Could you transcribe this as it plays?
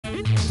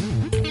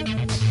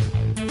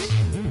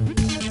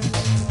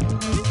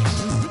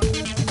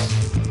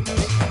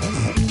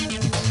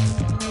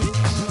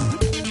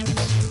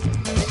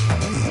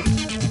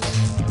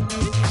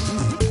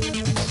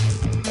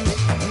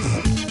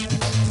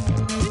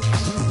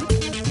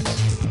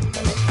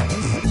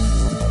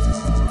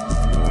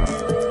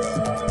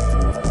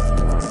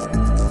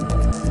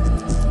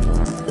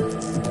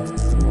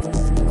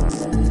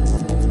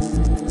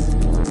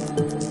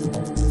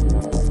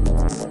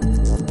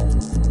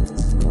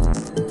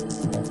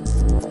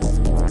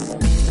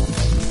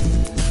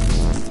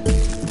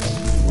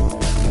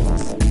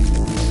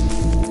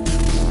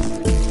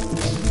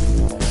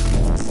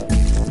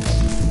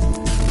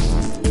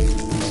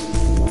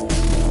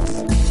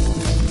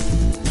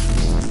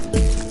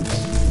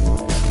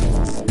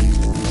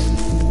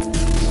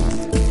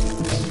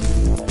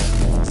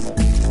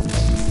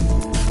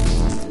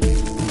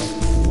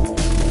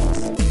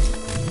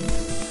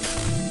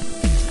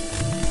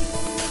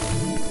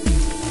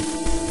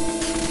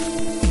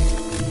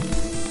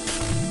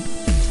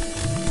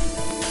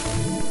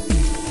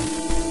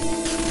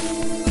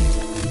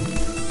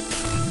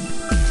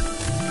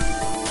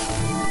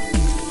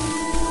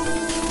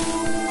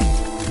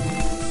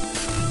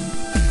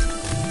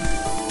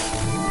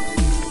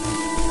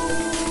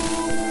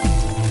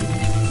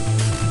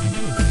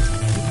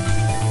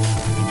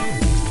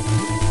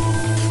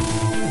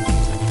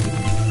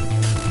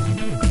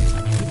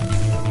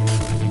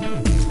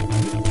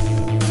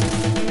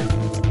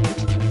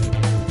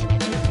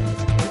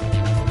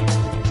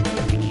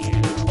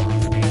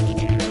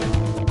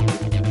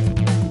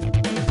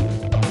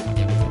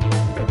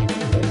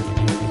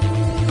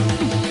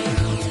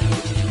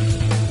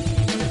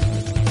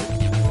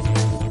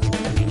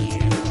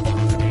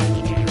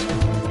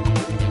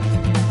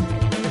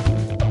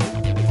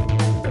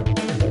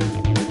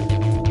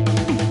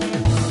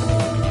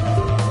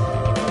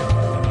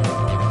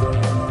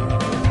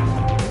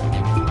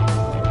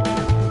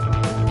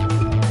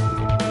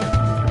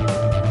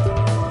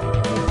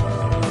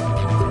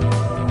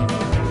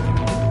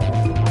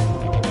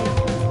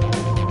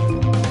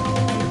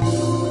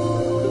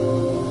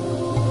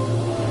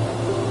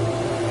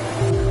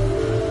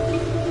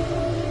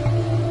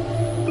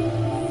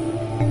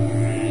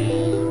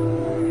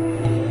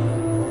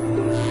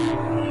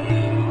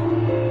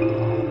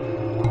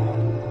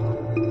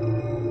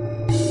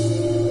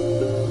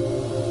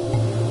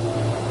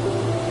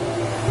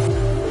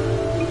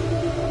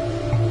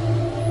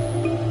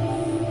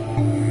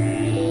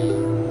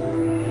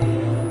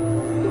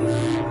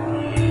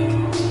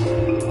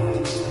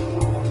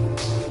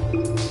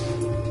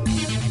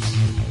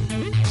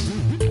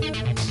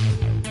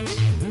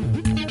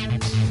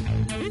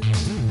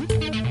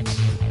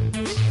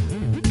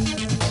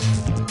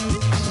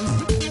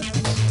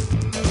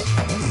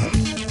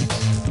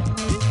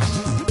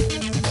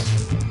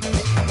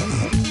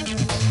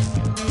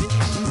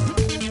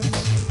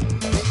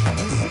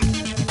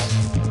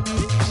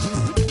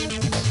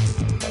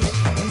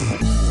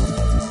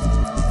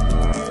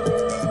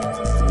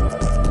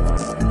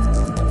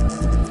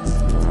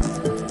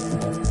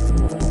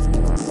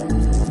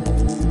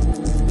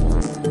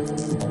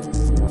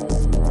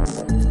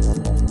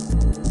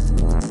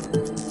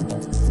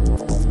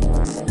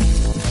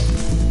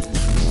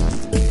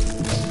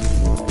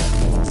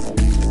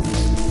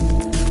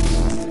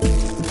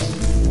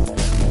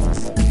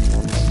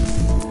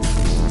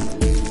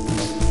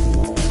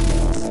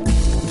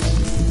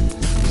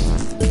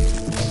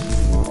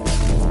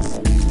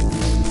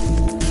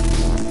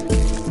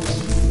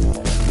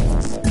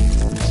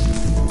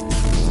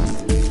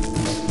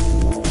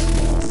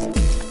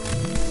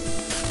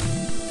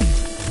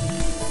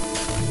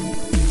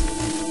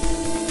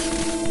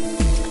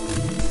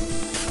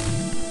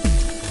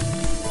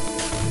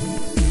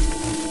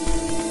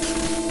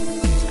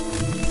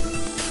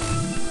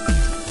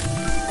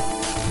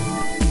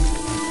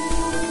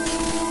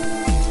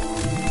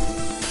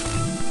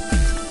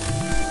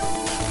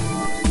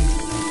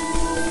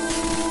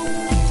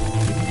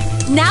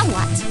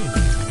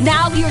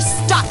Now you're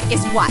stuck,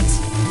 is what?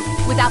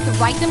 Without the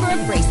right number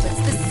of bracelets,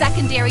 the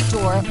secondary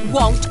door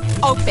won't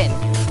open.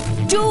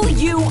 Do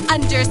you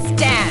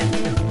understand?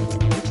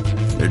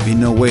 There'd be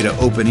no way to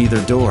open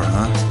either door,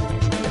 huh?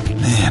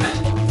 Man,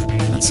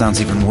 that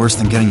sounds even worse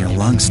than getting your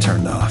lungs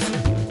turned off.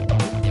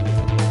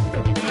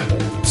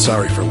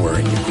 Sorry for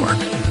worrying you, Quark.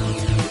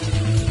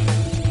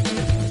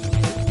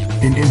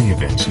 In any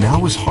event,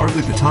 now is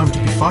hardly the time to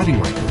be fighting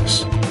like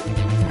this.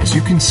 As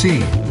you can see,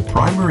 the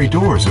primary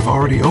doors have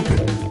already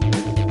opened.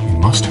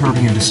 We must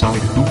hurry and decide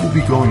who will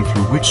be going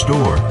through which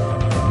door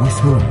and with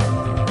whom.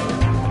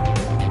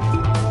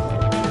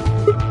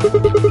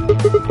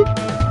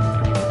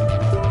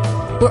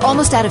 We're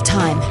almost out of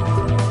time.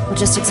 I'll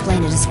just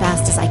explain it as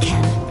fast as I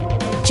can.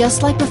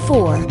 Just like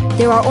before,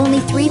 there are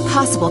only 3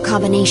 possible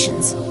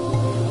combinations.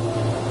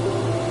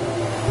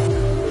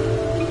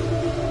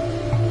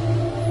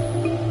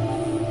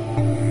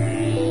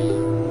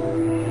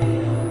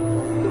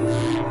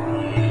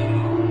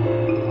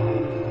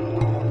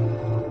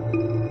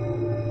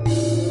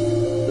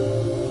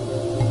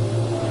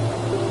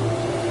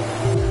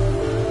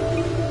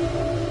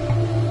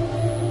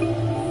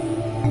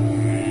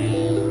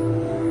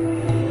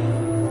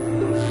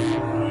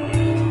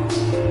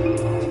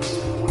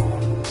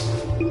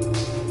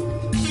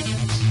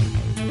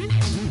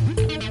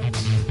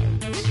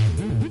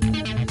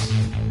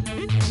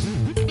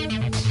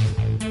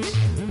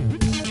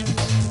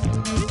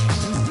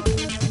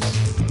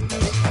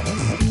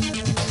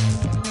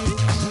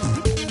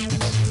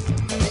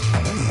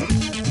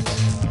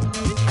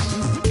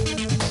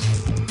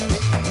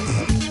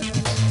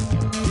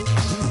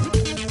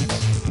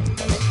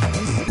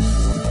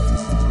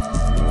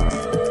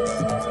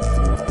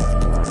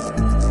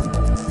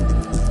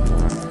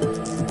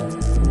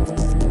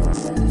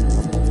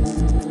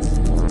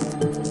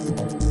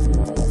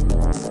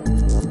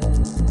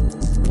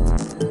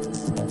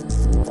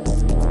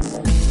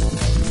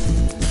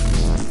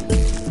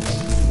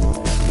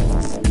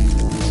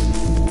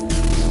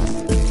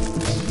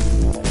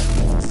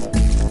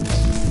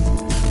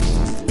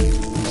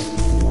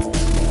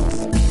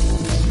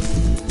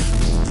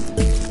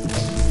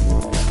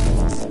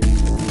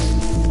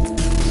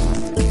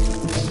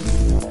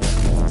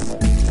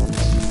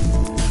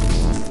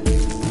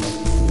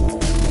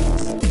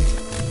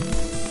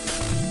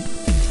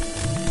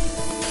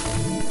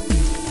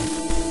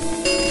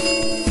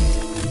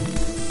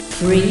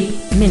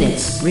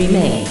 Minutes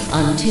remain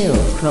until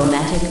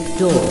chromatic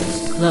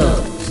doors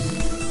close.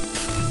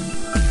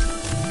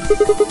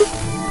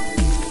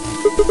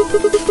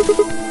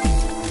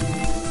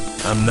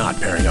 I'm not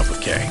pairing up with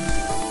Kay.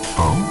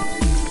 Oh?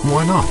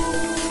 Why not?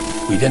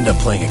 We'd end up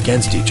playing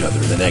against each other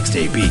the next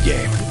AB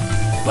game.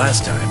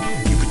 Last time,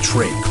 you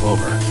betrayed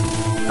Clover.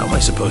 How am I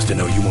supposed to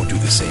know you won't do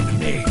the same to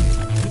me?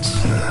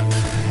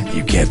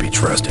 You can't be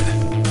trusted.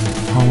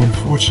 How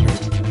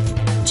unfortunate.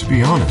 To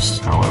be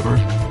honest, however,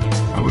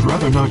 I would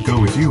rather not go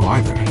with you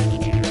either.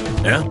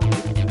 Yeah?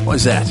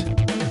 Why's that?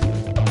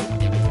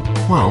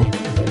 Well,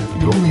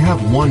 you only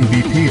have 1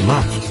 BP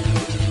left.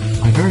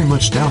 I very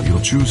much doubt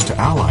you'll choose to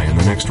ally in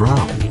the next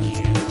round.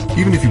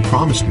 Even if you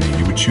promised me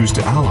you would choose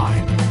to ally,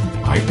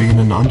 I'd be in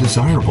an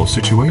undesirable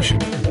situation.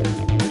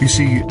 You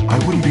see, I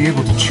wouldn't be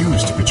able to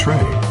choose to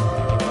betray.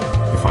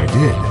 If I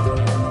did,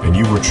 and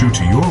you were true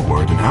to your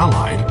word and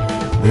allied,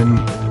 then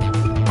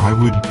I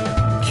would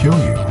kill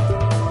you.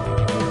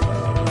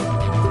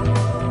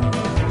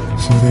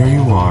 So there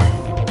you are.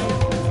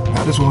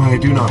 That is why I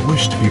do not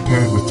wish to be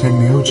paired with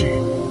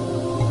Tenmyoji.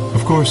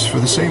 Of course, for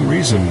the same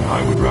reason,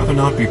 I would rather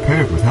not be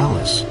paired with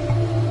Alice.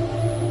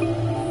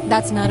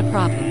 That's not a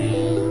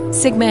problem.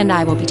 Sigma and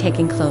I will be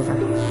taking Clover.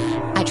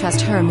 I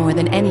trust her more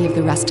than any of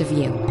the rest of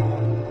you.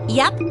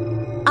 Yep.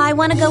 I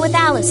want to go with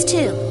Alice,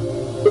 too.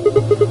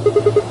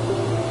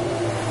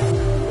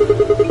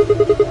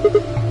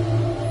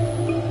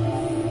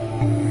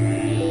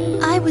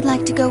 I would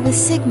like to go with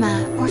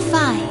Sigma or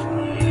Phi.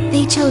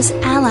 They chose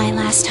Ally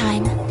last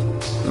time.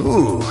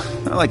 Ooh,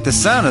 I like the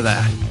sound of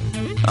that.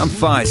 I'm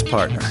Phi's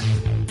partner.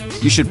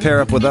 You should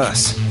pair up with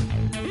us.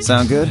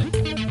 Sound good?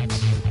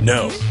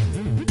 No.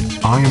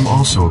 I am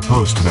also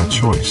opposed to that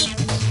choice.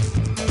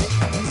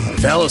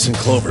 If Alice and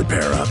Clover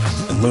pair up,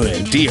 and Luna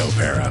and Dio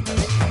pair up,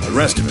 the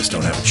rest of us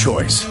don't have a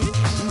choice.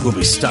 We'll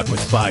be stuck with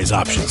Phi's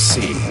option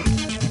C.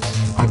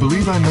 I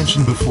believe I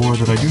mentioned before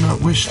that I do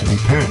not wish to be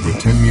paired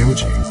with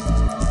Tenmyoji.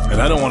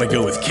 And I don't want to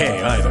go with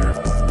Kay either.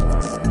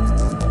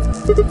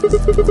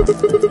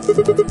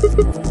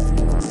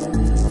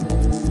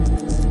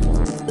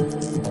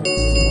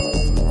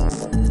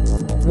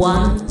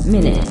 One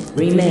minute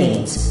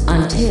remains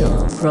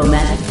until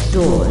chromatic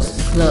doors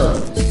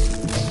close.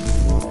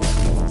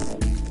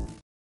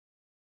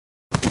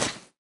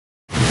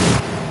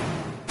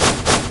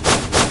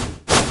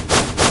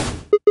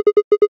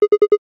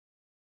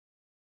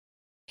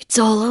 It's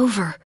all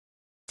over.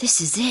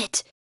 This is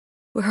it.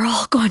 We're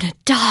all gonna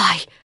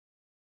die.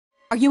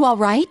 Are you all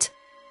right?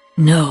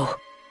 No.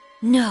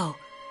 No.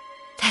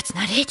 That's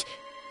not it.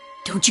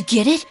 Don't you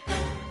get it?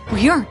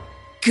 We aren't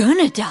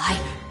gonna die.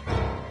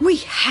 We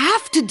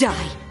have to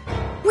die.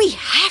 We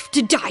have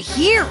to die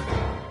here!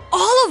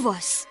 All of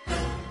us!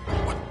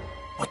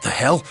 What the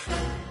hell?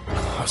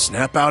 Oh,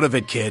 snap out of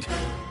it, kid.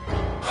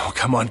 Oh,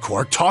 come on,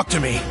 Quark, talk to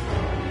me.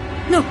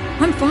 No,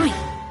 I'm fine.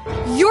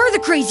 You're the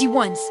crazy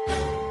ones!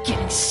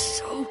 Getting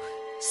so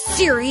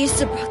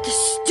serious about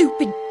this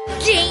stupid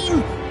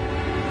game!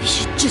 We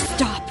should just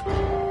stop.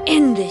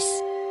 End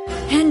this.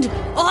 End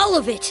all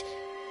of it.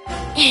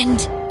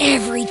 End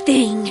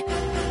everything.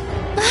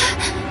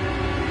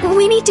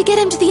 We need to get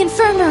him to the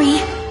infirmary.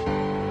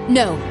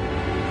 No,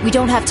 we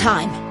don't have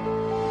time.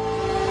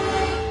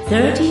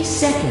 30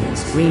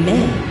 seconds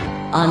remain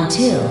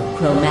until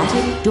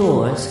chromatic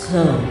doors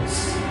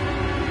close.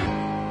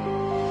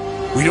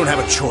 We don't have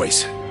a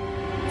choice.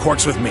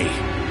 Quark's with me.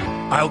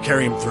 I'll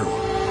carry him through.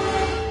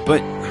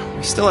 But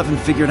we still haven't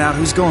figured out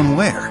who's going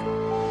where.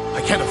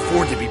 I can't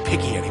afford to be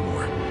picky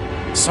anymore.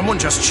 Someone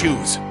just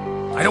choose.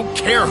 I don't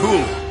care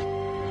who.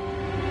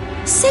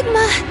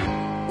 Sigma,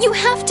 you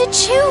have to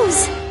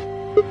choose.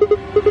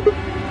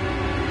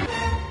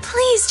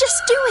 Please,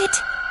 just do it.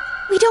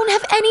 We don't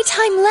have any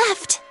time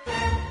left.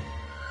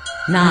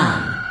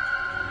 9,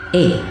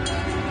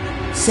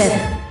 8,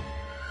 7.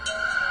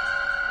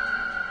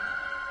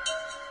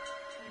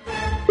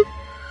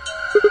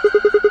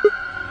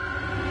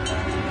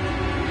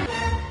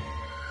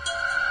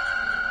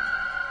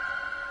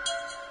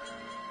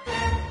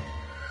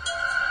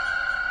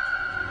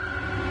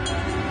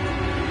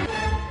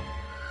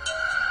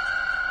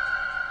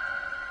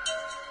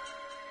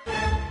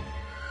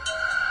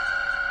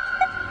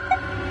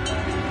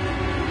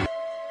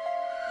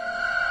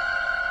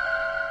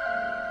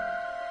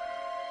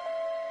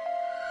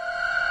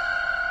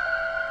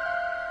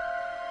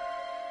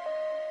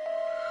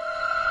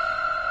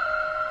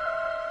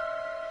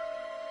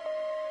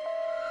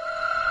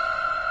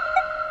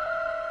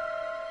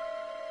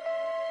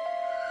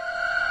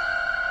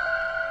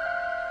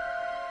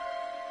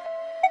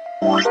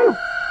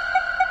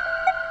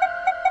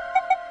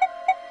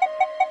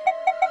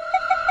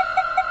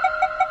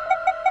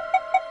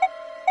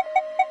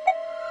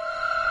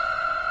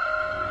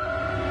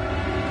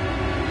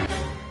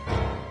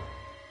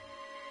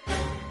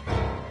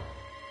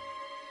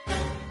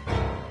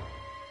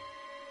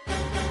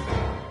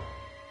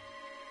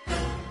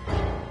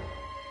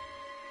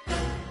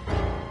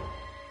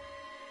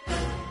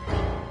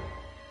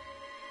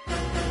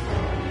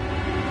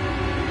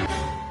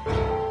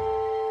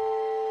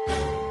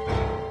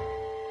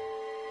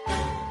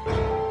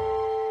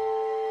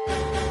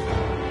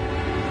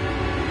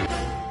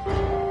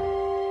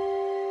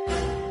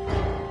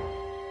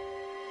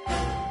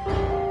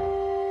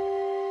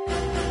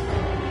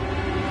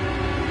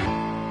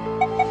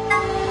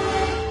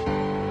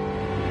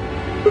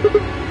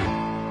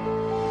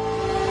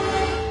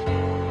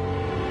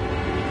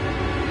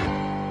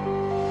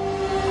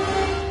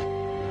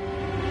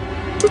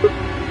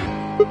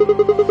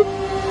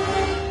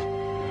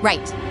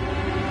 Right.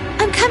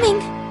 I'm coming.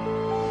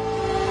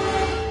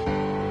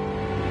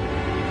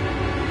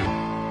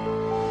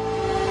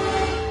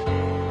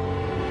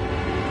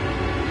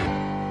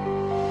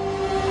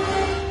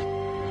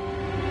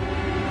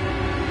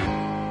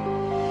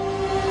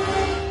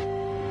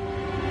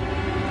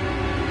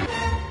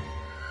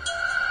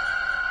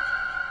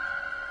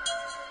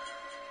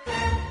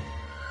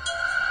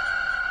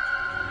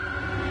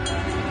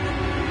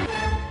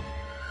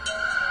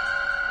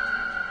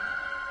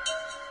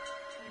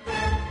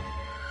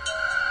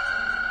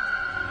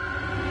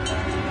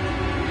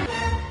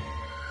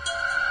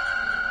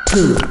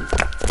 Two,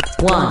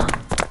 1,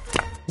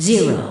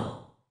 0.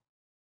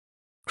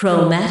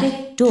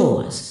 Chromatic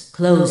doors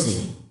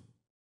closing.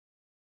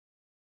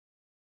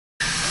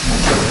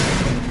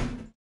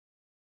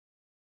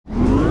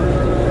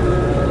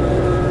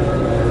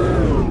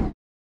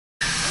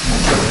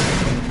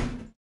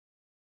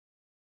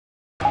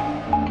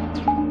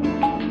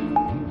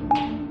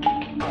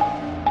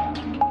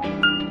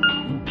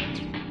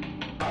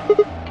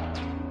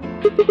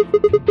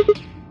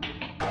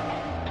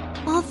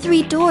 All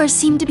 3 doors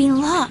seem to be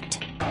locked.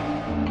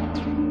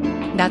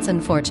 That's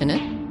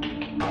unfortunate.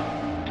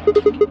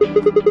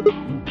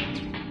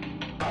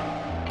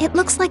 It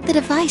looks like the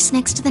device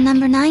next to the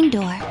number 9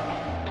 door.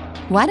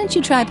 Why don't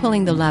you try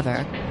pulling the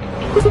lever?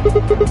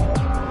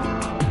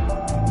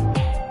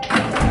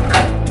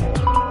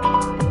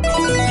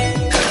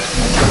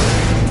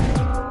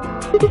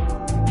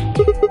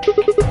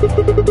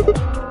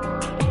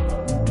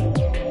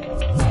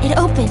 It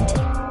opened.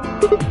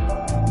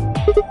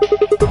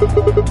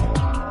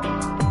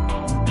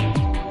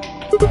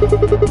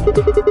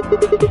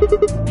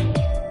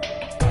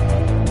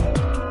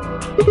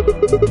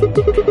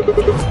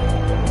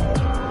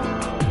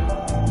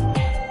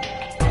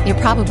 You're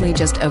probably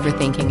just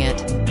overthinking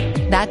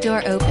it. That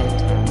door opened.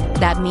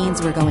 That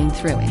means we're going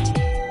through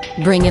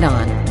it. Bring it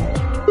on.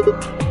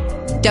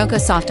 Don't go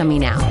soft on me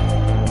now.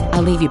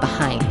 I'll leave you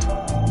behind.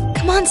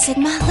 Come on,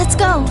 Sigma, let's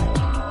go.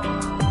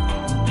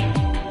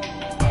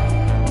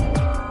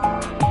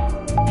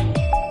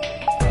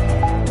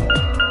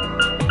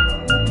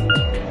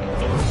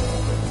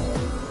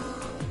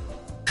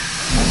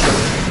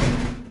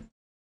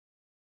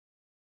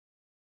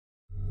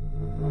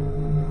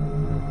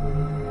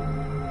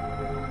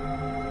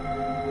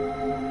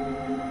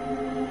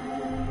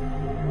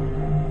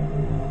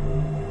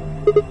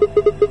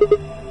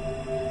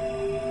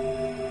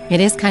 It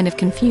is kind of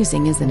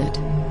confusing, isn't it?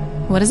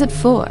 What is it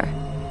for?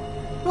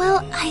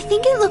 Well, I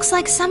think it looks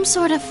like some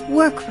sort of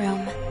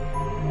workroom.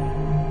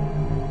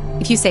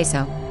 If you say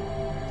so.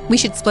 We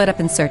should split up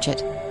and search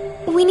it.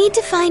 We need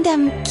to find,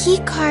 key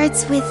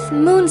cards with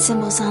moon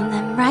symbols on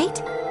them,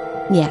 right?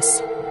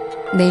 Yes.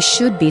 They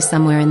should be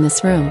somewhere in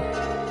this room.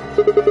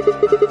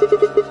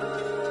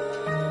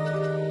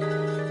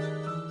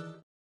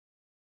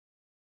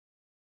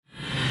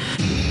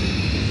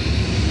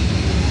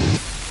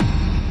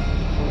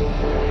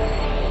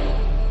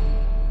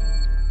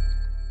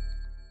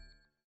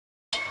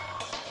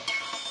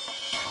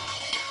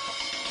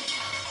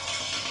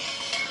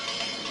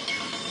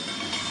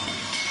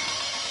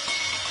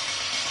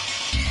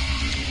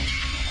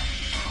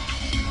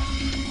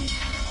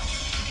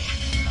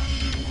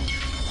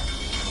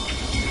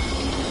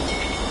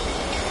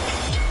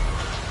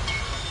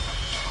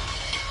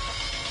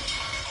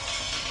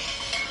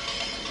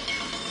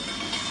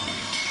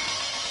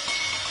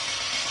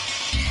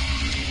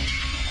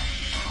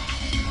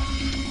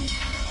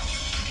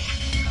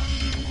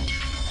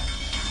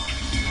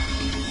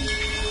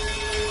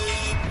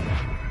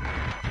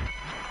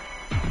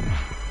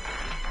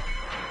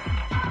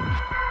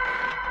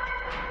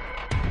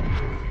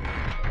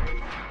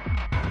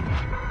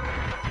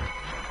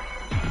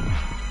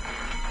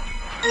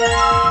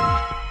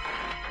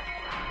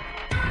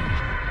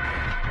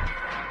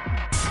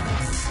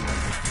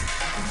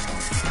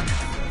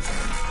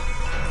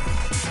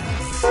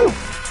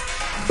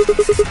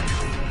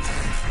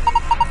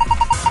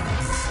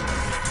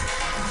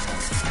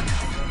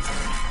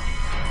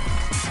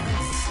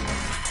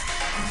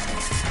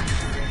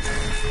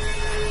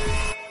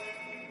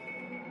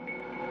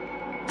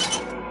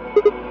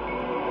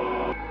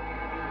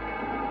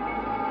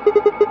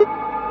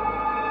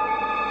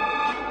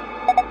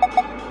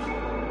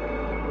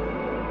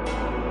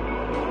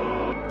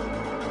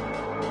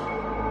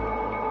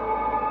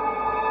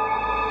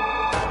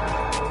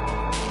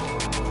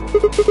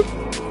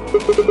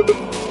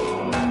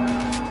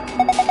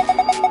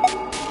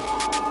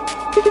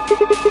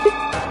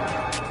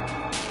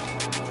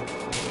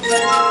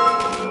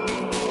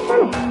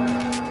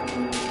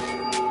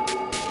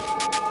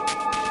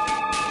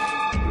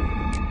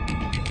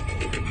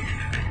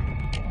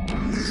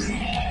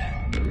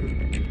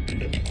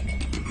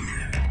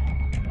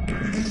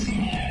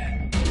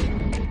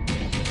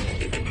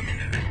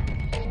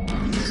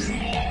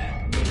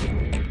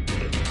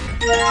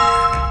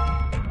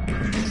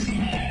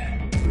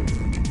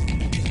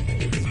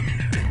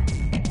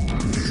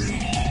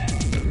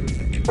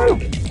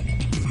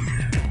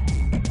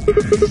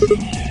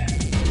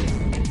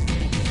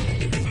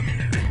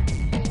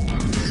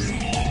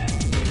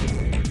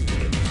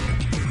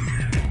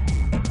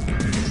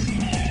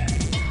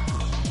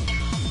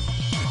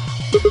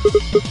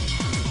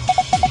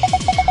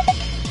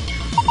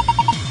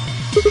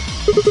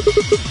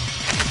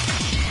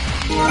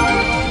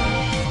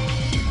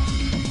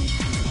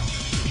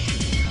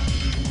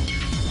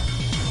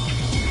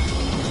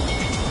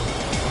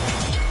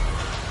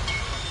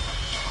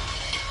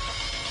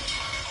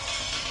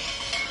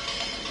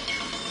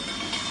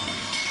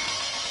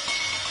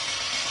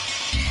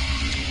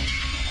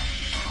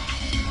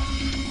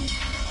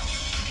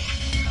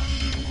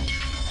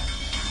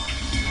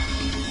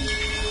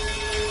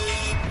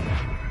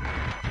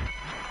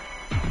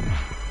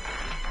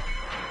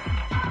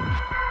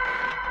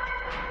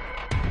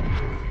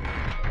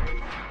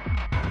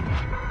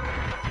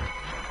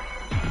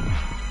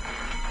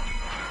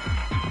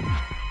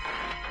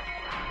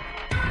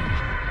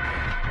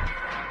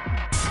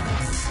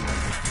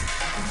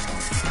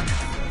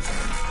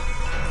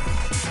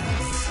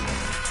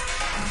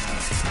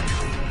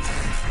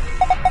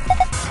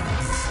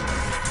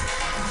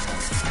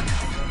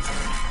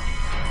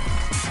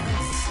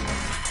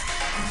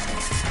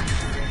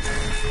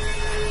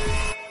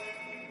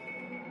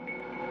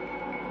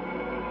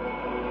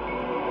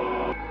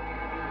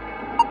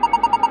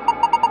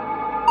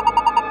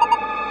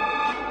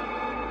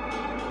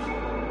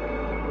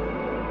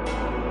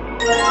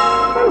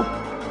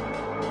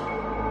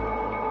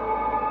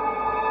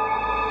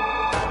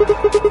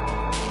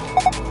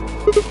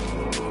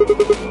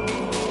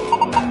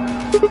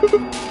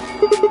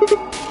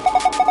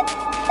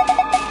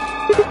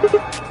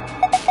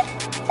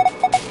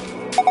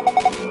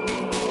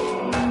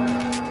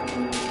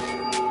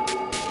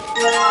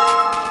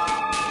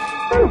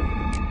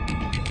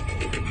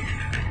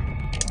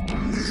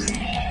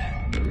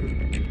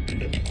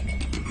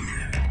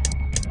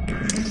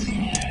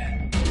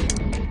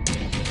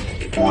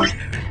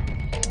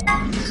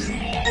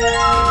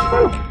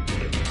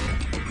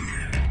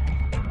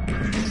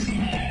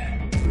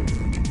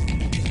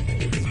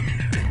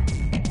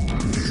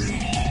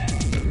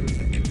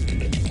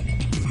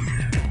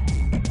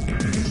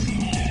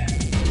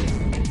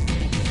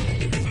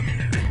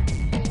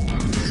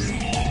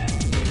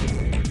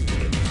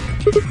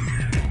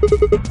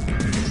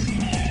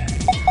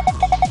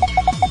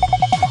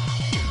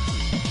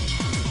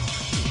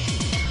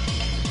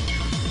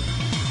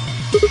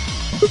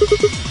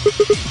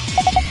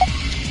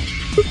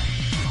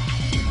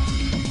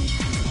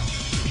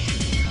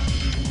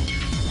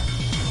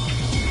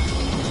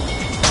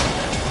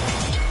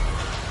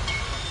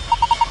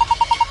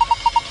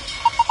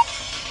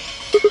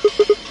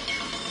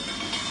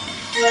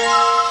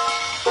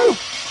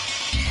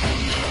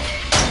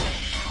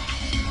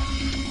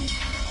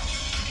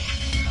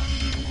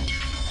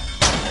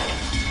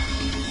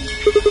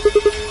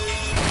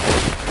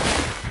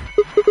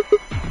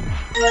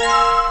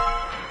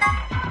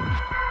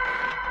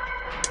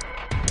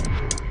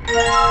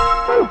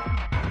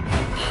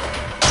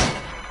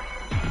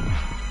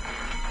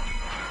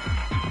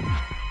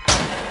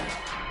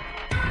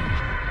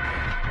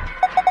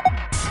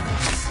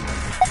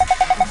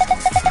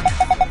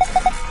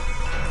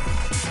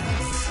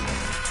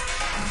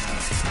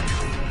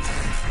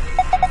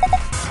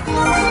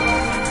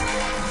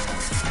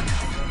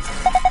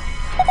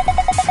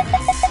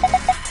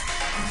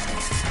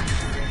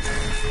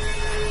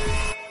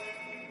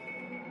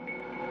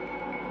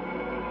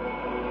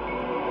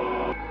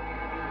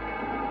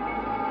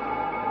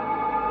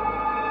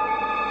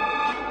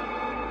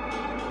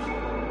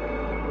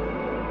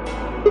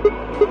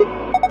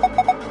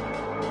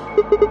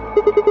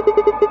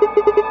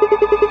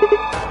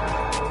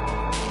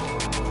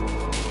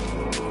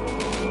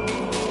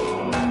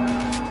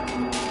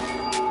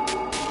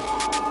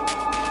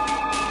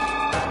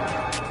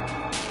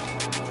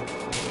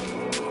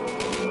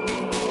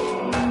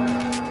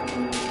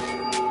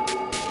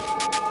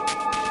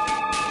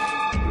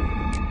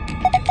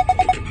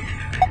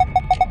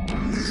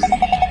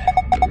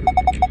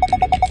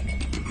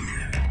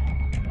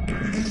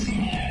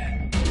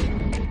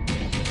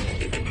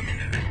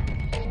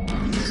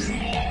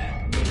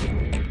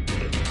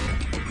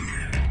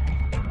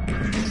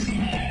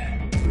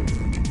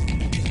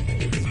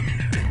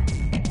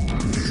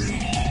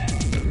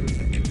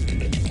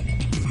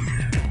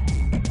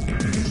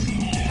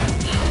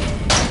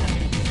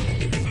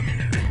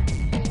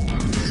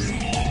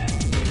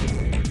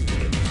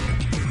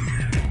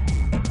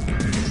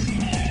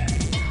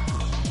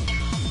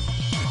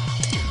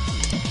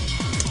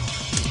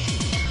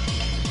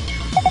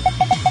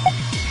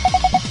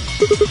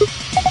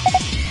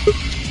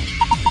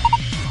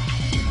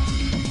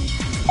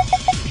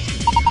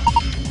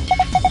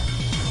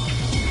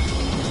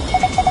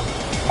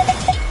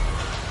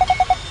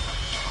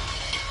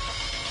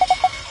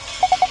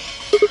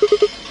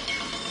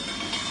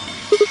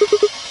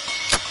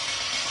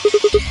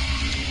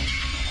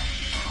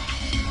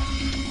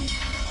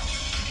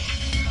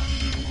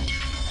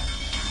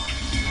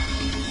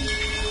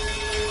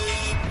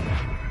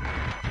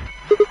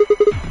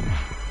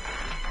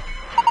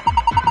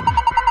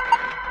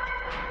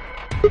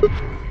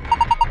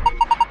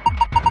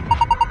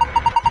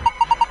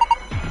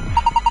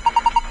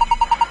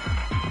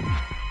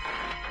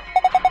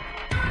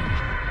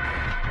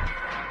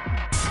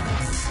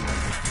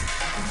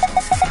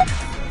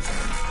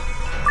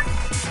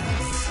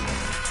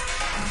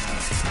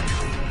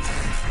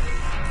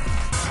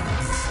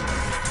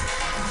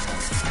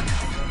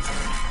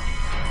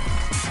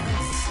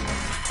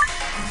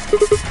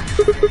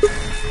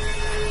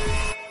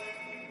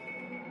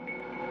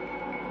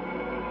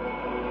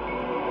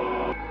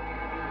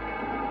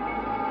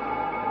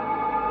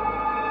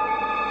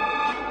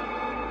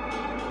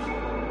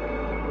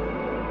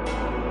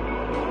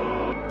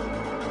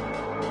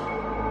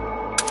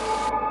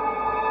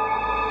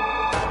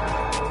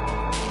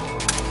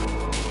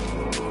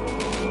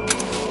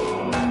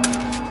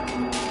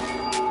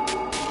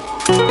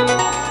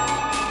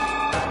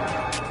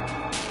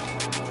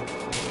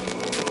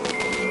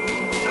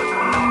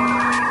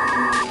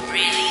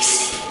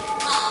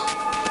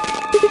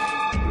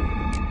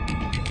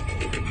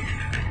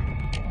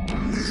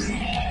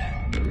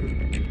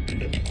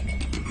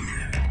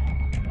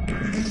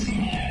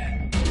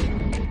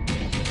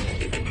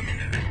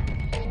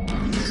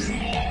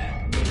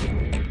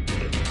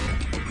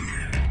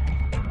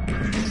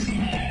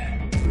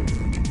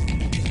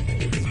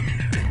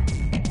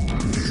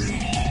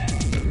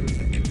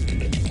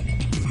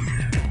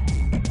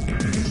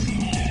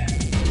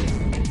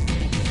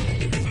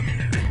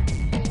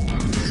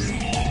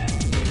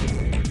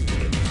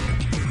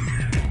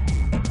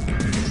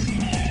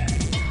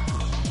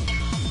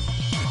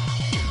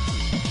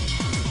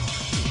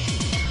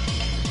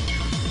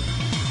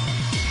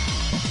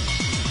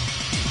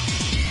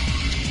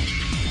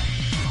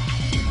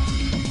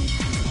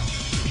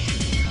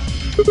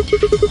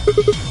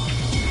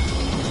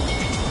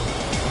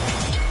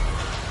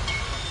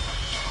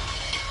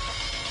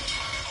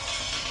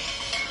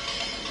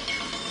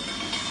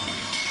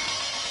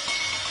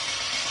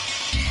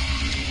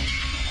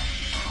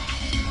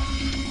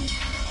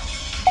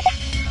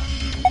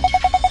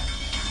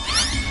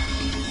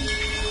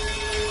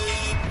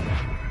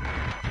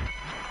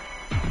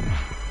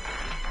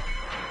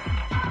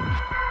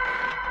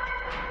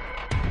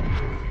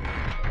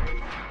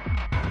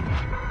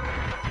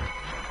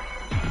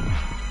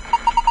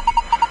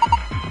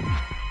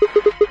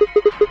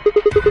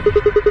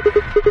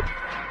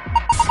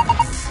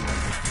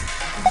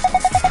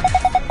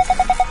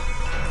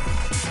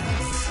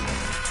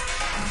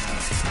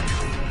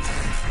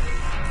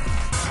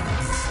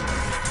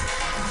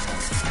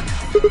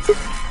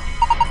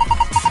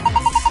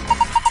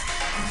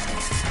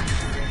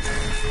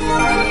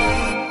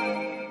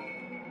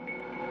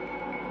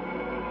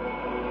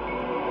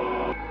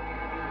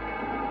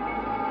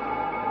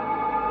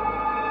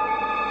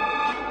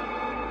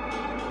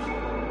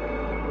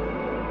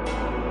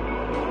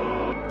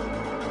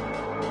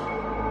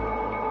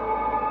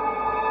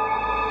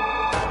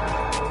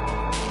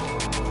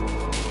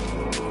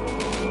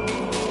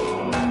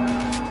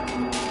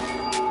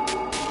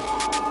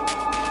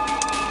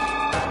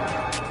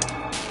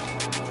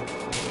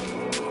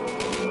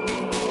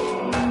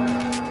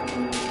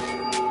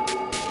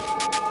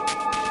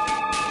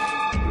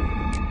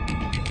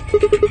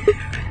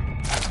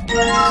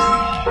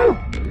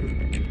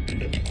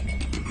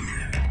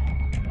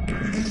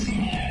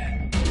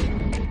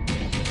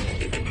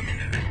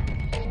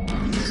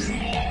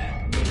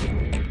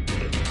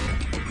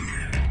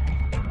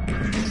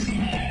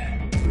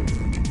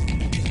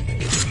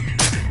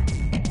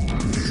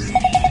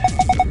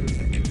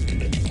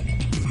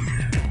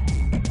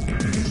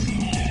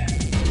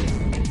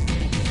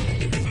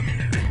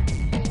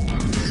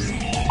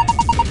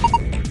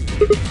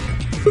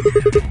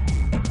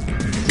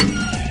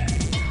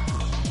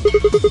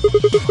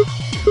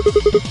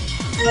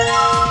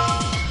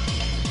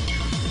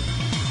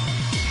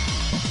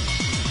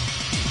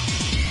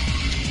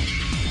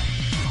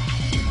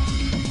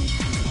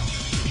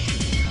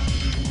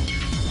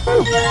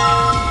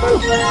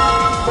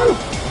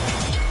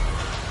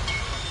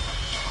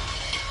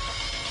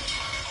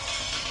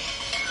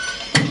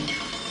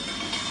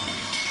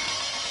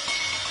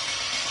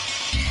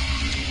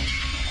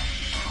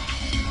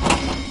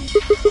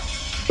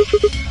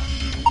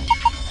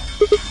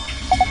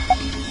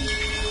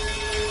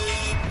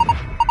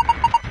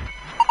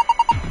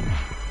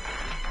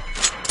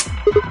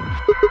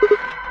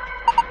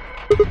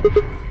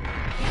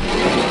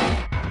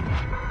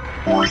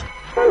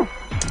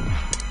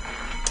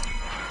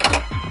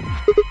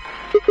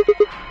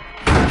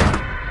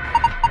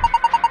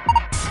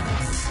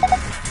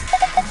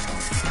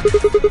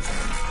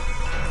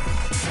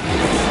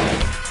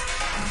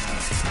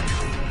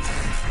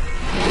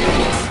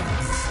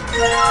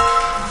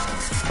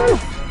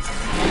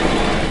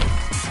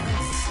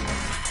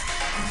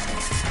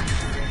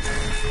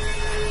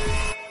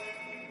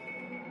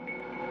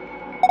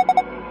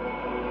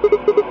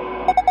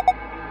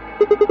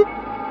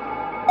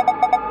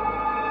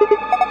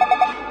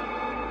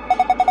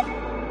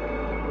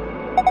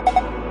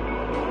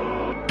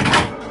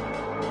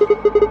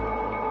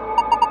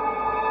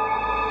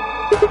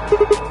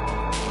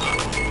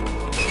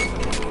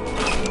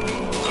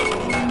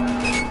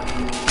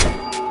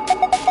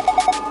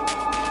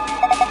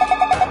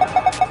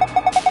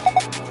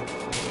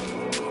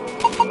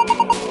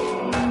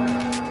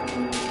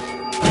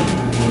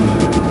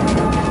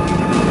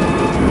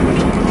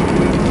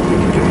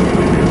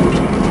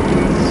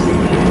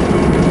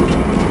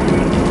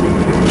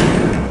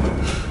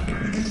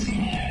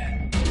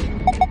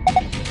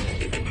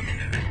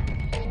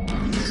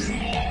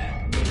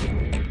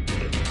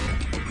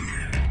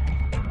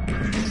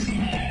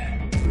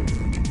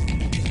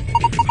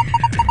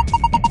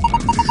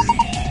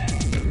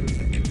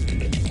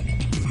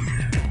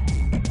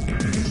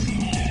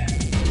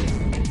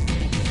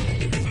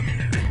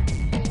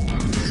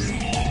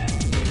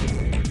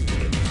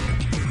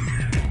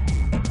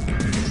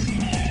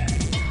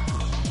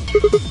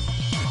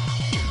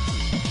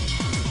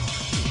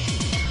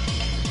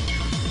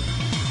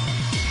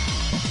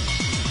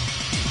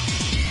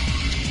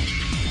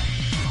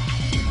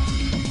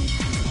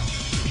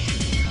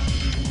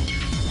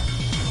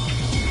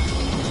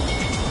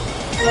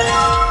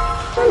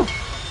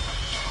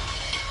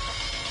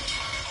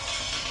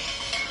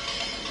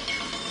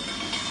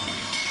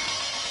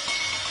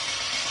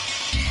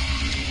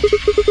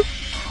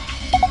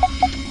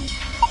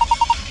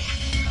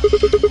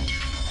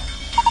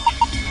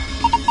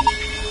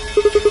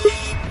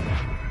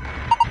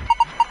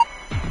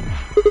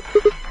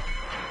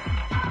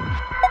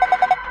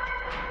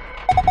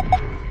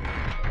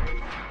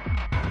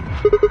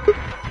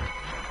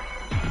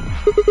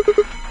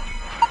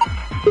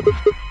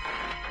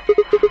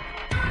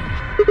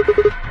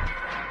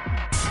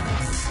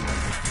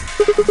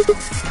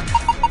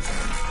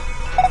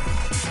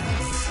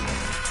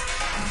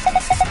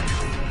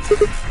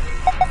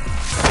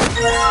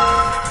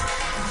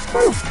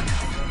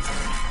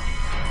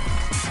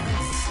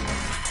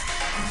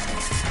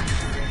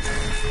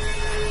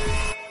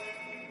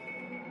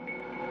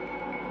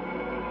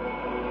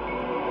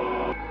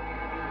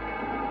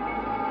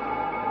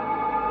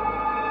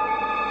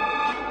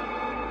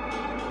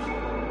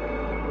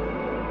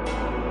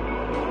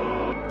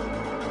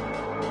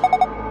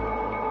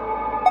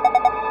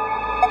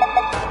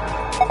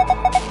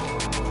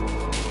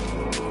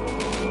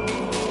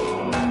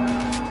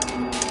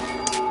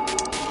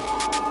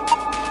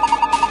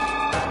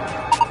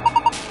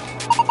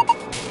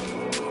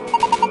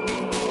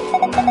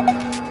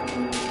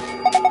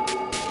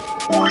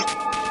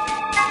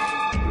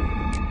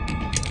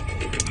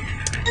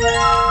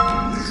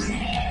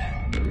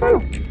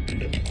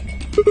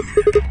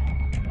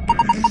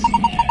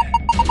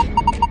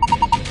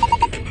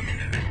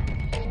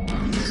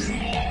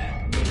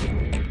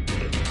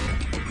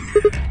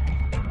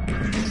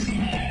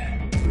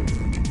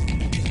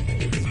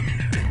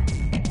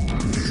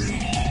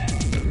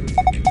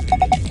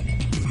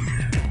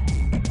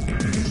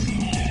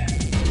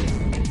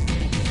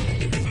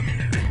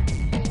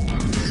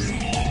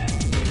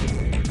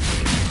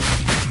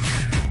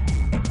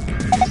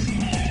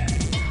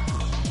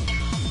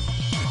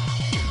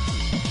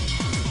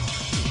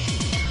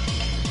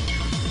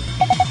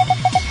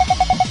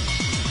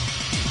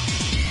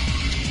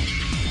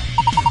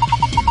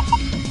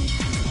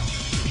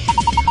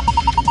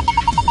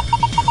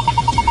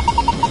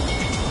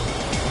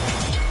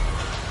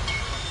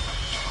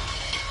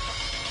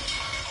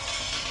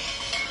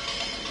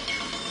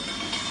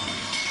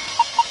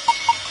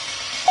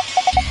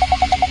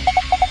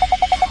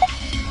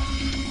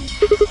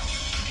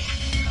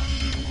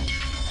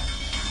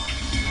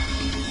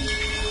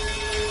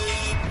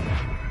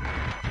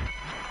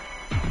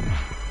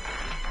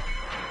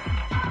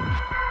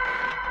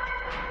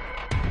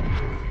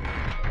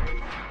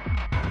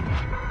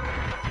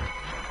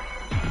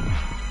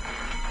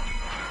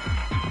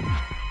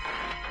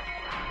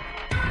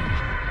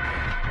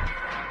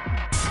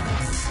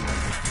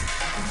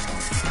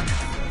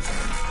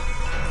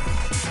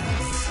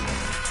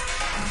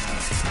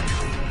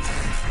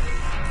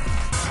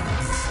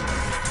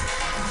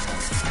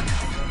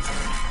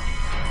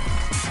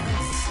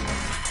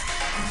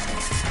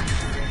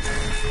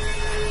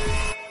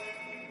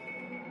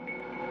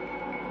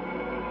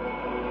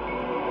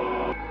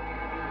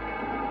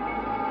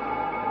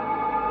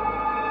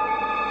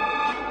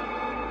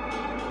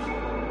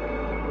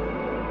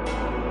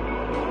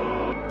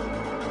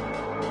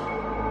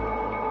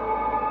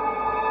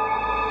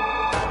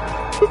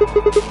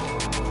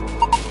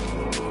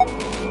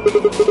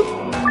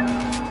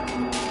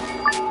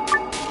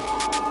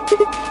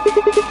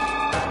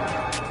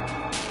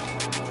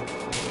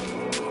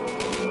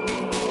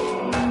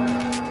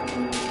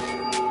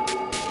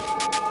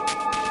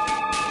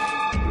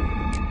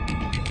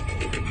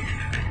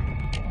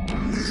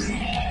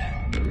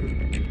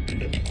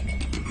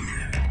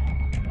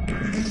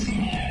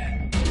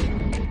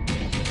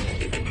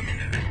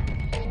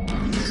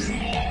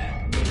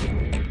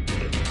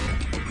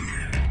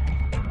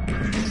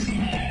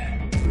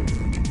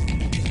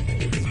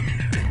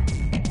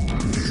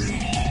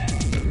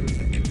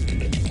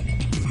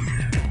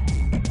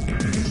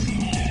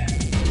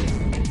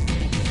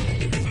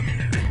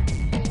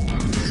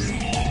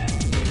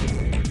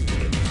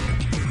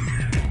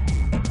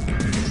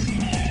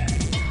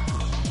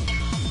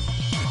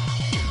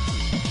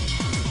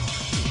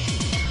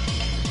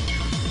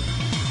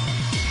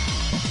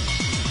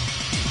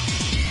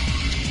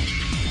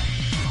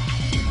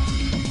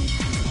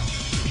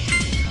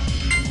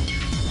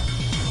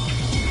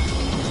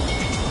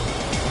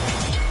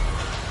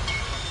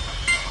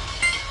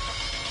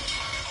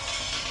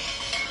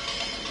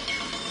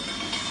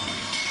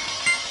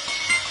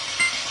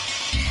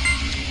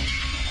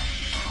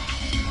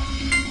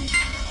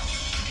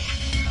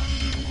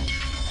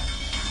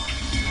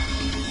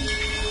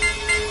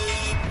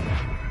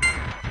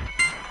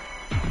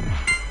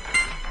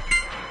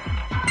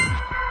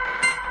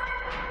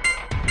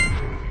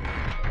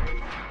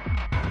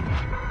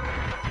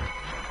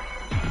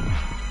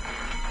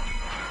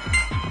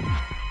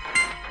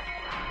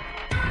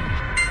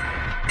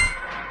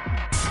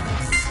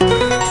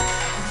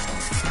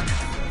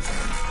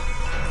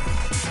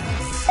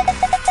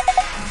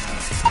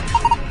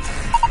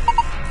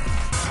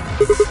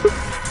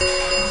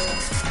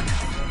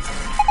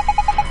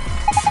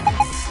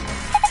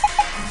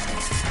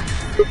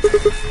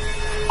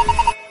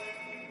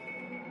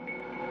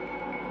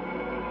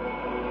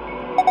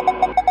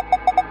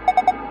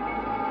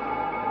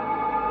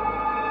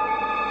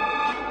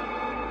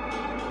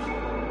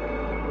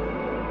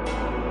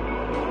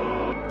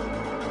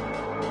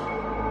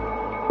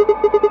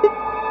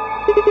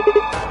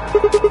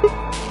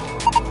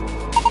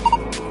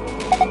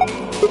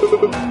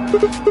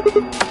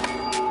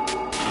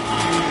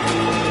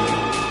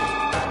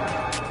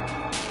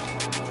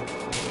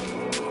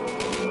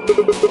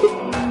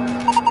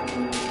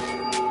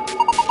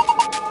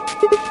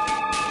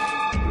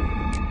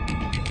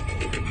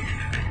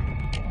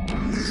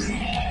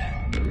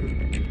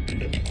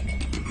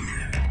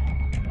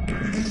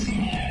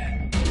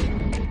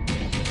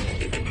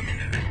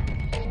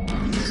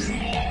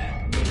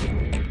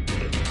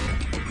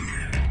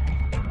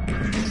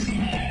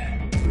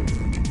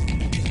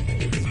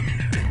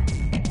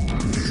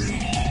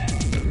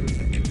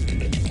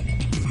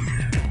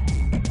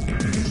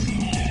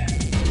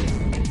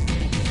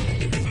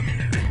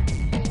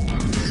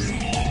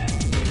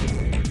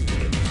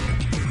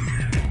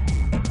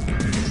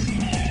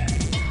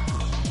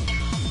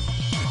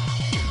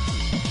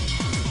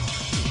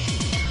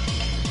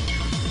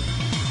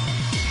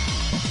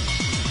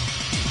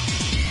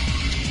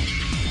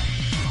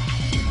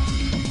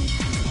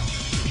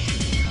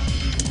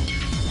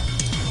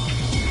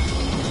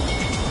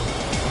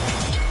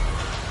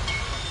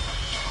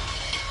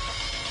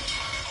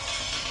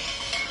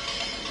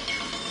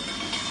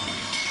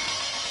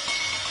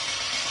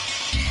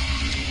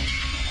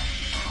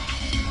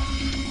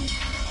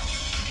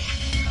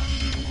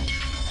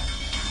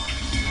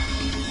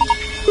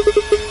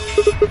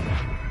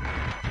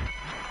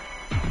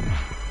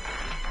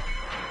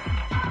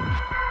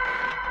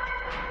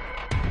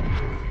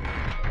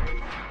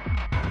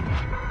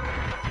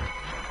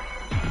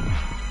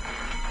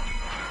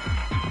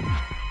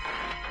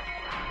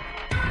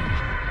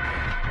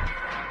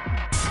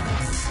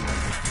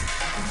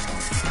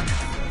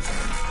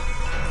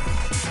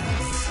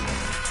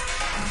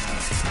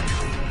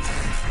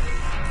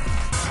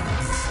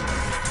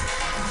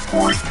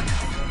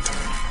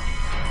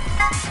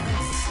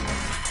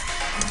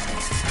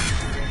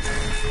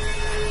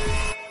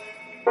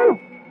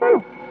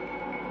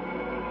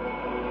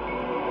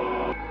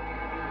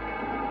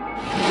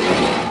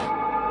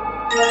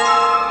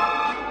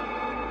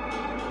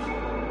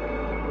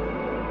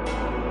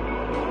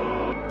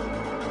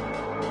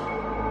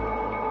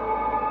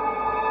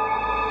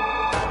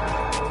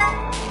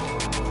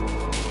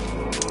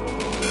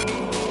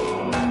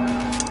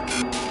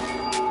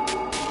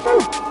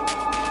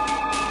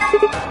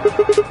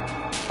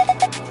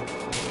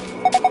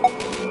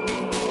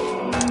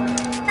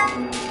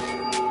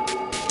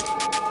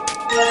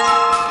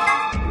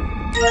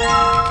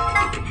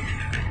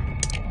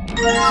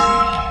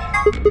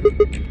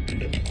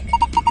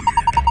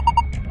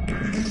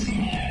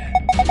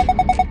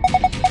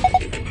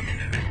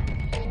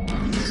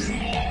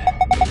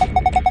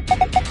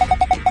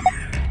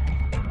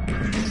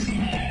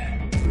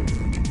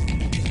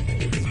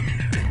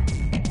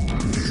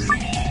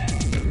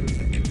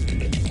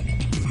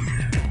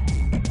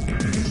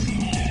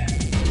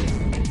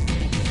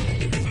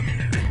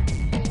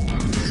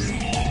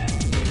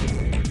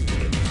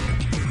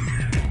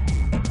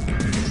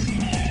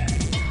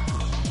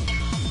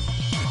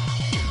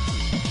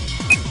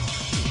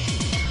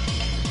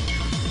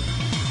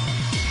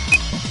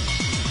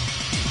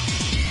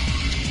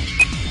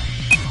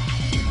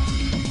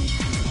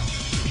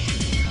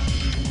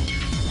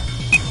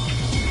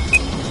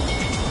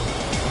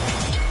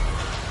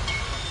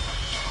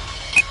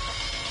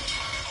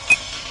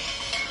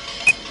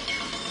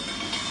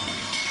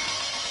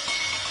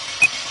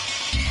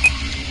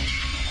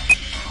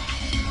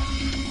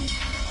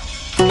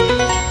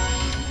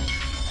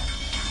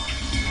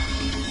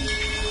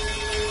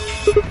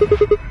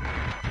 you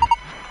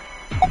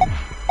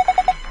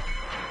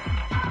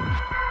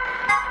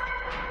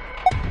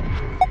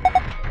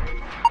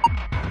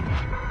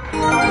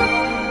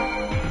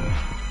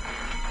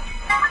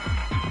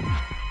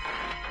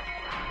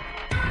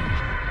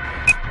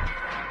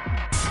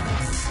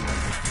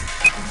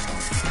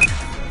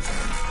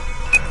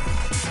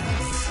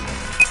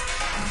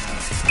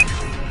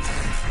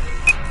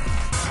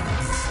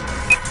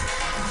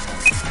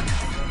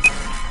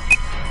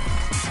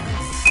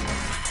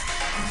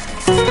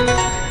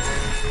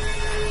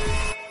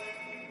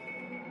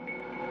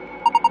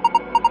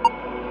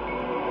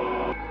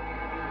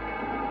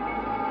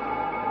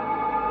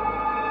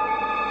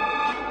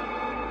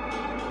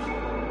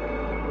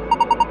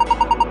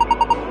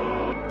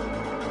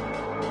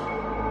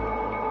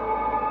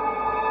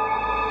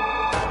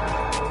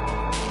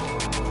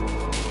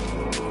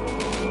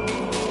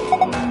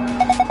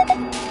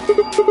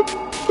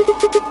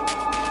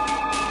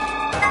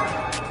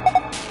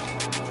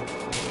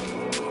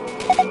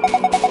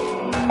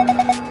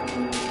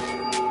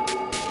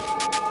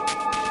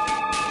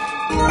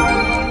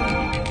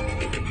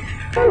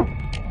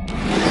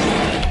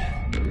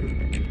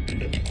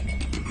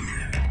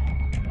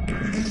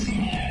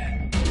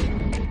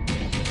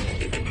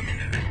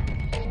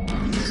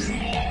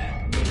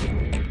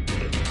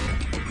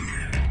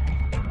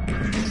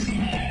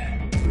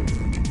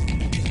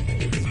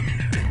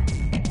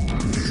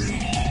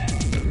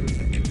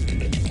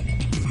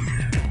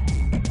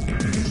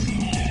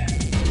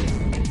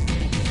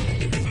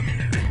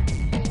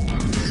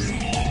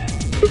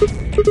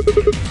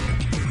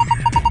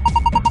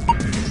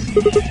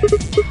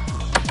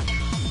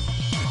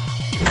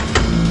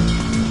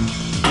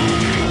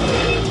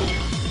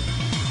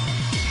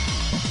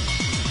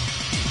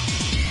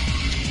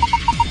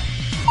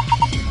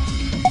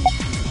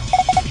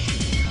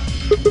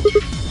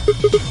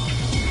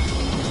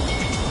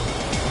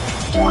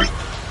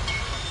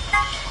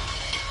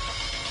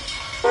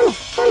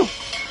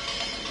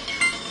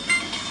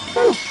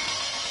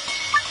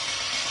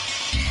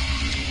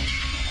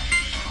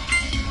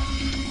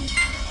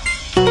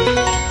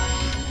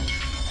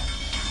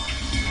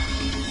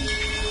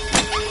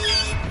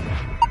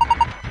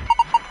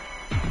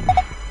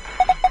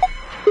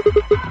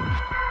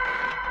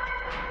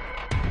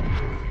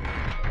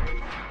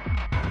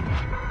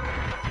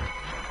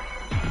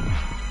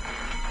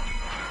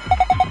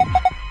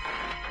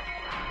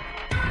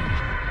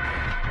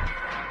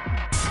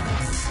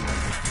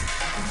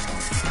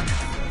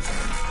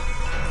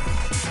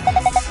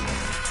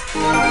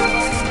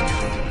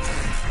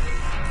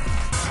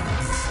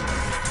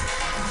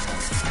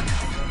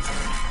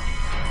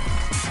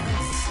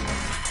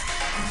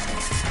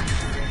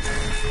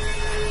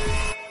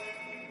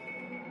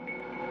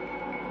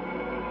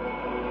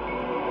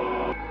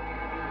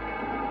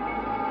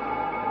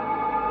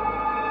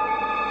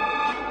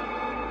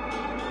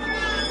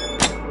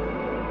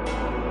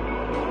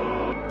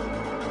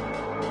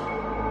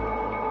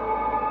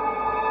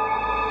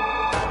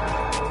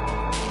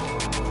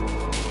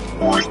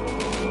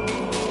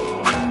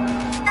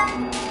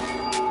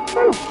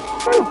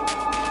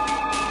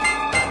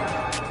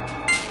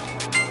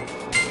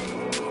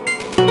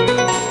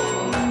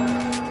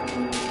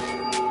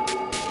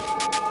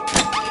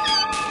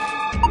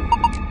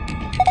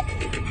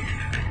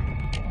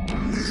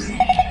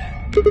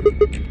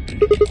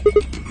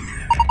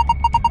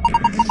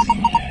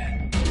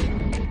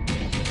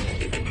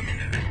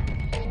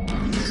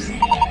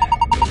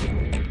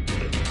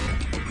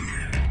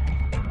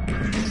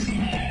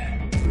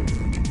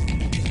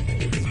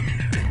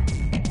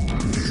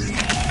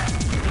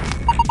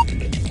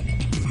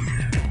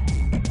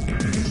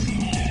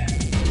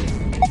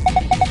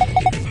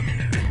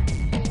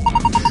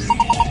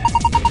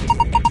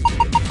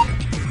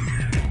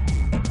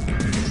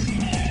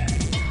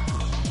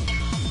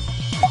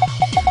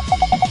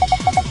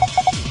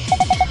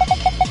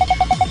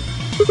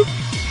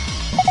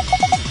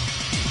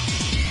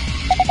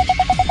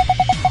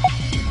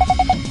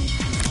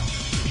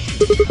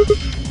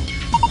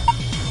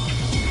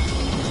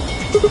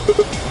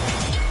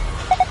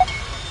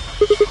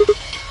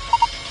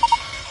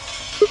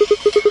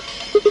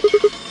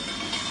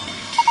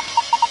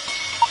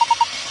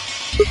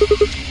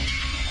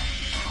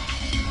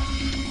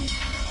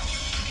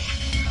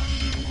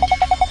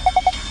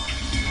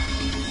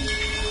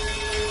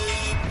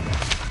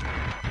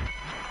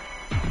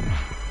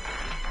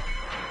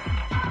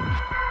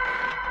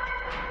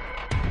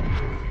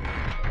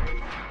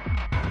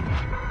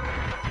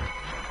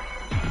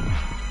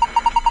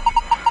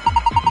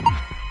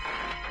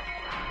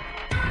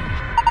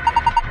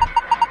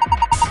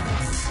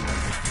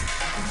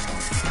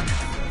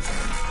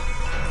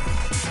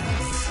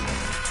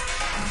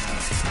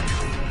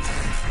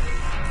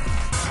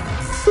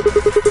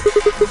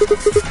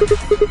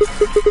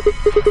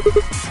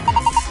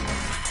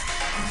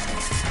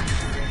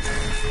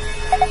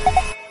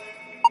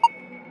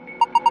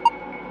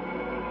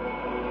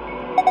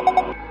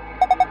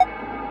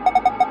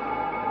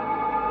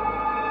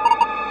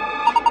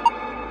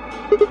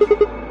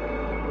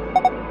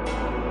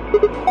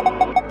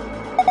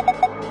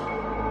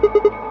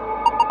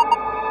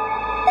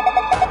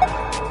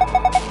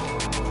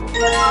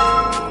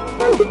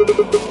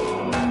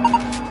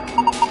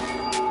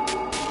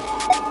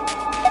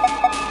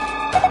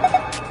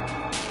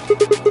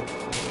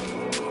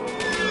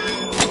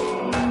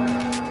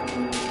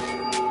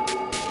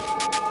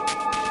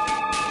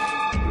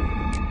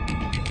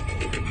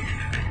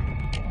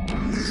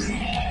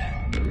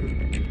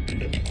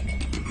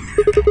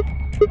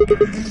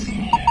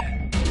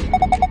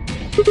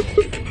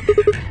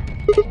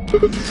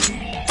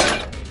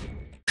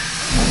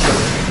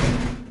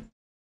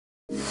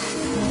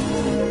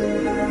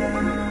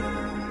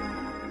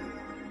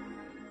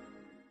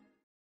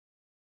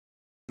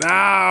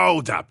Now,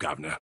 hold up,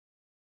 Governor.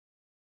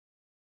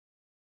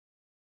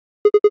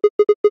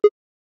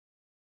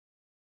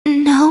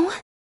 No?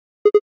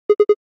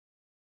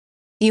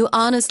 You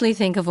honestly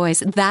think a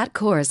voice that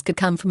coarse could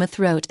come from a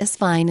throat as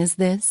fine as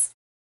this?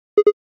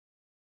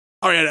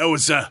 Oh yeah, that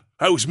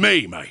was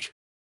me, mate.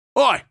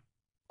 Oi,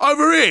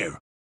 over here.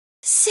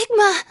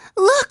 Sigma,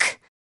 look!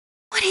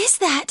 What is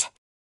that?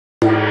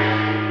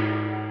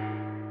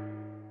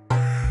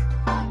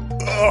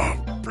 Oh,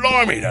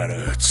 blimey, that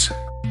hurts.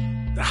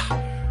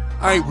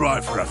 Ain't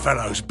right for a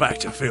fellow's back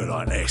to feel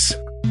like this.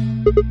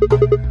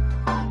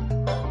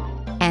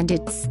 And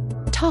it's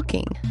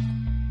talking.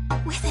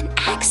 With an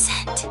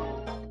accent.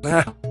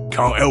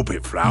 Can't help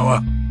it,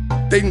 Flower.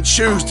 Didn't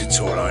choose to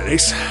talk like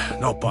this,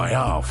 not by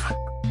half.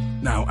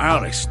 Now,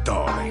 Alice,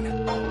 darling,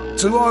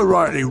 do I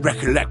rightly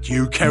recollect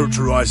you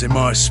characterising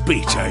my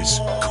speech as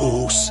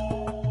coarse?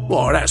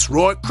 Why, that's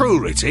right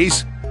cruel it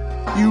is.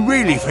 You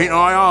really think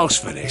I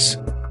asked for this?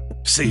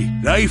 See,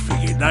 they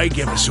figured they'd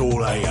give us all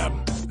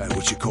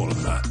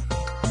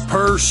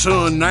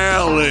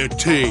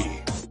personality.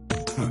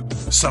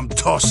 Some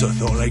tosser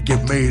thought they'd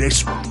give me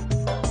this one.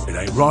 It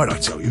ain't right, I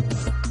tell you.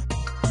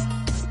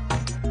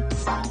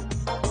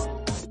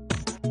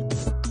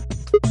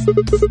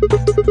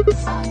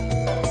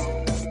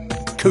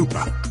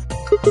 Cooper.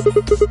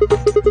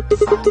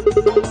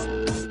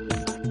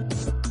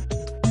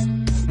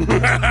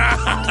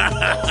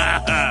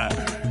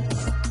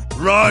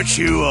 Right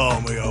you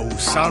are, me old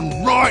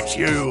son, right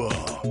you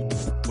are.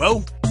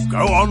 Well,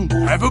 go on,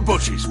 have a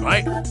butcher's,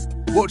 mate.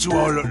 What do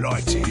I look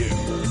like to you?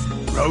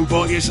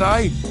 Robot, you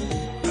say?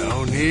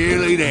 Well,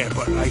 nearly there,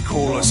 but they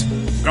call us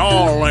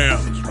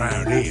golems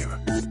round here.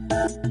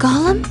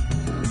 Golem?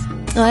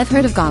 Oh, I've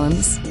heard of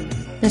golems.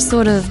 They're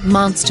sort of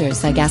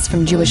monsters, I guess,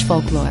 from Jewish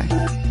folklore.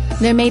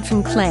 They're made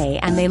from clay,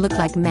 and they look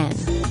like men.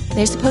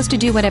 They're supposed to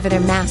do whatever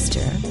their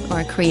master,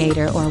 or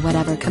creator, or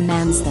whatever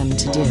commands them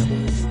to do.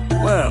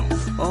 Well,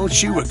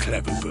 aren't you a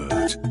clever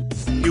bird?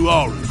 You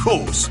are, of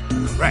course,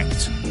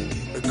 correct.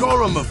 The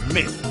golem of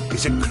myth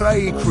is a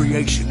clay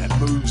creation that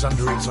moves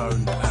under its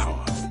own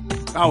power.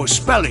 Our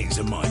spellings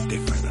are might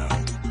different, though.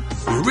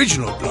 The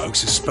original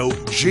blokes are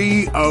spelt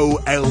G-O-L-E-M,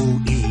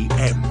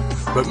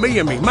 but me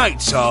and me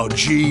mates are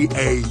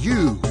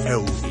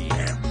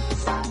G-A-U-L-E-M.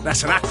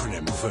 That's an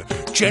acronym for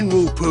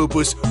General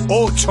Purpose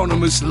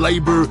Autonomous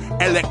Labour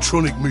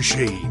Electronic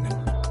Machine.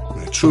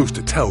 And the truth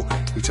to tell,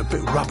 it's a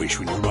bit rubbish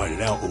when you write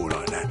it out all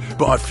like that,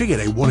 but I figure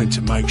they wanted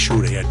to make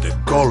sure they had the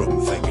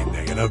golem thing in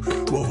there, you know,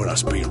 what with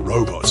us being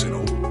robots and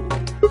all.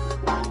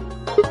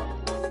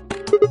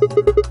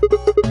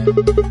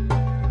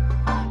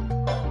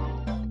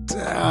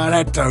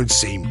 That don't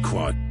seem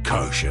quite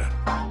kosher.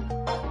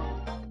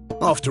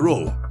 After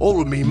all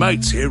of me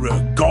mates here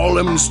are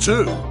golems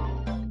too.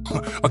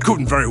 I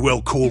couldn't very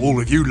well call all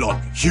of you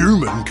lot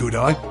human, could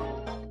I?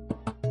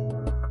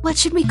 What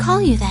should we call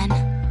you then?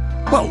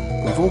 Well,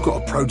 we've all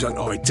got a product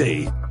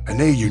ID, and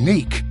they're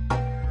unique.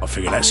 I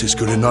figure that's as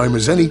good a name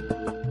as any.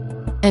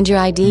 And your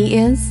ID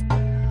is?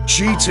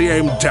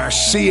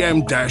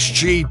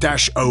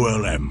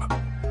 GTM-CM-G-OLM.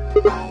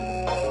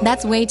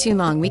 That's way too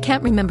long. We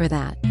can't remember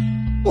that.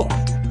 What?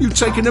 You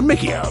taking the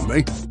mickey out of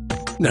me?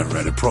 Never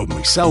had a problem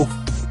myself.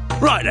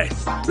 Right then,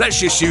 let's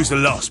just use the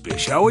last bit,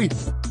 shall we?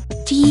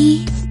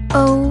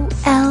 G-O-L-M?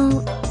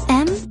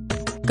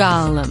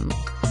 Golem.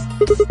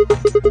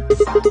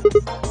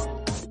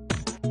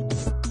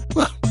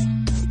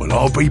 Well,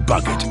 I'll be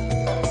buggered.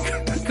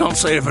 Can't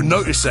say I ever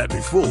noticed that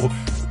before.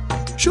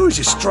 Sure, it's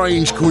a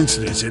strange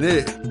coincidence, isn't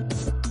it?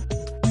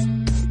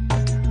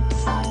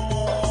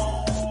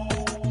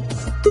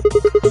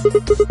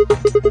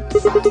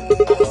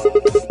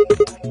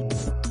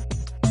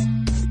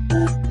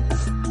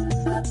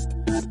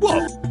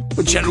 What?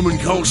 A gentleman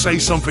can't say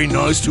something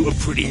nice to a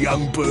pretty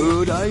young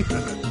bird, eh?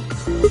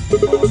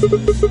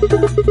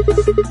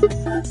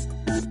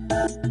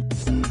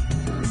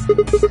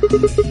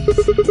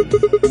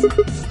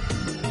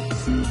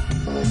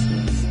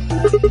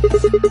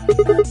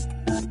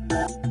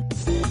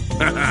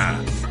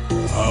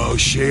 Oh,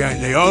 she ain't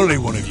the only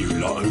one of you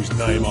lot whose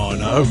name I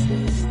know.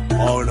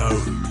 I know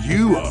who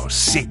you are,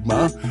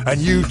 Sigma,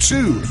 and you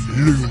too,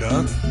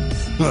 Luna.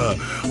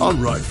 I'm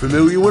right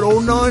familiar with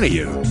all 9 of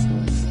you.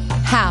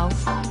 How?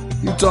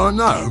 You don't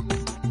know?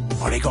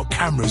 Oh, they got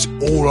cameras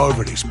all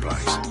over this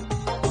place.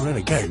 Well, then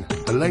again,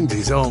 the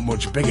lenses aren't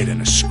much bigger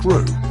than a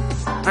screw.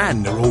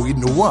 And they're all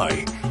hidden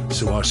away,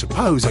 so I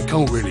suppose I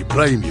can't really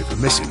blame you for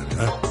missing them, you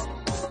know?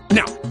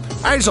 Now,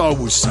 as I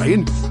was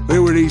saying,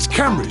 there were these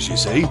cameras, you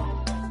see,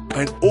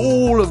 and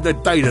all of the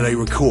data they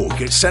record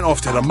gets sent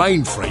off to the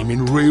mainframe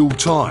in real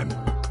time.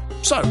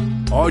 So,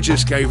 I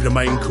just gave the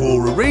main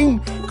core a ring,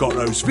 got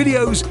those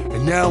videos,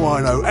 and now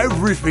I know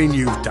everything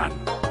you've done.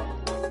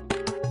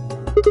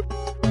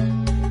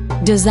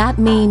 Does that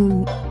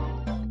mean...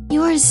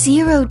 You're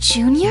Zero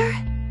Jr.?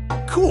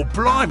 Cool,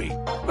 blimey.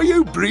 Are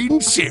you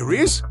bleeding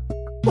serious?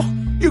 Oh,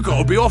 you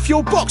gotta be off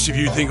your box if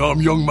you think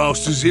I'm Young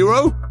Master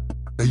Zero.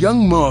 The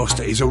Young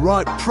Master is a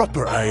right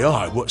proper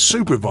AI what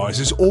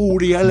supervises all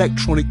the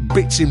electronic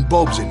bits and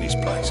bobs in this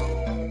place.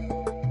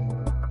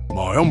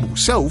 my humble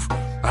self,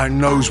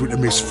 and those with the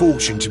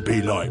misfortune to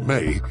be like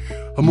me,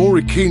 are more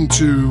akin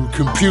to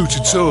computer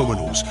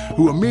terminals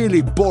who are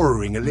merely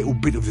borrowing a little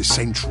bit of the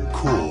central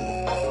core.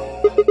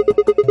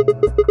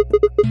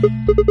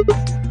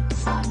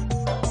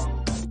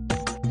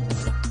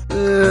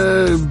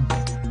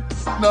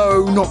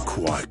 No, not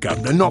quite,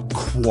 Governor, not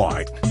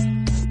quite.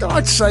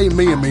 I'd say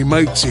me and me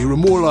mates here are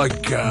more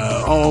like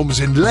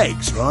arms and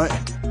legs, right?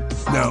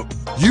 Now,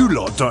 you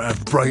lot don't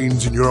have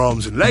brains in your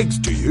arms and legs,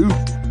 do you?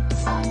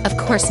 Of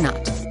course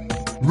not.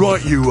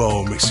 Right you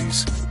are,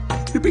 missus.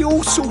 It'd be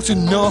all sorts of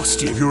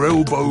nasty if your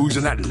elbows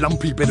and that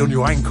lumpy bit on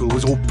your ankle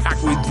was all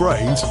packed with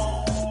brains.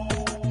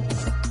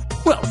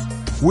 Well,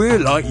 we're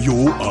like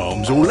your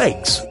arms or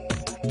legs.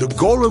 The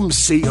Gollum's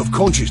seat of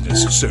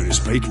consciousness, so to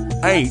speak,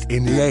 ain't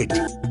in the head.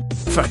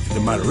 Fact of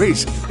the matter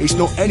is, it's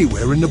not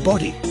anywhere in the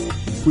body.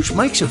 Which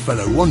makes a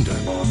fellow wonder,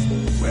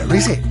 where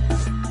is it?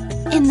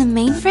 In the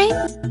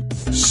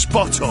mainframe?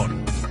 Spot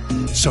on.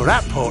 So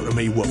that part of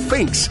me what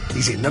thinks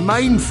is in the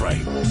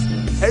mainframe.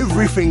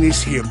 Everything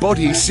this here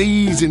body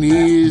sees and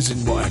hears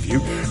and what have you,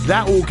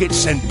 that all gets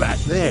sent back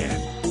there.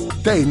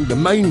 Then the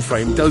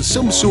mainframe does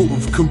some sort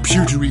of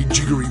computery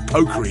jiggery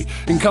pokery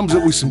and comes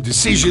up with some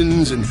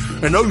decisions, and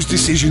those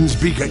decisions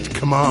beget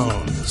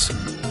commands.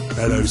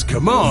 Now those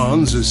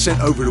commands are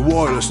sent over the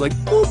wireless like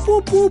whoop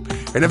whoop whoop,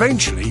 and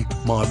eventually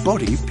my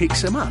body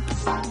picks them up.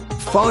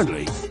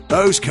 Finally,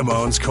 those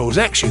commands cause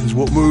actions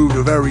what move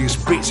the various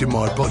bits in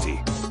my body.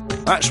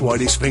 That's why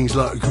this thing's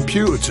like a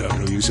computer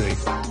terminal, you see.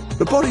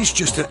 The body's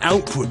just an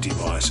output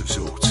device of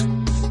sorts.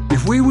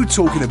 If we were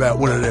talking about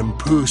one of them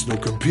personal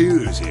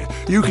computers here,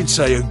 you could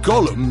say a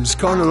Gollum's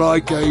kind of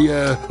like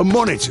a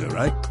monitor,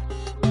 right?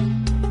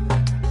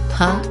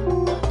 Huh?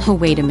 Oh,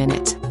 wait a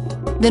minute.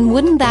 Then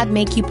wouldn't that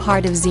make you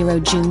part of Zero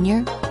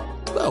Junior?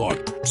 Well, I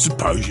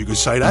suppose you could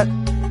say that.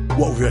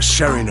 What with us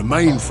sharing the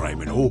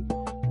mainframe and all.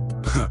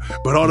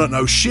 But I don't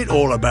know shit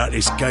all about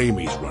this game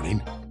he's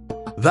running.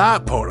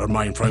 That part of the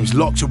mainframe's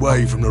locked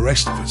away from the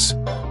rest of us.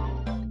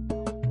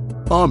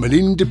 I'm an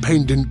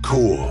independent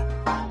core.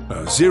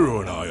 Zero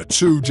and I are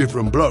two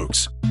different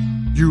blokes.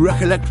 You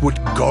recollect what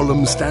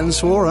Gollum stands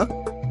for, huh?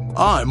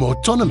 I'm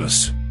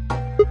autonomous.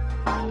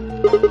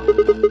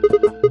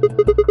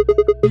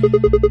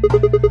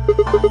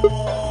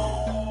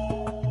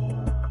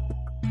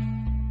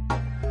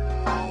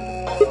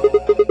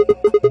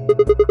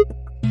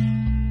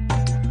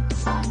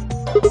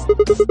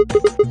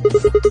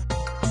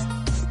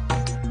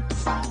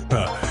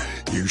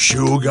 You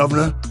sure,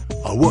 Governor?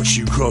 I watched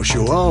you cross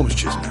your arms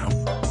just now.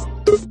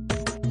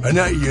 And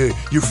that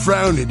you're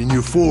frowning and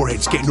your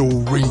forehead's getting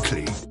all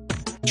wrinkly.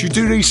 Do you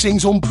do these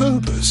things on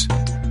purpose?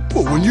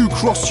 Well, when you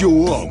crossed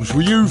your arms,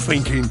 were you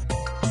thinking,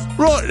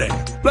 right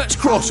then, let's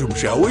cross them,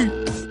 shall we?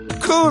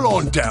 Curl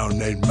on down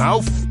then,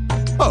 mouth.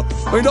 Oh,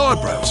 and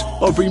eyebrows.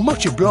 I'd be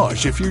much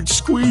obliged if you'd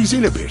squeeze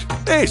in a bit.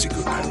 There's a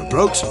good pair of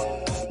blokes.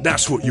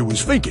 That's what you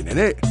was thinking,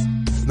 innit?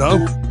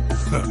 No?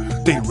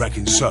 Didn't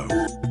reckon so.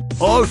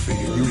 I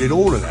figured you did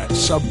all of that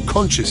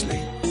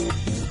subconsciously.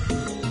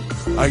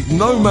 Ain't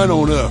no man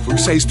on earth who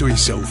says to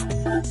himself,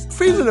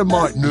 feeling a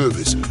mite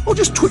nervous, I'll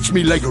just twitch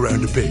me leg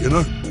around a bit, you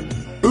know?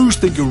 Who's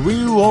thinking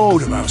real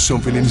hard about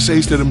something and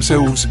says to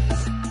themselves,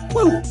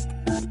 well,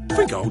 I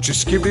think I'll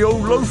just give the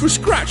old loaf a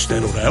scratch,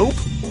 that'll help.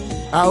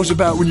 How's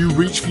about when you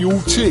reach for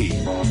your tea?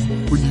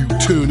 When you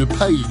turn a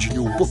page in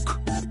your book?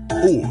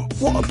 Or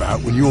what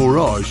about when your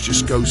eyes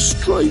just go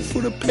straight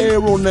for the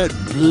pear on that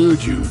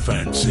bird you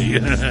fancy?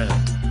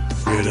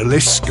 Yeah, the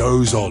list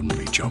goes on,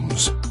 me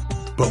chums.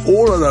 But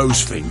all of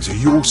those things are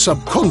your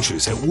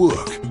subconscious at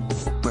work.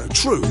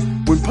 True,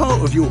 when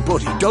part of your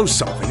body does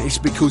something, it's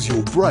because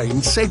your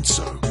brain said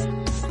so.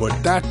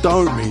 But that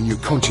don't mean your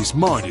conscious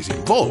mind is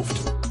involved.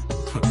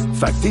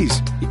 Fact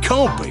is, it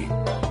can't be.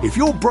 If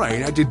your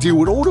brain had to deal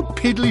with all the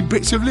piddly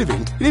bits of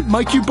living, it'd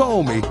make you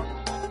balmy.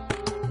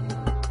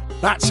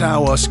 That's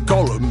how us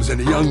Gollums and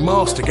the young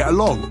master get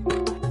along.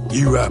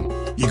 You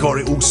got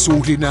it all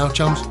sorted now,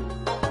 chums?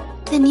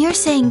 Then you're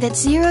saying that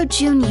Zero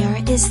Junior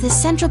is the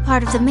central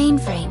part of the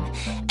mainframe,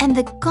 and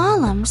the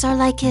Gollums are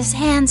like his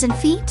hands and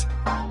feet?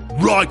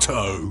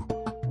 Righto!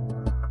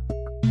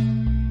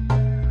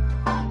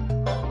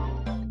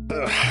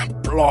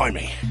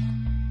 Blimey.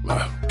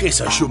 Guess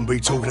I shouldn't be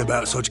talking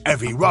about such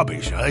heavy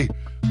rubbish, eh?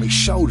 My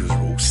shoulders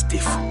are all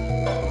stiff.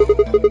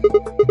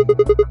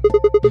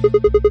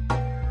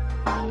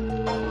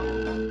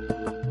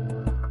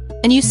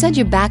 And you said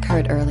your back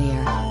hurt earlier.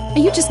 Are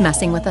you just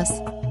messing with us?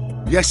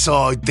 Yes,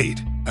 I did.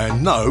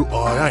 And no,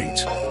 I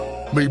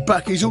ain't. Me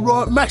back is a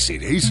right mess,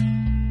 it is.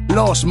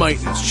 Last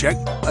maintenance check,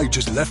 they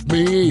just left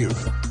me here.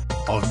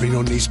 I've been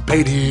on this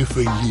bed here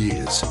for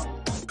years.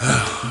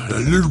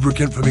 The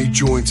lubricant for me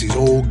joints is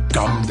all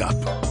gummed up.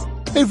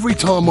 Every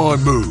time I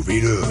move,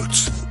 it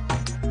hurts.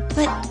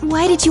 But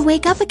why did you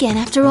wake up again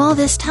after all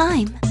this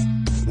time?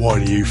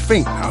 Why do you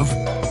think, love?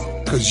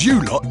 'Cause you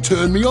lot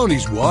turned me on,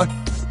 is why.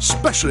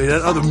 Especially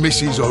that other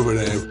missus over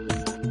there.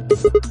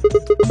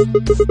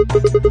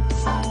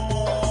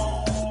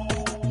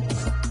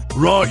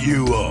 Right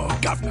you are,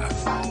 Governor.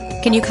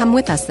 Can you come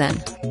with us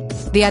then?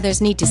 The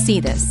others need to see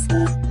this.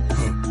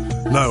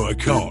 No, I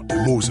can't.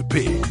 The more's a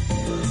pity.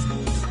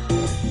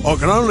 I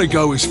can only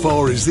go as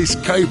far as this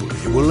cable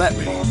here will let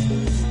me.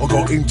 I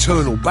got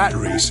internal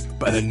batteries,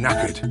 but they're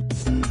knackered.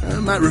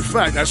 Matter of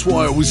fact, that's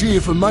why I was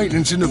here for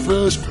maintenance in the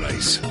first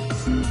place.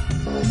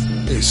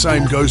 The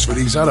same goes for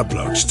these other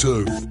blokes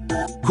too.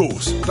 Of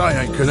course, they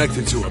ain't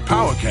connected to a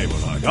power cable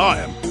like I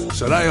am,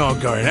 so they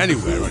aren't going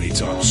anywhere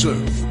anytime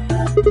soon.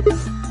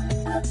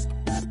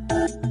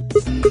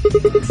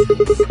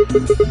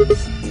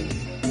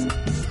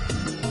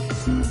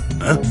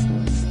 Huh?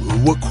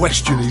 What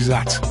question is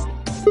that?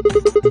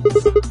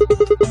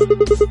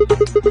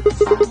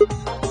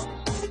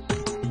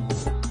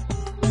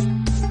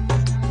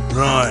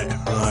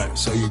 Right,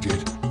 so you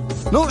did.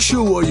 Not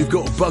sure why you've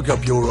got to bug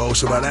up your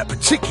arse about that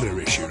particular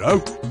issue,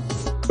 though.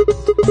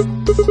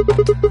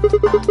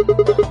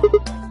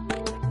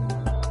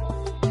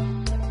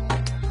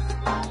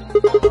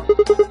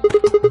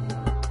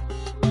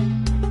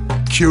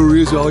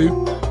 Curious, are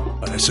you?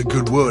 That's a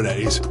good word, that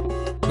is.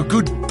 A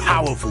good,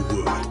 powerful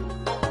word.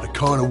 The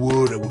kind of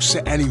word that will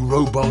set any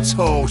robot's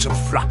heart to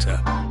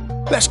flutter.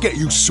 Let's get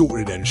you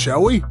sorted then,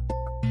 shall we?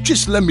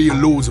 Just lend me your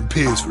lords and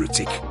peers for a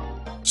tick.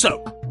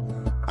 So,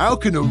 how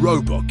can a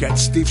robot get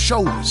stiff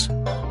shoulders?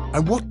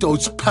 And what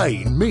does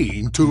pain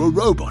mean to a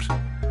robot?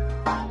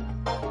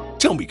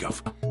 Tell me,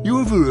 Guff, you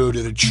ever heard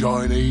of the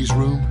Chinese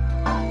room?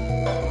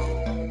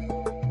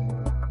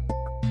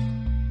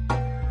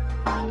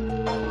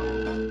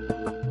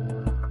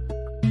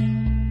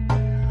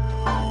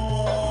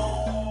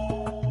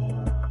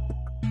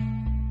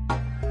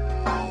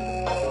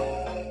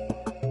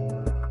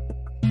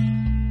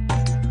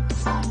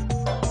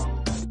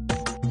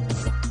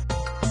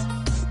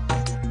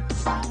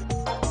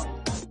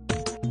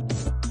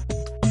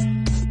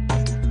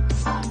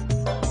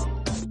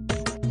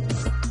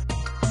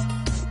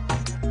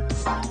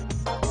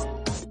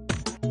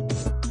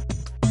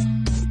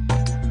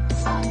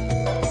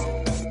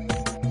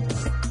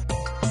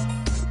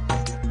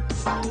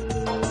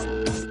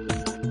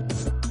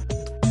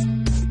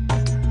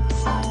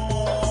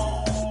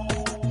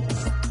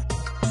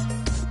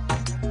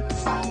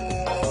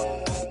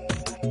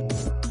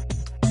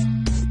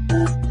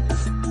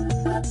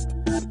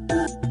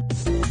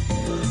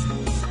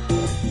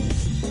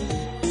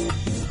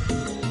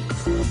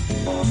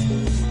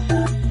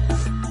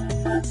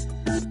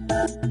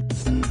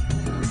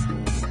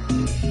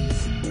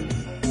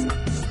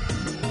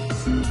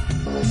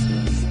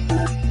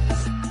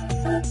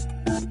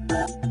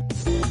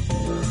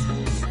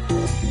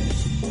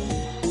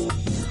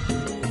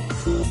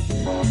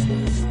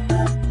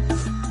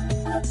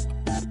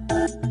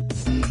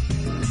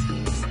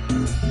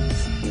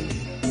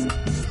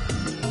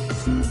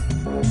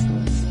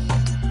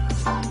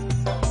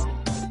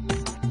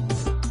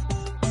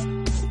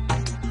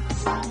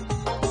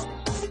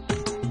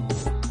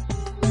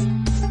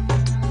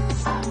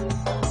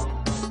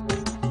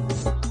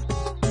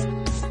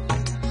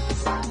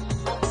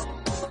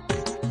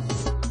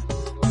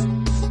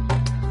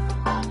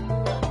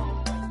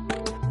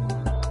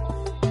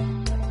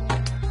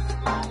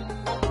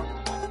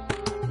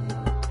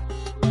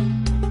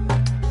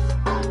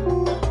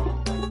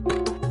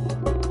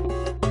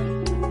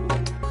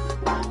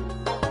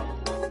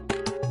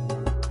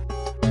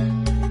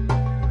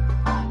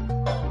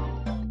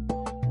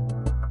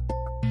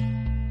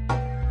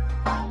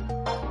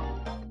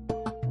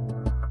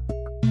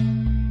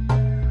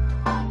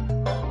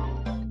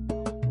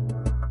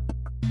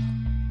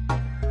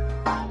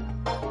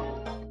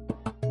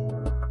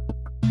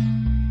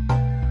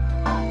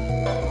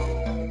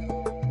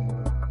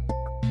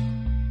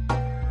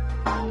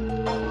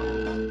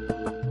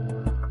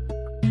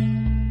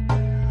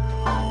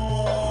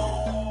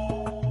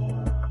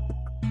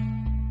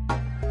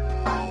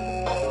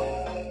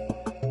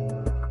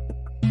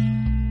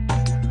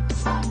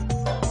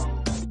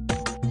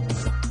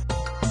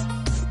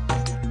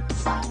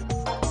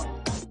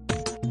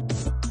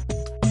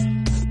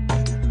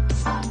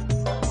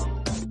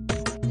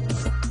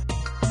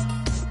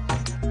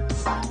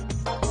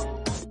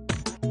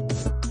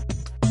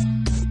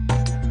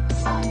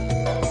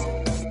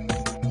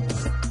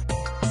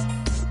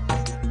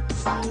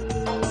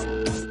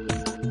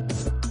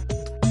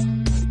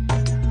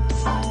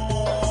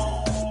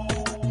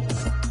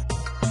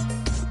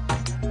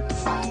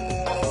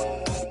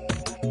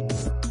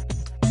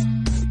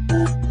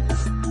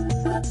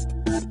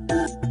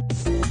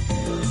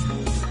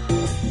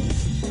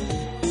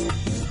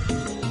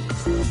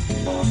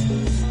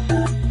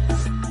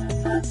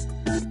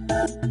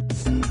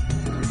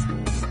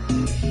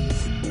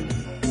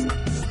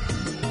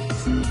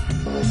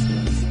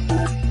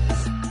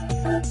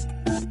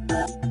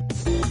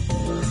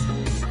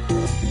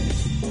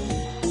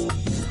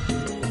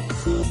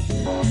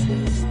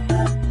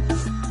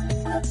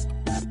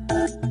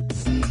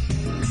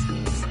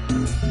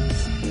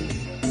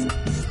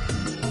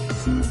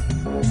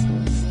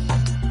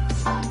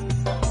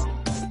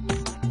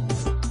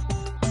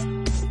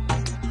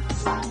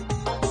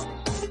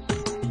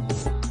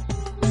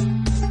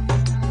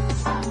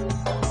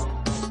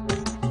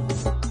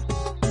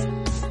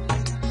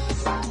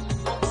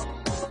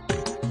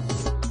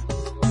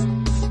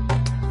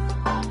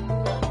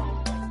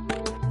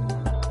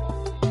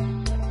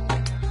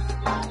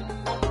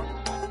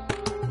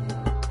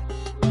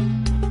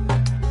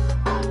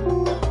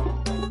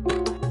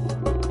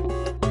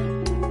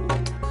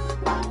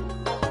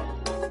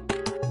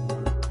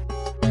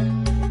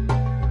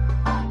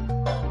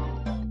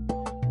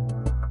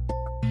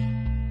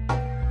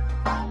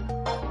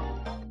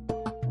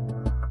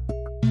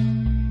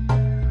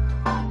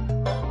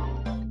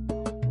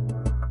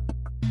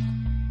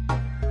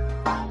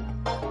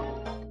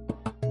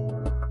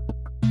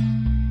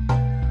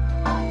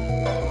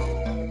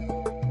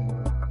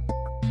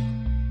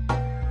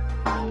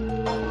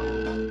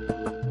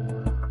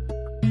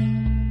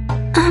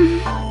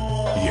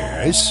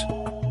 Yes?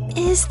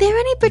 Is there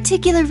any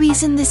particular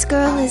reason this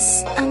girl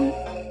is,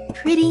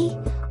 pretty?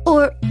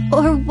 Or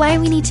why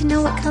we need to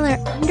know what color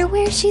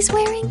underwear she's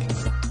wearing?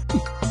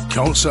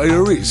 Can't say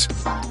there is.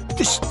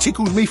 Just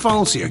tickles me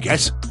fancy, I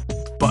guess.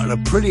 But the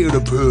prettier the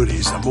bird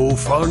is, the more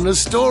fun the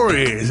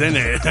story is, isn't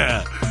it?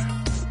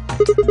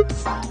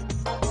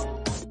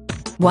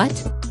 What?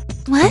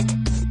 What?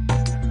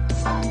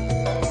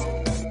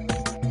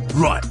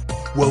 Right.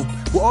 Well,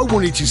 what I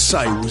wanted to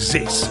say was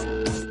this.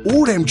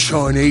 All them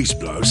Chinese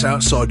blokes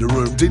outside the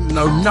room didn't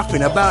know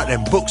nothing about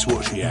them books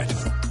what she had.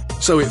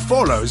 So it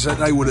follows that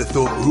they would have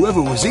thought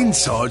whoever was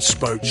inside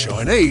spoke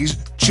Chinese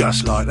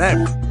just like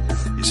them.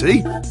 You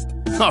see?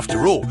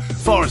 After all,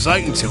 far as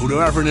they can tell,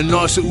 they're having a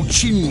nice little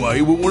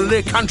chinway with one of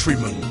their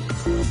countrymen.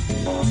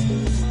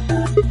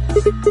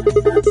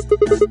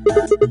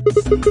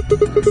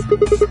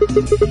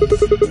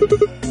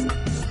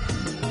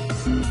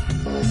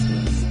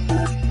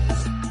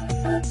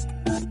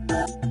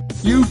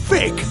 You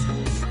thick?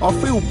 I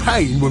feel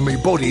pain when my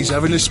body's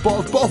having a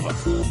spot of bother.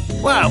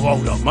 Well,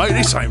 hold on, mate,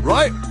 this ain't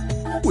right.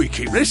 We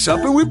keep this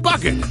up and we're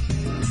buggered.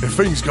 If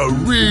things go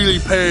really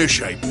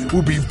pear-shaped,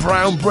 we'll be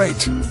brown bread.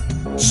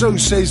 So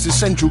says the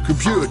central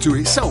computer to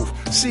itself,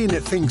 seeing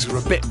that things are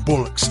a bit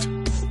bollocksed.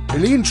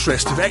 In the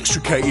interest of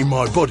extricating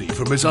my body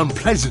from this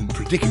unpleasant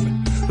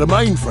predicament, the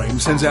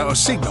mainframe sends out a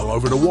signal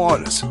over the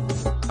wireless,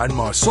 and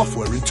my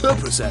software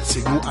interprets that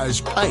signal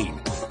as pain,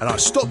 and I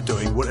stop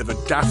doing whatever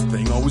daft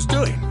thing I was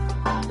doing.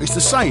 It's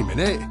the same,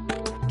 innit?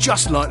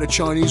 Just like the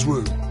Chinese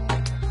room.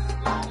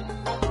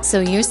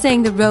 So you're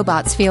saying the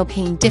robots feel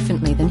pain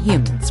differently than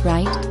humans,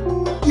 right?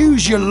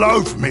 Use your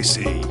loaf,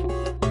 missy.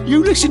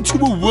 You listen to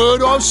a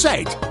word I've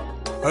said.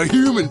 A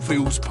human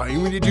feels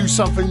pain when you do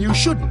something you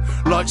shouldn't,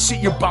 like sit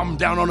your bum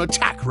down on a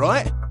tack,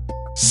 right?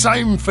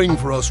 Same thing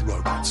for us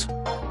robots.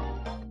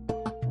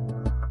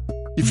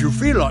 If you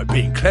feel like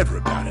being clever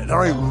about it,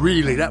 there ain't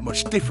really that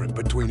much different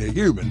between a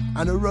human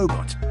and a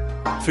robot.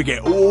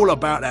 Forget all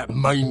about that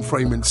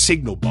mainframe and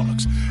signal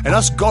bollocks, and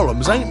us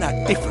golems ain't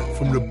that different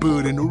from the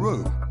bird in the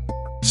room.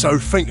 So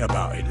think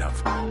about it,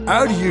 love.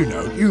 How do you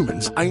know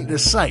humans ain't the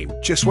same,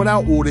 just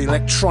without all the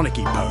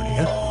electronic-y pony,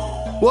 huh?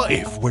 What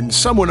if, when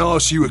someone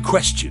asks you a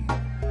question,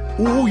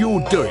 all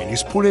you're doing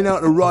is pulling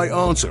out the right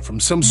answer from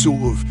some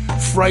sort of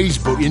phrase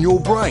book in your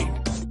brain?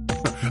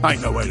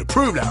 Ain't no way to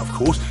prove that, of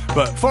course,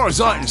 but far as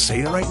I can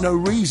see, there ain't no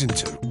reason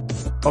to.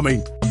 I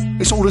mean,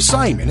 it's all the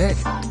same, innit?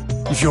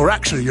 If you're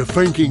actually a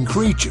thinking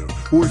creature,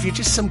 or if you're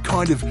just some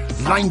kind of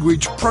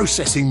language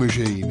processing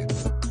machine.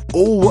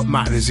 All what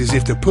matters is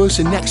if the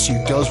person next to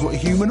you does what a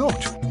human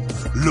ought.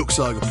 Looks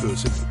like a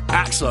person,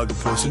 acts like a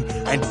person,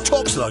 and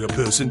talks like a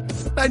person,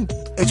 then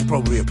it's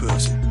probably a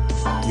person.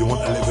 You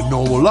want to live a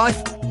normal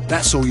life?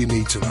 That's all you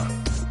need to know.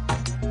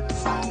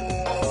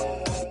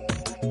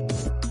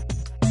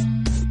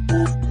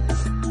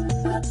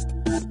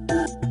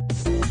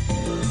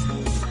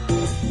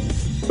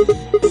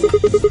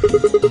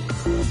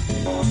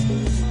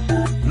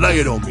 Lay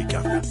it on me,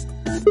 Governor.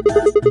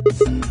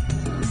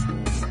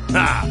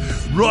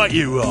 Right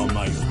you are,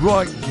 mate,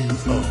 right you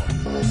are.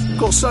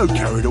 Got so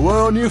carried away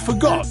I near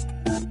forgot.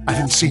 I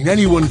hadn't seen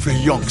anyone for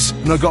yonks,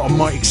 and I got a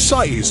mite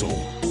excited as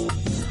all.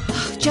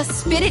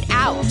 Just spit it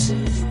out.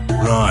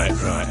 Right.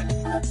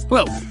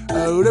 Well,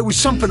 there was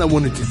something I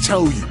wanted to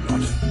tell you,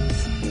 love.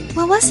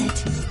 What was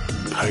it?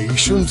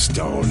 Patience,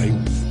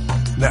 darling.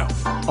 Now,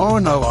 I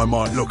know I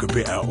might look a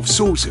bit out of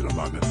sorts at the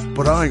moment,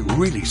 but I ain't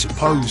really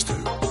supposed to.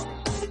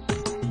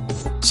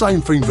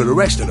 Same thing for the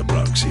rest of the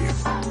blokes here.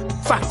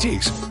 Fact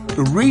is,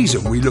 the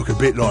reason we look a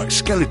bit like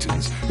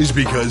skeletons is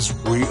because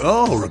we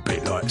are a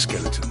bit like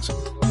skeletons.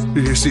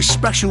 There's this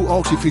special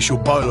artificial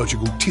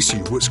biological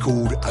tissue what's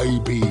called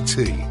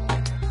ABT.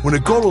 When a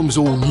golem's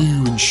all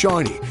new and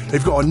shiny,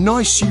 they've got a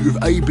nice suit of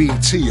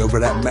ABT over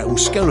that metal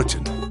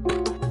skeleton.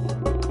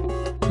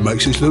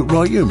 Makes us look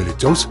right human, it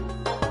does.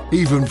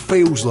 Even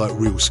feels like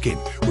real skin,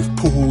 with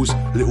pores,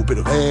 a little bit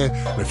of hair,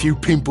 and a few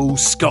pimples,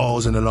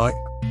 scars and the like.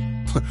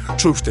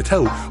 Truth to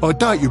tell, I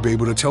doubt you'd be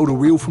able to tell the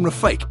real from the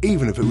fake,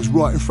 even if it was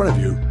right in front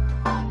of you.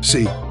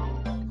 See,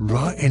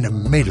 right in the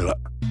middle of...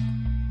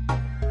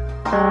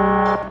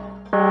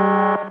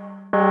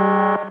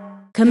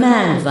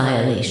 Command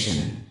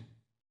violation.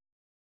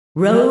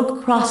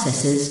 Rogue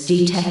processes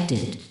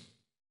detected.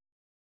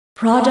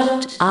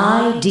 Product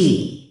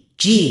ID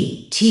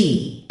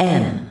GTMCMGOLM.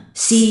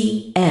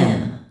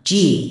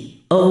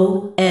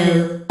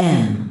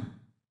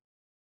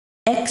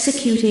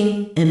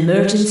 Executing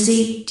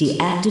emergency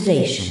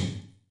deactivation.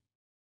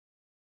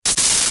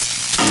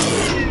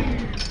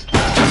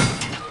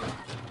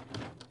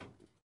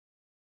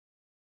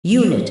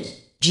 Unit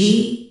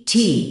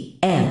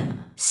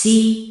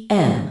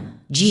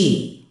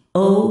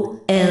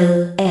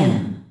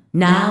GTMCMGOLM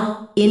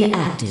now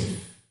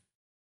inactive.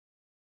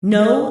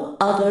 No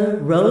other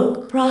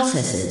rogue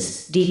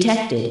processes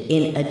detected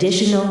in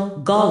additional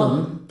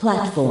Golem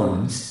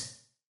platforms.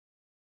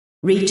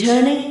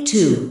 Returning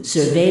to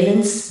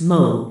surveillance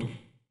mode.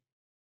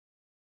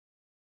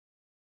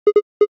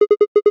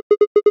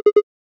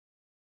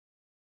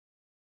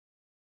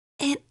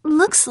 It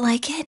looks Looks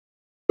like it.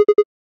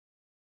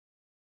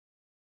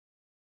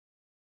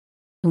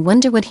 I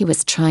wonder what he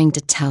was trying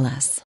to tell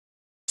us.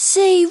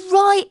 See,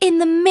 right in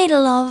the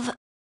middle of...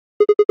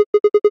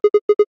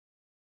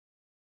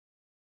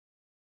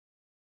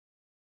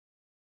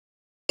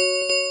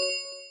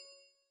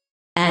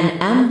 An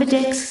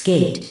Ambidex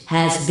gate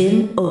has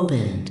been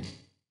opened.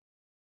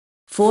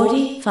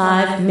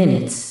 45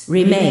 minutes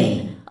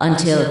remain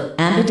until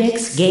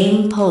Ambidex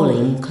game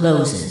polling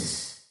closes.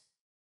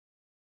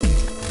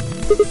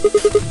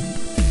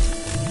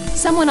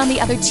 Someone on the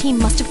other team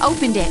must have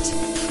opened it.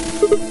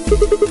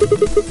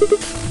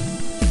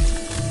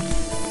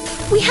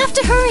 We have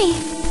to hurry!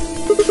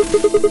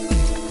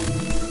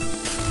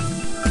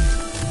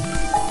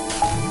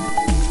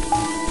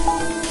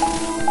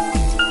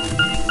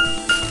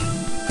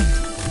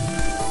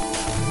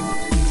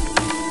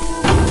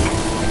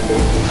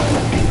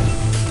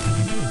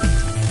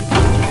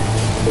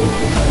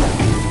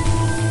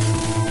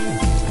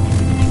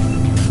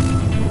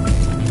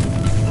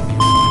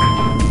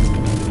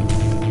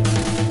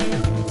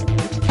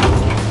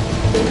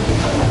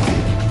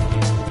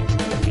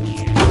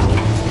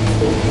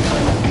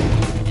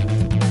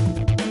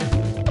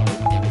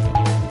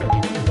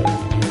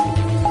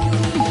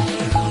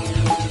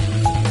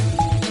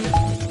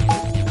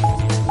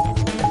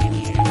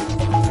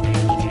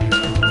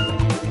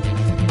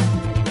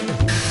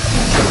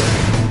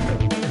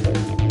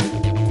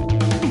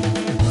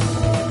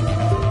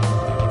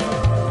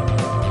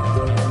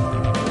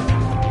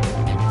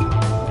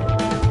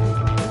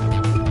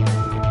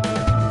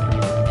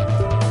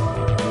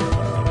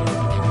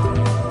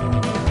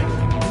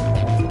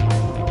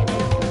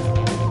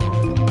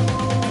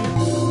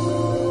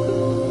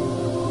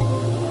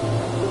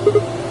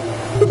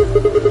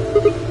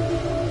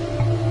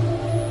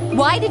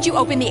 Why did you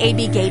open the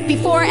AB gate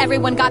before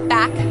everyone got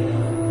back?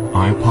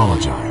 I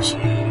apologize.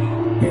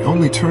 We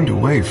only turned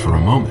away for a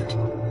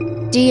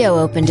moment. Dio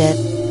opened it.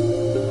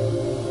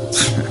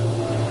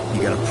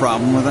 You got a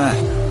problem with that?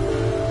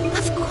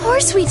 Of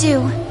course we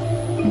do.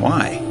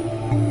 Why?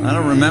 I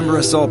don't remember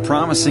us all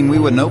promising we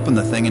wouldn't open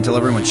the thing until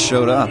everyone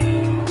showed up.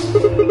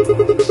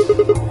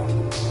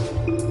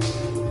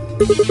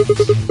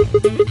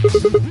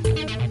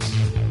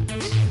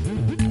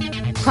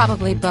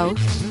 Probably both.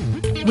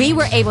 We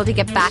were able to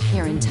get back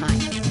here in time.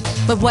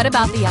 But what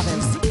about the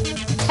others?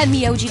 And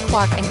Myoji,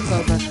 Quark, and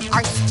Clover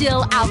are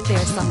still out there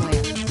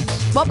somewhere.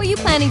 What were you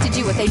planning to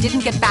do if they didn't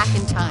get back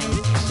in time?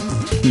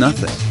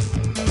 Nothing.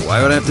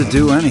 Why would I have to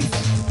do anything?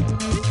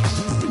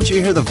 Didn't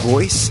you hear the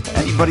voice?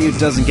 Anybody who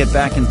doesn't get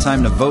back in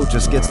time to vote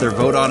just gets their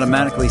vote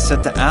automatically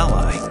set to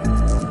Ally.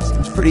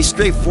 Seems pretty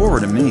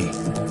straightforward to me.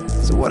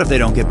 So what if they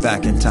don't get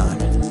back in time?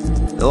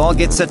 They'll all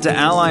get set to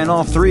Ally and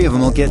all three of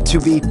them will get 2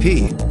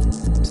 BP.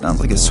 Sounds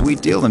like a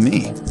sweet deal to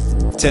me.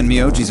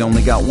 Tenmyoji's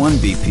only got 1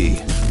 BP.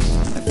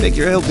 I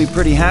figure he'll be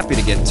pretty happy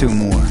to get 2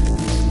 more.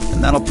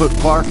 And that'll put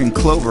Quark and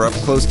Clover up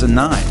close to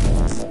 9.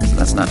 So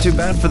that's not too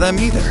bad for them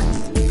either.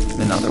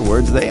 In other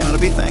words, they ought to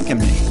be thanking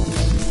me.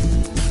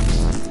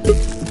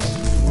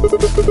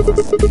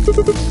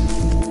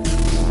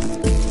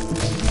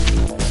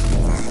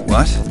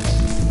 What?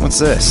 What's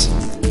this?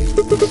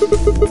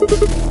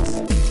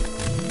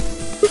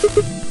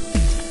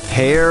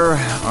 Here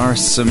are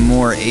some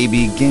more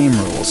AB game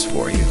rules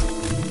for you.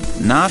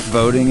 Not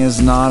voting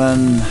is not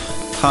an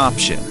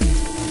option.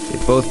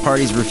 If both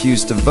parties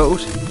refuse to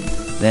vote,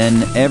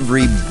 then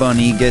every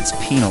bunny gets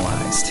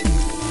penalized.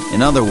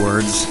 In other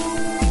words,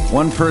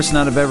 1 person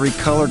out of every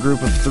color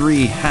group of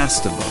 3 has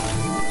to vote.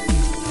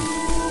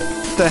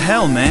 What the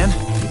hell, man?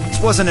 This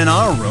wasn't in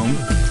our room.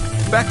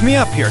 Back me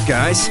up here,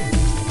 guys.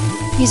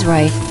 He's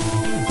right.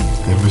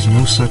 There was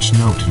no such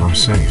note in our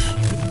safe.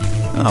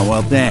 Oh,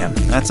 well, damn.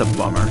 That's a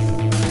bummer.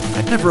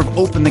 I'd never have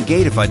opened the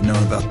gate if I'd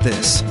known about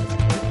this.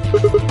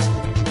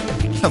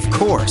 Of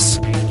course.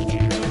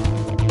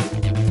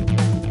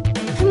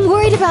 I'm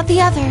worried about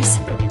the others.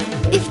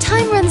 If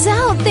time runs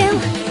out,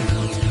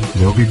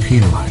 They'll be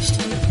penalized,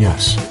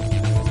 yes.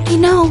 I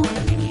know.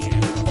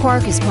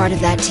 Quark is part of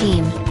that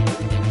team.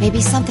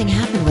 Maybe something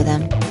happened with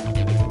him.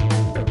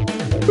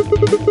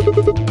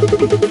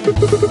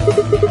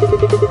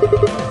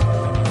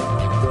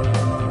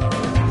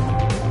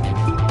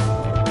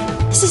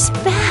 This is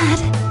bad.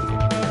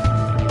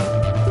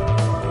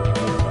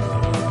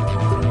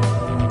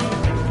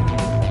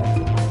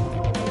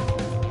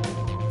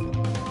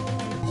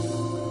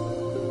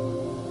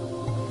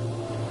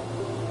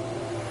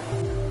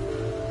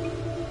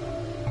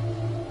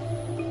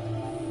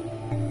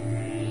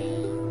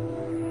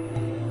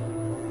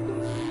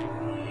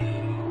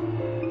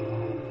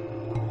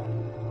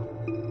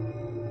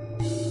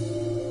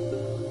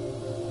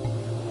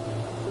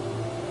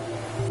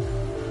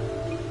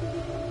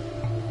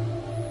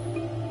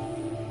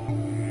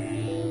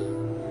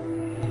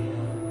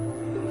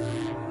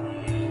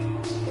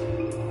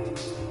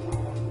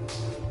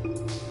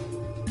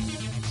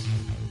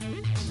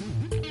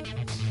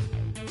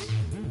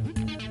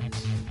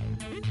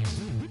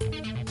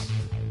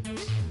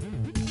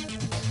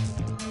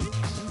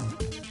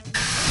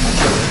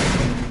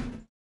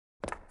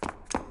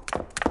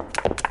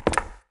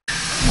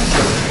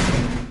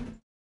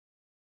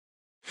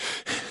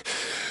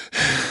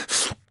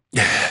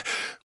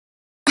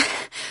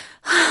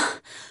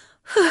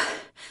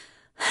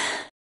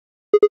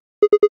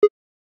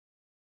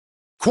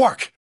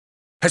 Quark!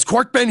 Has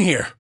Quark been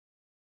here?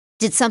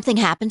 Did something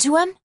happen to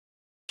him?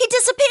 He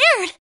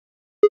disappeared!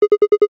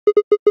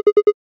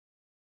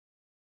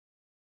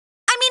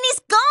 I mean,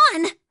 he's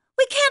gone!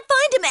 We can't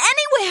find him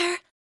anywhere!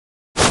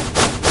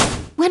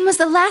 When was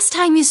the last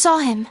time you saw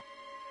him?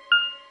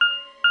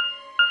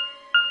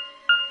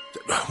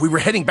 We were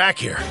heading back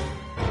here.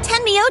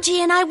 Tenmyoji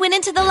and I went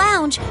into the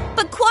lounge,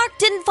 but Quark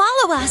didn't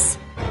follow us.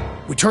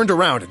 We turned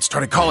around and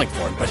started calling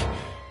for him, but...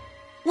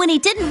 When he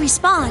didn't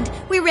respond,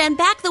 we ran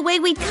back the way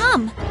we'd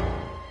come.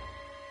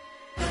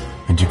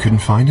 And you couldn't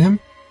find him?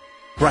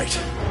 Right.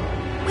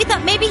 We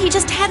thought maybe he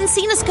just hadn't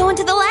seen us go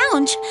into the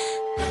lounge.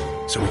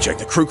 So we checked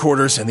the crew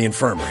quarters and the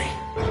infirmary.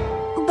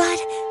 But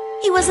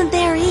he wasn't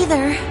there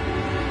either.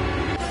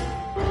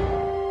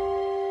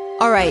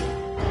 All right.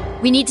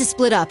 We need to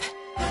split up.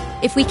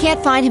 If we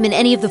can't find him in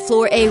any of the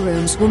Floor A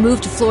rooms, we'll move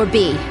to Floor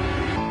B.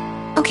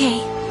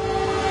 Okay.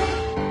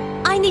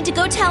 I need to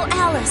go tell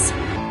Alice.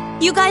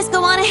 You guys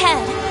go on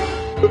ahead.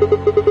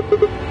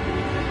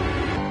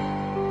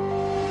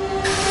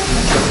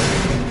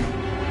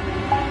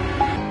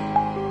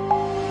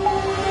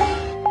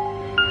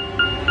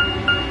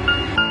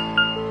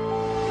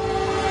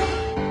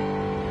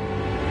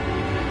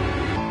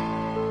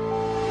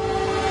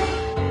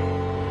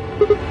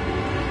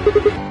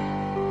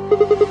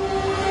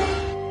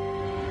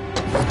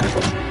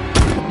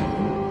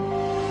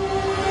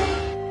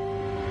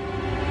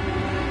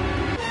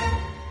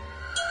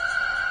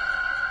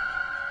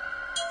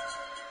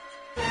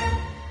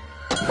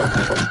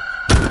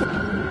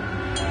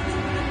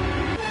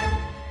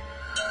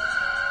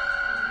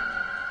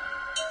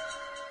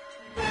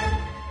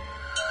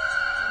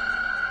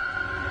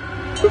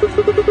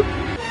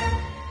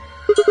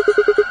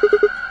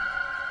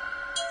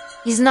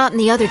 He's not in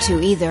the other two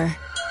either.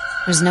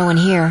 There's no one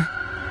here.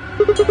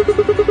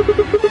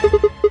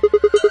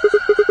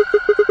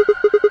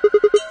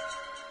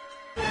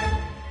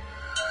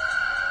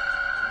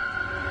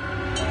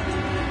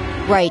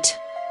 Right.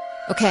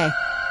 Okay,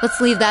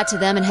 let's leave that to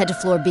them and head to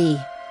Floor B.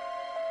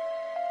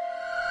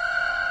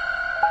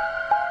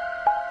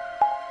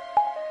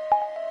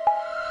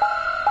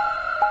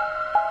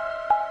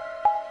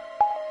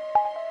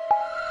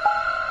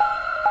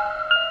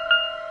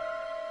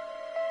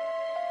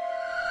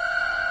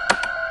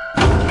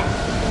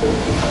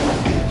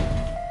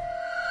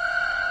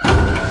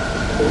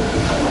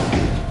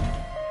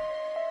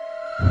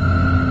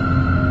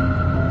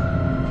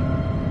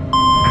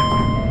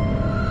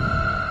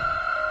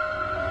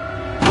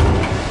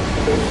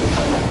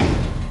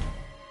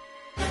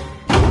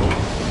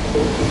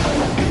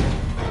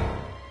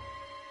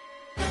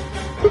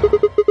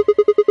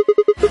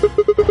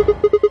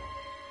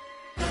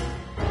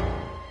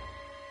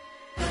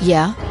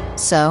 Yeah,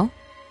 so?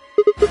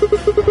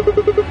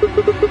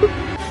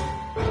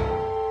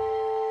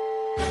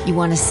 You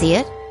want to see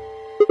it?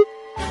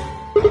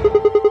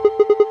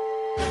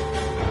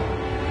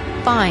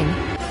 Fine.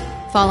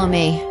 Follow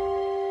me.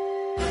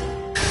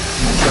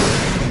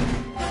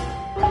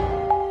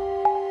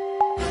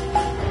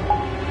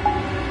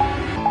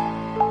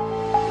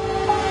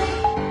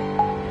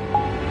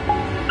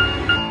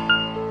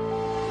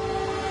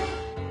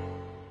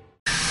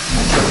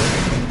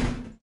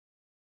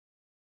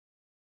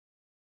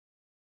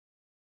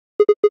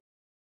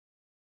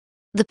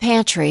 The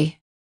pantry.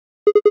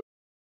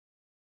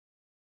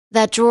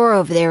 That drawer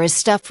over there is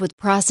stuffed with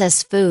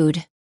processed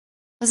food.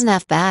 Wasn't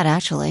half bad,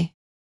 actually.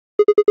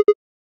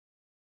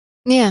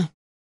 Yeah.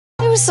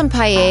 There was some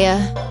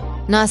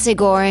paella, nasi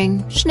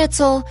goreng,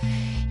 schnitzel,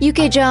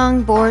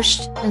 yukejang,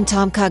 borscht, and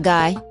tom kha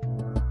gai.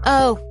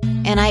 Oh,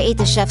 and I ate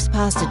the chef's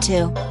pasta,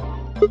 too.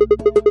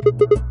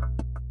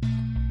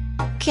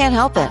 Can't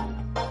help it.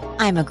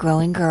 I'm a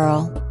growing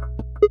girl.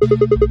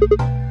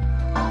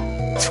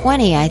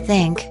 20, I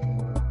think.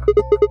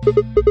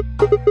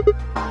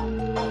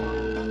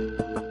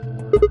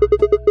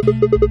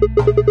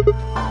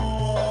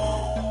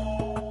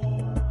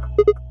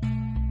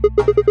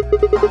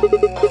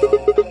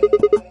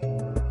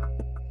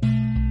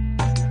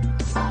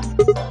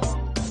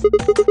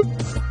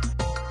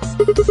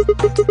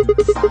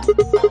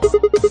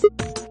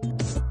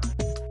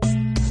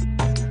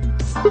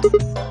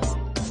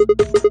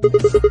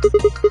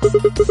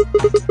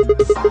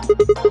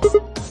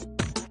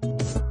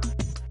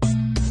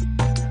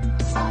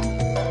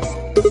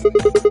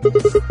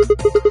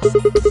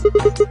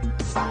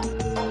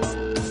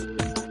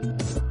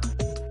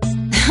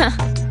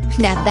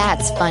 Now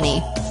that's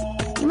funny.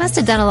 You must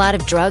have done a lot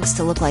of drugs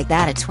to look like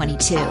that at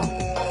 22.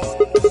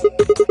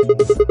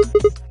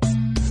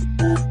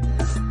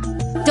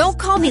 Don't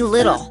call me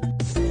little.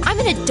 I'm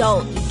an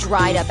adult, you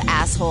dried up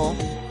asshole.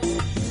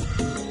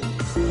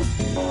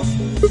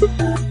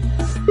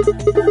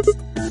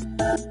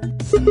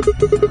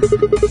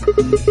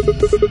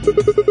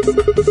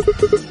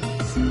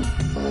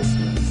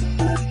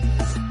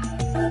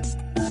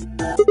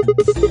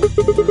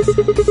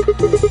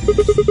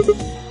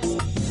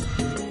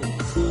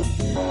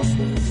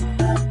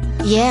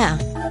 Yeah,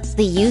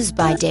 the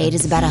use-by date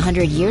is about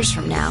 100 years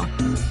from now.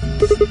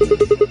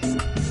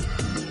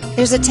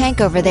 There's a tank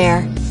over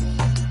there.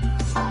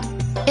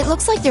 It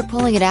looks like they're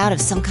pulling it out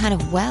of some kind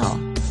of well.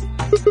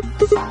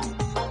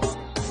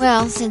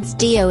 Well, since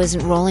Dio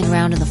isn't rolling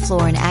around on the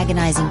floor in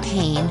agonizing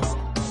pain,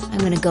 I'm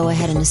gonna go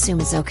ahead and assume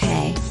it's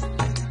okay.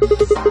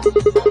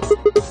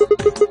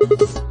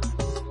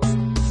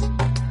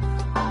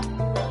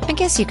 I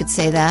guess you could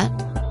say that.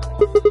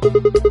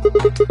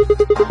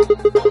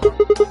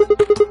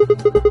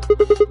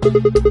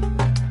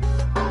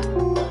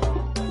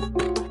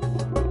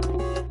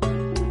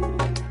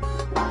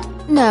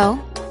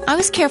 No, I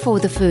was careful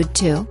with the food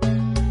too.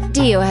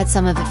 Dio had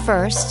some of it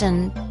first,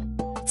 and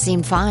it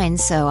seemed fine,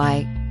 so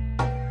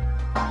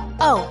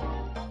Oh,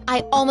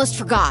 I almost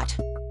forgot.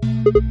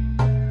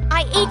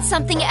 I ate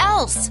something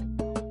else.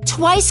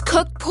 Twice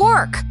cooked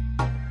pork!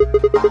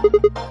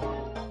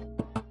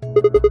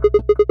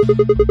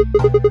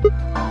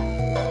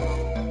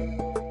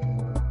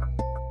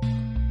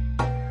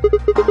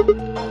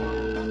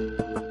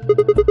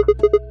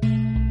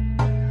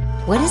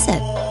 What is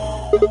it?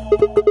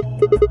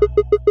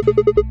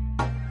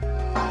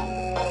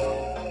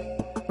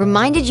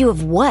 Reminded you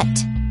of what?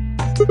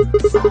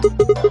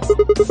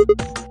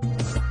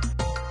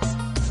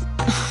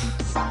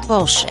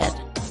 Bullshit.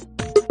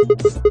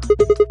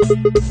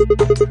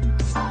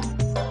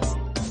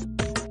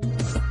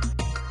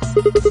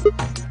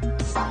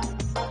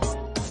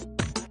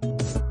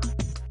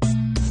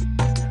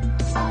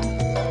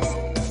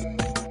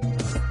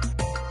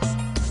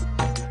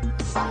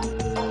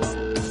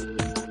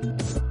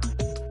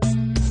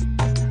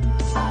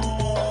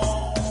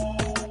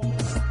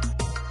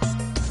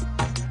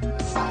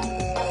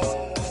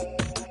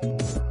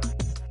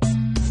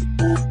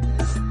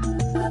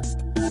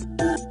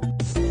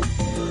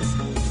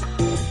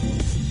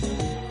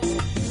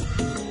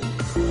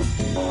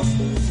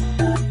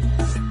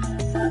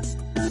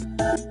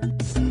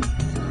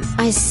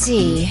 I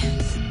see.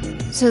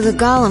 So the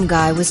Golem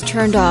guy was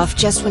turned off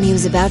just when he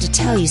was about to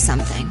tell you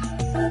something.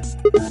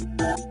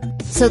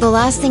 So the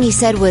last thing he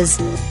said was,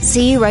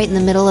 see you right in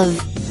the middle of...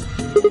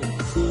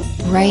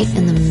 Right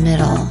in the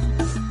middle.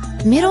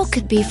 Middle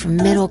could be from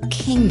Middle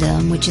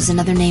Kingdom, which is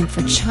another name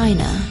for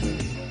China.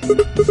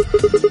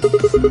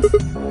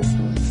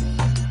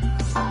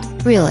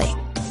 Really?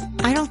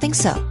 I don't think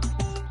so.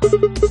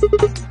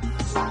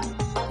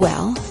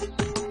 Well,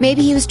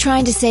 maybe he was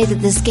trying to say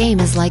that this game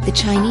is like the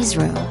Chinese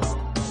room.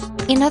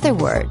 In other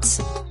words...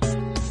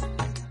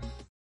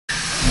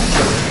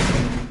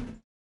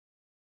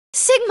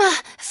 Sigma!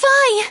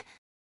 Phi!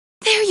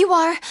 There you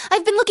are!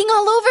 I've been looking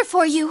all over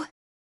for you!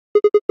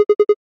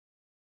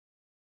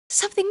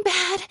 Something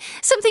bad!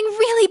 Something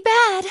really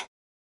bad!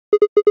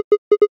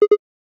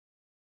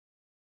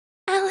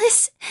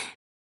 Alice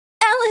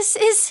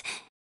is...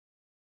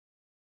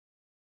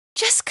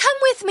 Just come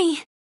with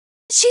me!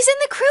 She's in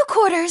the crew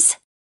quarters!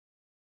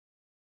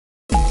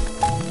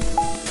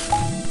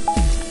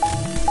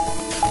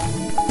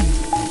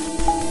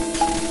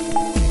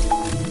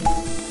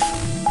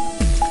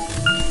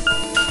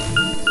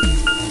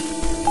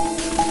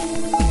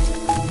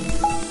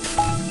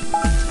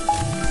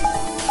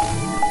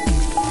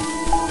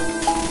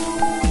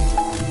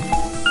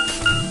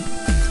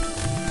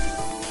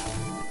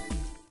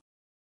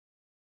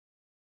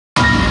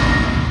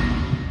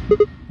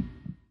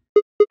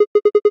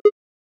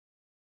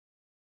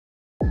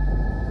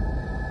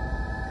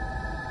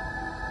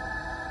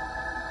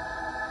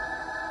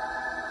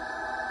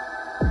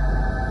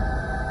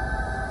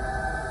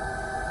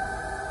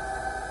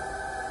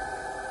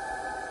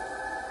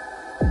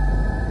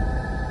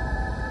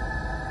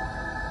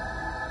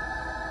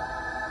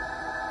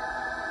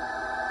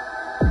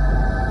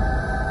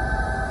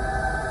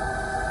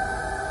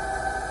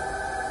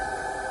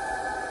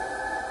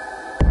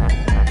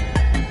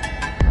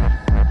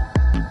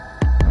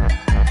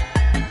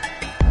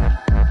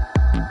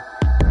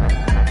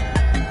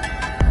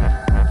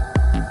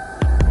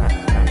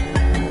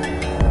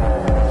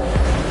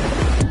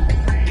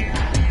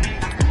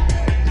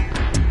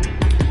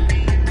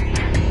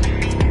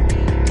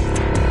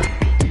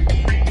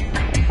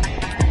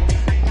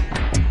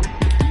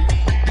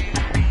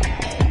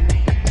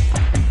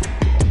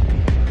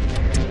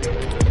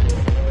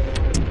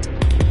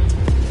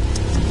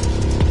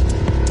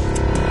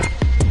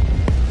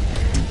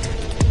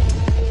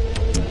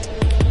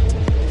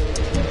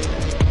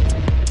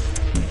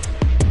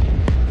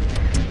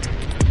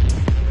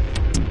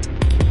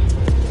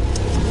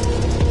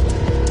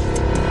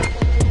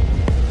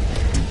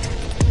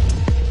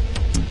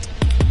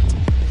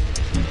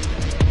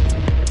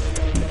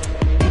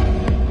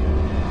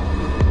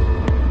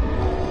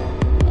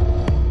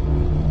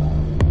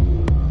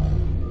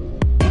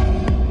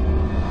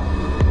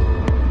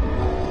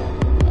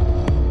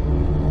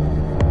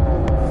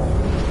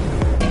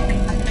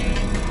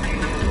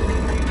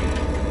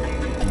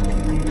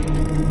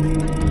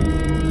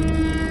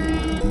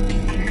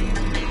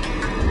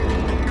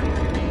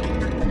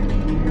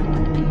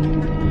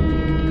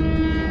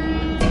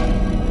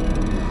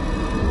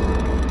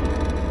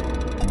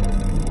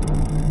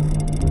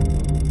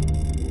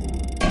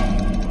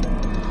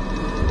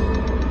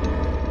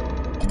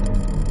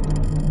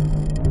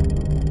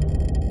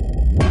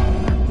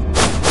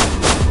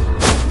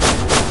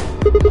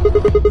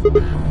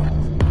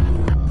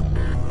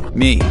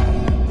 Me.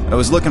 I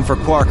was looking for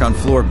Quark on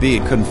floor B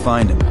and couldn't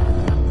find him.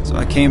 So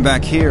I came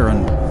back here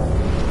and,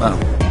 well,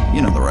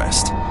 you know the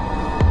rest.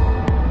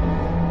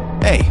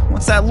 Hey,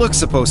 what's that look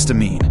supposed to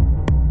mean?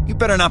 You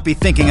better not be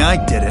thinking I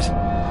did it.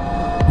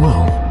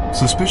 Well,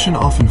 suspicion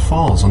often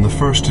falls on the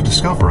first to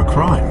discover a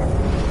crime.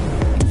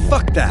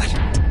 Fuck that.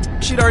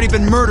 She'd already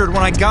been murdered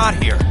when I got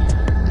here.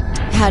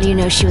 How do you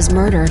know she was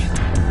murdered?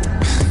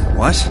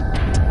 What?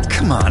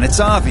 Come on, it's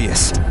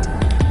obvious.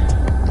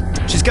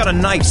 She's got a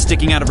knife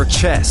sticking out of her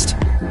chest.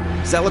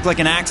 Does that look like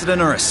an accident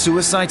or a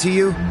suicide to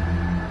you?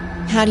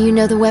 How do you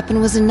know the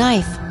weapon was a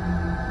knife?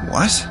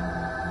 What?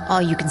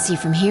 All you can see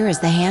from here is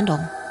the handle.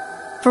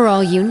 For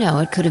all you know,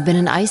 it could have been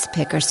an ice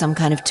pick or some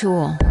kind of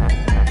tool.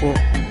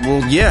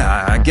 Well,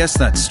 yeah, I guess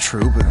that's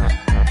true, but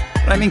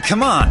I mean,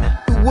 come on.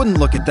 Who wouldn't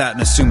look at that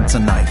and assume it's a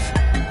knife?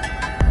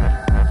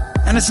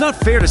 And it's not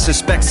fair to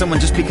suspect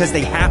someone just because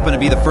they happen to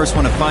be the first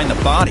one to find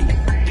the body.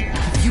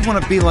 If you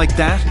want to be like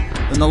that,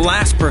 then the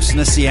last person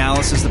to see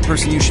Alice is the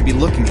person you should be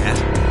looking at.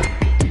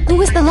 Who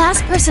was the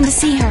last person to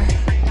see her?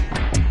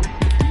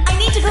 I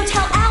need to go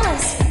tell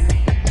Alice.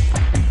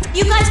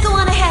 You guys go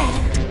on ahead.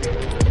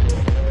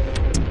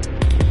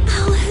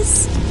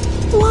 Alice,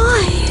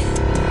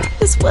 why?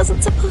 This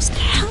wasn't supposed to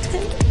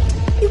happen.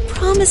 You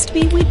promised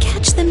me we'd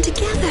catch them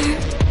together.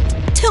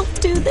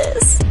 Don't do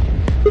this.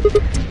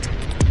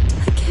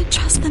 I can't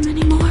trust them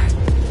anymore.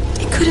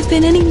 It could have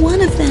been any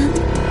one of them.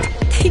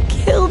 They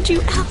killed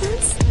you,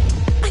 Alice.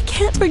 I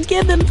can't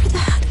forgive them for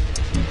that.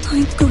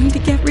 I'm going to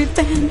get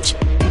revenge.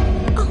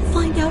 I'll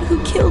find out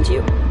who killed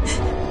you.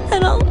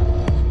 And I'll...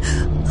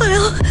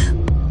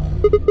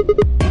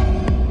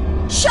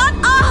 Shut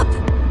up!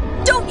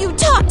 Don't you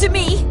talk to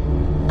me!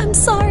 I'm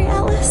sorry,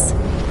 Alice.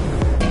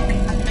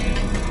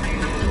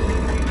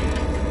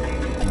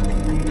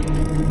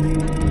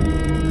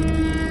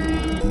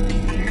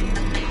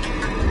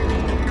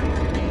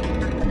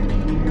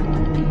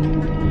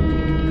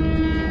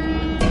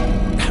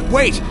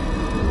 Wait!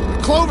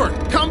 Clover,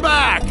 come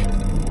back!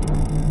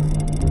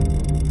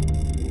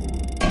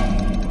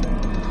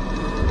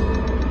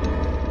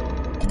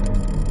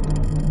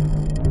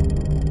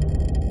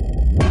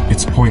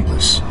 It's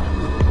pointless.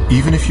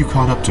 Even if you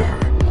caught up to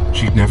her,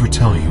 she'd never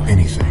tell you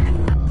anything.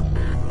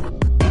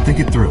 Think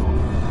it through.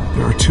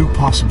 There are two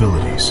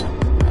possibilities.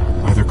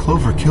 Either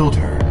Clover killed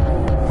her,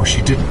 or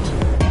she didn't.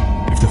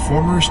 If the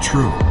former is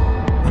true,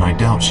 then I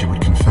doubt she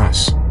would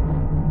confess.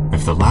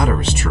 If the latter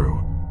is true,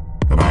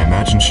 then I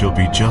imagine she'll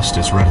be just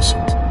as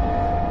reticent.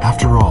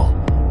 After all,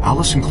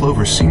 Alice and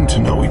Clover seem to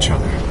know each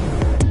other.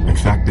 In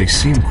fact, they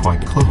seem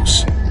quite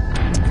close.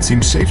 It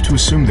seems safe to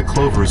assume that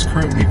Clover is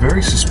currently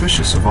very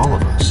suspicious of all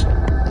of us.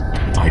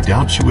 I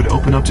doubt she would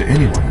open up to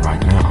anyone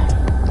right now.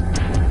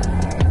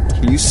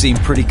 You seem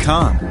pretty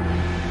calm.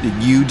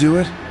 Did you do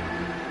it?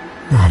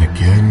 Not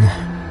again.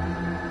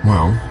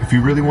 Well, if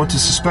you really want to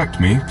suspect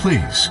me,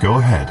 please, go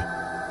ahead.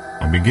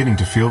 I'm beginning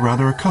to feel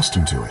rather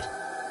accustomed to it.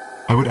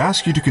 I would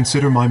ask you to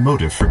consider my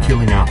motive for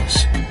killing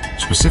Alice.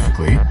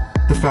 Specifically,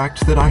 the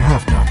fact that I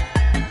have none.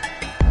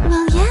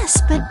 Well,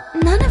 yes, but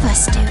none of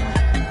us do.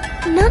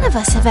 None of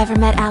us have ever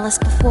met Alice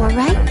before,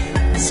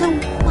 right? So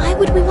why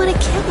would we want to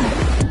kill her?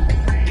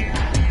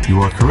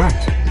 You are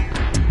correct.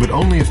 But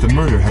only if the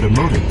murder had a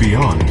motive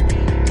beyond,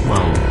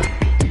 well,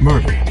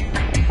 murder.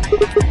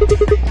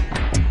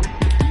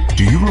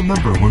 Do you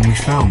remember when we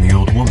found the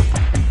old woman?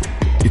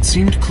 It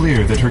seemed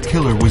clear that her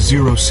killer was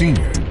Zero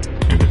Sr.,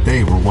 and that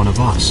they were one of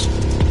us.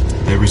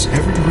 There is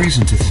every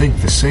reason to think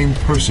the same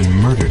person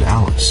murdered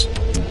Alice.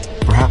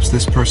 Perhaps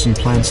this person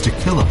plans to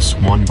kill us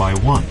one by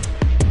one.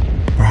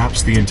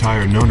 Perhaps the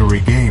entire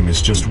nonary game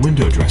is just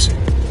window dressing.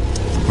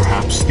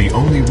 Perhaps the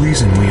only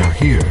reason we are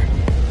here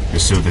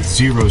is so that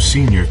Zero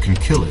Sr. can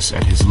kill us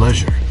at his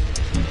leisure,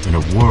 in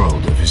a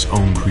world of his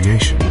own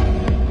creation.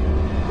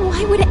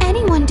 Why would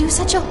anyone do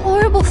such a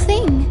horrible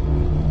thing?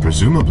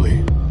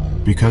 Presumably,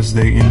 because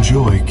they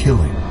enjoy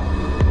killing.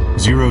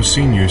 Zero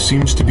Sr.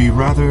 seems to be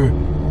rather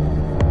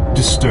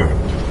disturbed.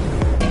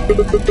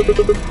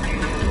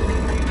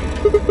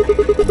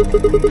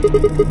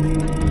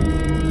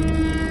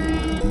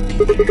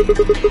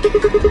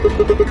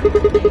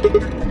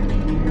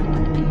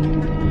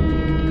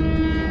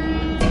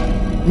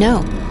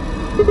 No.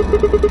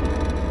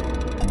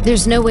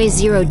 There's no way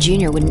Zero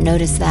Jr. wouldn't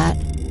notice that.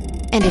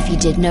 And if he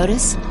did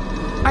notice,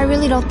 I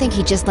really don't think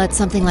he'd just let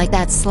something like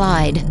that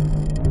slide.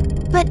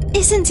 But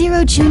isn't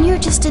Zero Jr.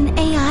 just an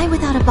AI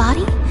without a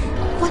body?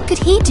 What could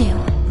he do?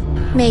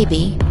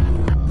 Maybe.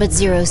 But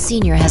Zero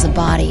Sr. has a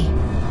body.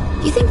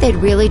 Do you think they'd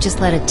really just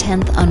let a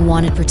 10th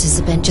unwanted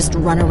participant just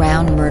run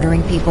around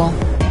murdering people?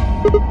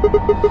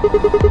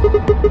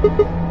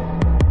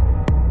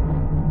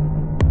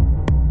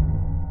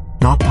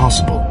 Not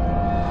possible.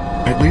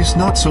 At least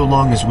not so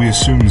long as we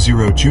assume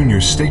Zero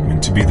Jr.'s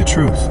statement to be the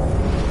truth.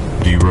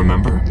 Do you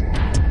remember?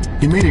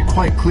 He made it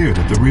quite clear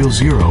that the real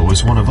Zero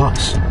was one of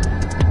us.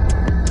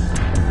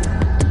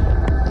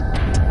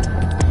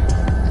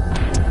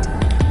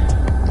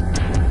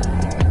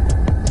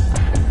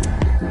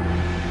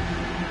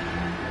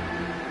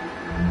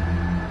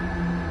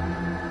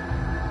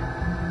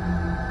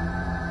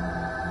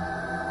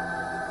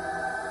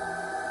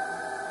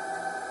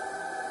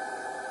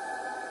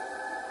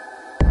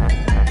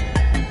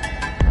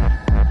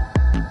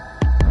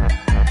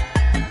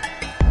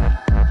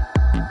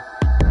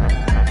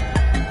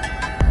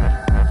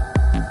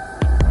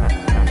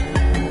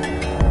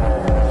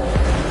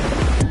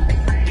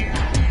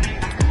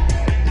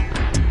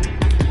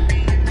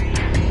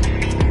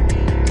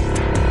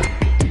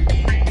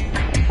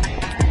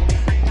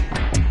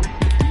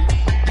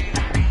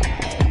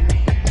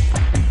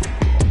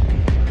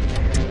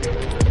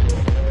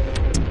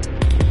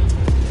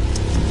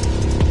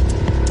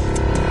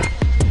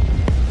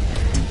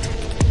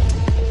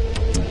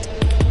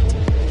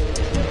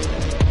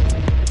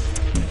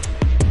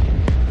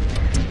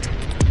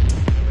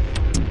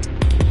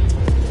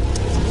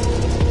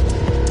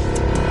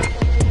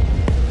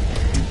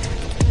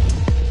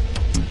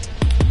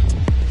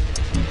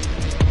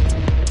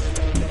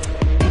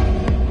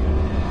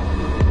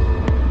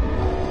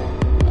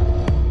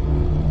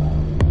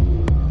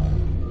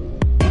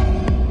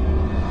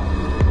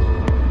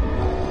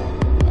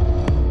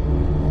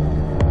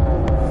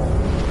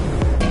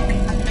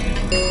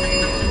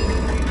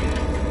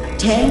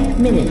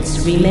 10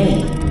 minutes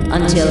remain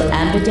until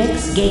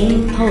Ambidex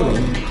game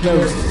polling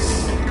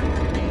closes.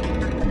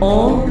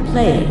 All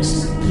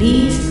players,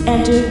 please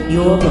enter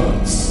your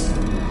votes.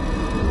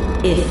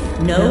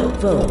 If no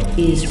vote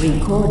is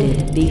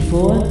recorded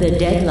before the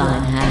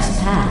deadline has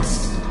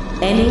passed,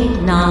 any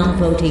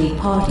non-voting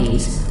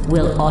parties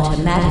will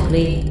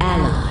automatically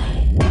ally.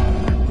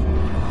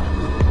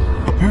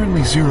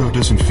 Apparently Zero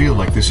doesn't feel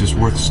like this is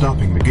worth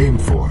stopping the game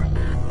for.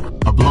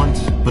 A blunt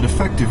but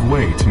effective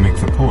way to make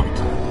the point.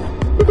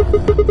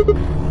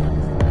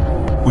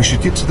 We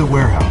should get to the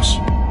warehouse.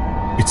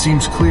 It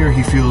seems clear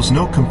he feels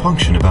no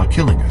compunction about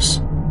killing us,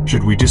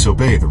 should we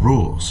disobey the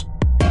rules.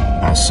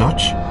 As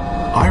such,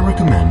 I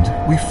recommend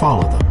we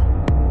follow them.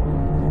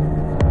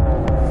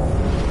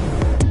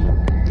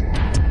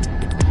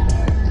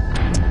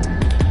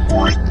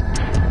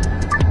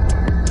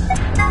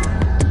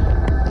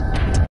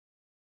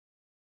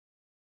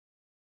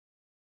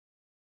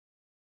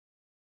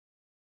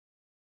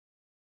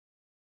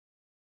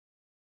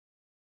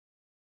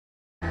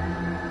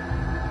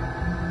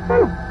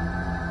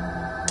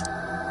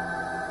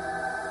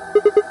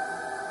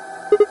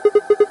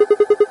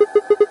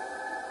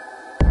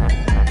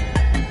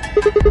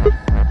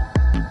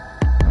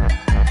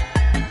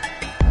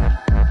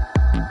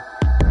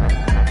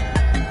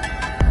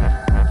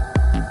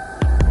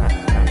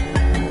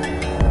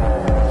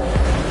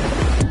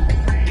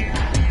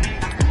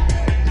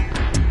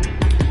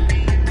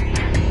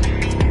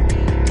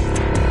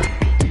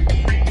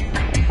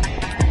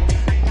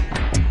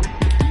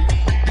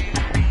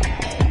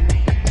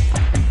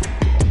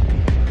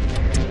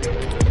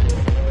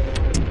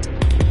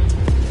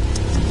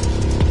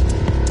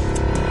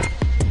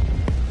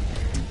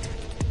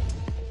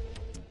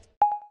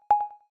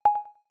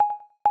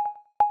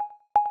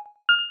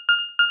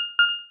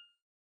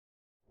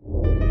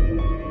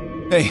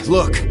 Hey,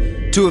 look!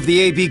 2 of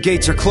the AB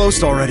gates are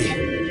closed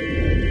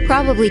already.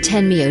 Probably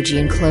Tenmyoji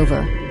and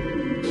Clover.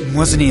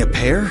 Wasn't he a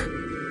pair?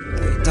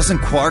 Doesn't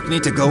Quark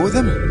need to go with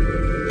him?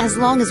 As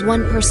long as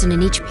one person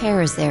in each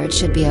pair is there, it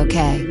should be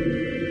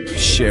okay.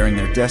 Sharing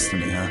their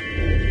destiny, huh?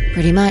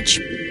 Pretty much.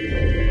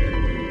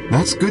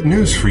 That's good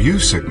news for you,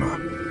 Sigma.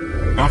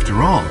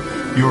 After all,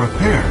 you're a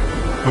pair,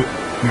 but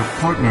your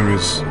partner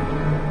is...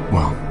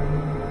 well,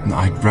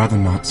 I'd rather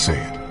not say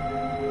it.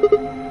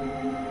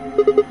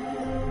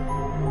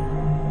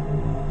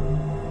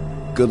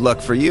 Good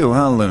luck for you,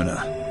 huh, Luna?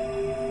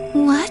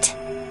 What?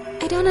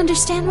 I don't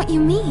understand what you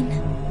mean.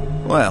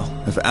 Well,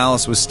 if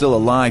Alice was still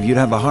alive, you'd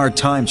have a hard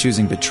time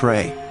choosing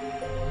Betray.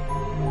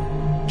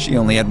 She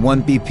only had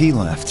 1 BP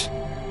left.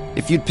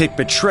 If you'd picked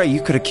Betray,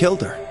 you could have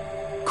killed her.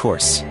 Of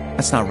course,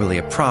 that's not really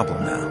a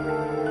problem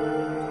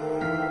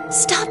now.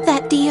 Stop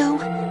that, Dio.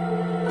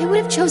 I would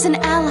have chosen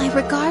Ally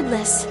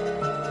regardless.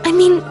 I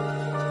mean,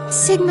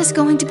 Sigma's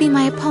going to be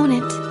my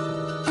opponent,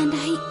 and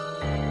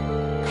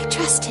I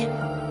trust him.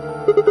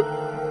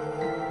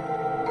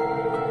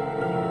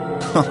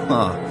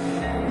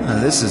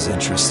 This is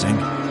interesting.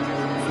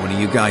 If one of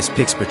you guys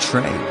picks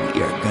Betray,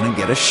 we are gonna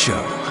get a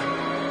show.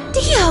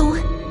 Dio!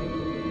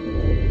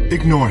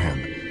 Ignore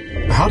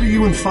him. How do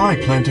you and Phi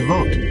plan to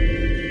vote?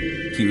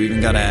 You even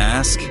gotta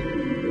ask?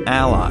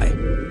 Ally.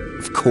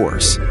 Of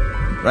course.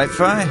 Right,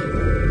 Phi?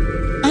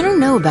 I don't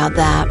know about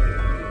that.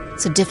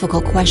 It's a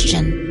difficult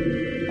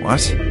question.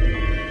 What?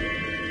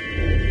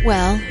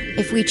 Well,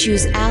 if we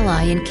choose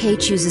Ally and Kay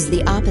chooses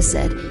the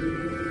opposite,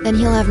 then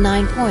he'll have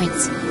 9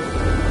 points.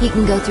 He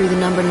can go through the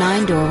number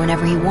 9 door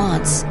whenever he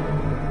wants.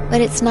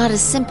 But it's not as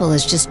simple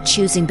as just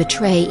choosing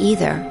Betray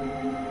either.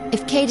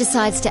 If Kay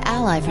decides to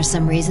ally for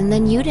some reason,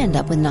 then you'd end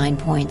up with 9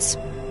 points.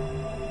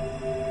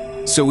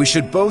 So we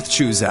should both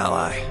choose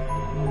Ally.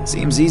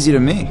 Seems easy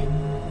to me.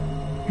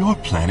 You're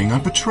planning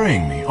on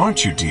betraying me,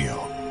 aren't you,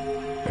 Dio?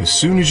 As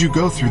soon as you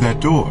go through that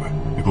door,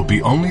 it will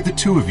be only the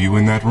 2 of you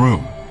in that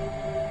room.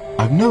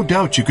 I've no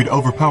doubt you could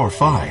overpower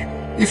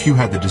Phi, if you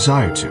had the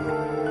desire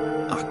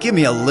to. Oh, give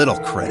me a little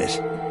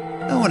credit.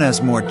 No one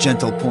has more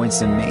gentle points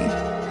than me.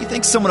 You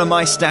think someone of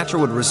my stature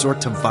would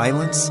resort to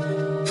violence?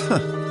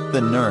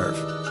 The nerve.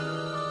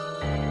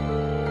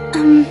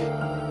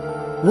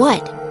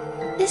 What?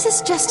 This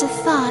is just a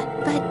thought,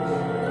 but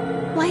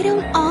why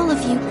don't all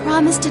of you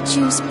promise to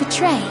choose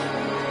Betray?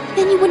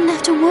 Then you wouldn't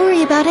have to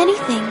worry about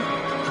anything.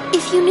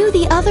 If you knew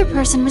the other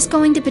person was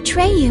going to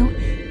betray you,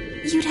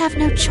 you'd have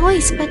no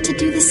choice but to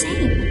do the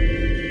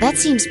same. That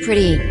seems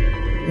pretty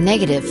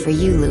negative for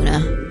you, Luna.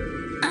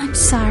 I'm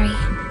sorry.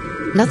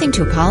 Nothing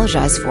to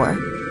apologize for.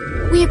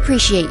 We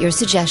appreciate your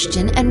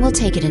suggestion and we'll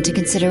take it into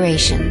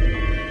consideration.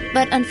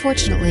 But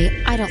unfortunately,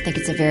 I don't think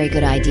it's a very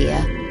good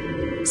idea.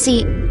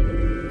 See,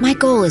 my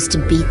goal is to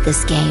beat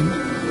this game.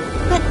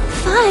 But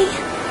Phi...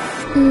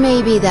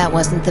 Maybe that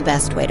wasn't the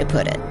best way to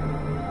put it.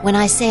 When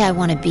I say I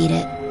want to beat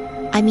it,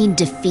 I mean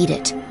defeat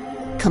it.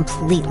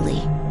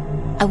 Completely.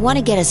 I want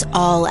to get us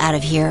all out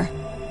of here.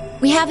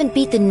 We haven't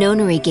beat the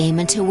Nonary game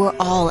until we're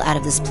all out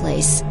of this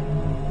place.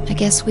 I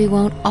guess we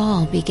won't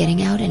all be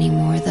getting out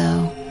anymore,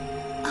 though.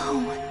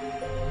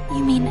 Oh,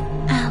 you mean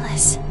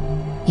Alice?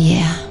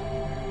 Yeah.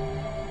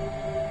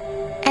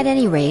 At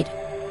any rate,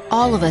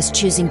 All of us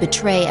choosing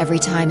betray every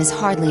time is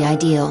hardly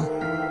ideal.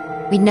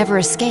 We'd never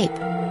escape.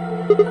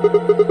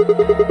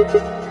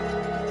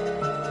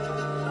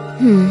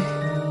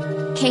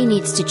 Kay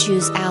needs to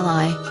choose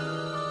ally.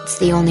 It's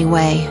the only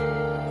way.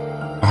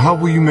 How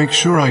will you make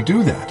sure I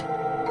do that?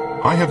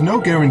 I have no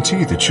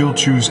guarantee that she'll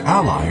choose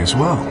ally as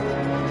well.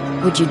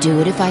 Would you do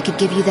it if I could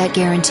give you that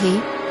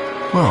guarantee?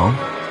 Well,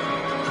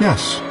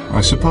 yes, I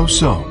suppose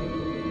so.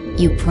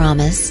 You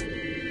promise?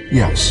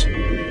 Yes.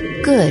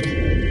 Good.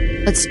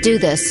 Let's do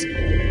this.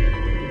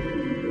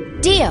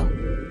 Dio!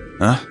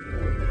 Huh?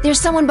 There's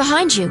someone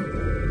behind you.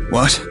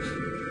 What?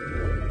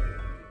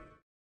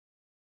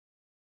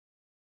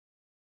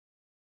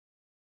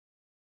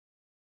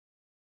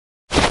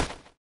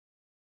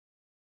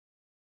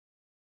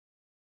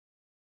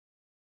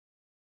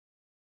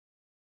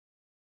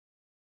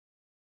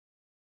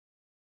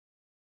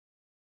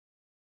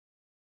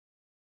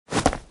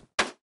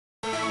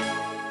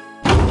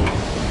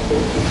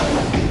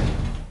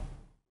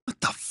 What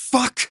the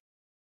fuck?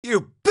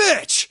 You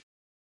bitch!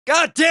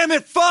 God damn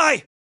it,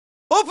 Fi!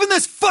 Open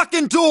this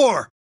fucking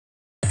door!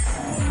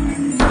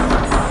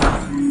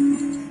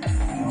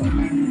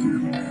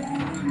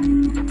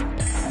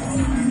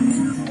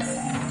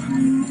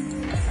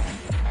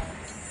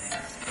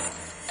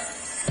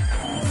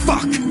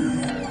 Fuck!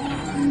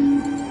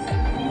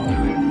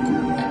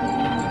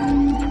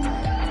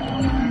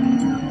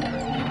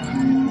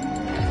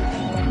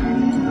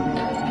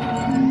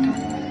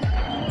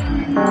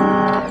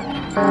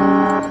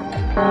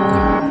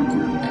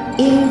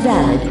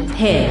 Invalid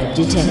pair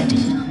detected.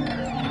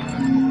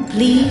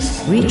 Please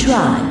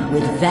retry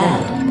with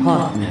valid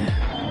partner.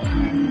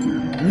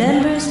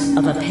 Members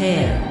of a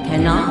pair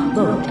cannot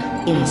vote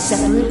in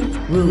separate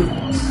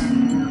rooms.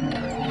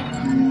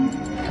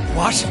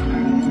 What?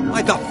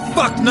 Why the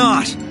fuck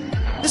not?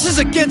 This is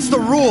against the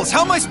rules.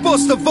 How am I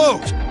supposed to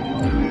vote?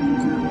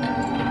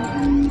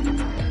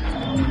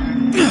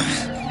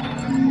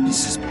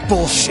 This is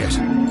bullshit.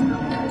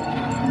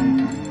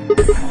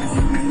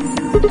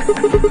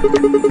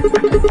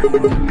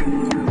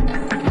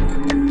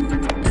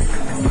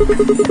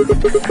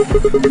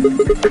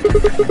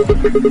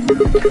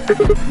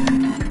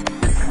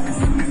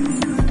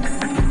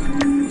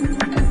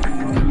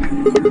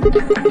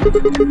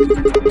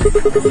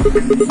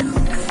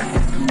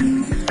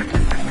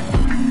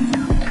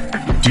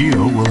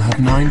 Dio will have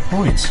 9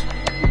 points.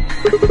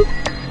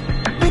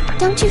 But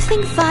don't you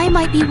think Vi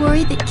might be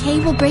worried that Kay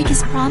will break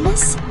his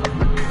promise?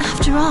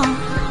 After all,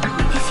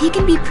 if he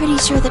can be pretty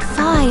sure that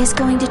Vi is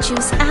going to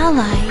choose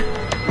ally,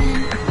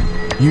 then...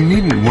 You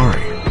needn't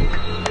worry.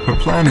 Her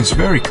plan is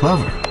very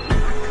clever.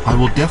 I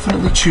will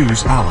definitely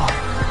choose ally.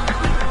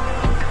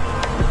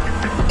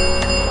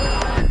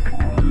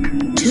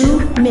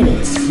 2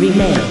 minutes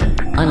remain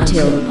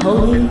until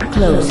polling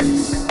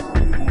closes.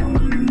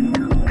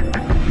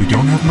 We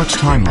don't have much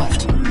time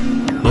left.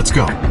 Let's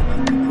go.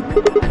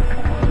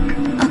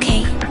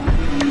 Okay.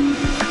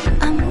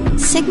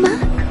 Sigma?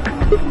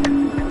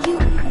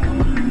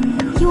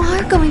 You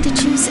are going to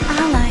choose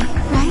ally,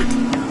 right?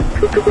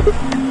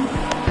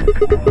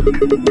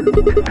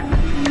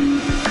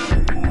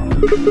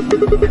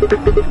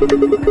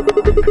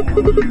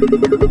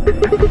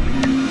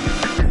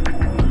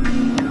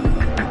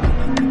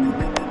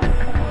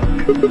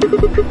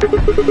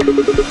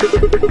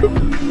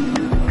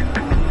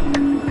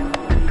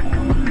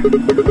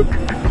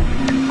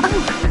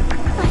 Oh,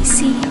 I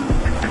see.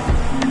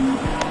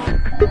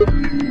 Oh,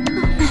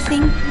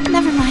 nothing.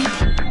 Never mind.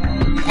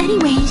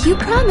 Anyway, you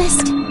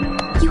promised.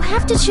 You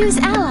have to choose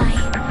ally.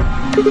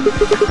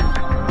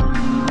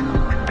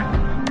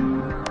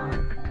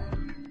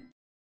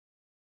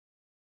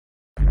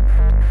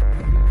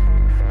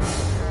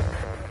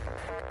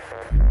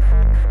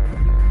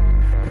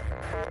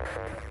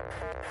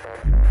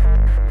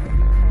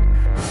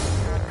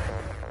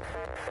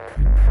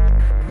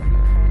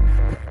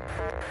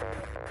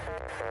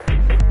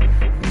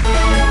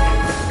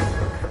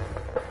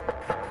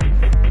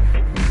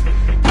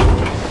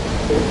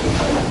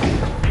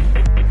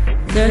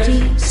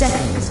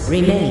 Seconds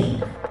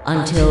remain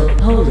until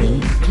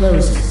polling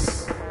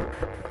closes.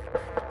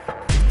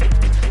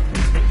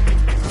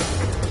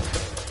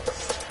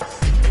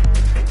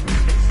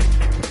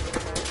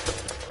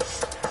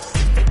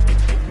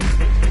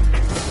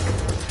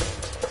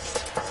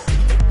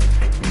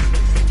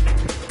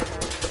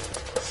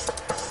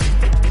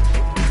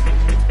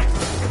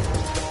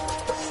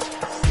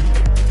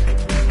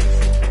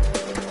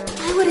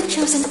 I would have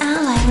chosen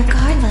ally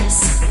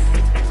regardless.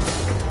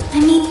 I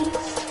mean,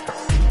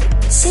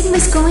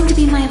 Sigma's going to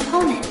be my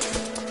opponent.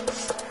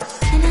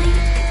 And I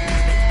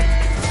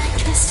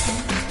trust him.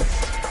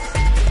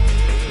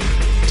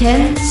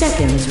 10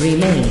 seconds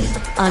remain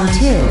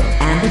until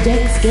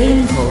Ambidex's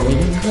game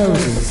polling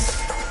closes.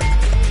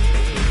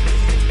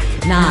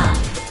 9,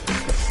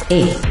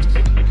 8,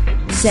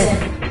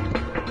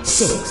 7,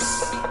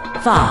 6,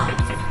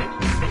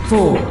 5,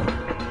 4,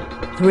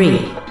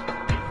 3,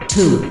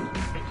 2,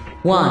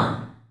 1.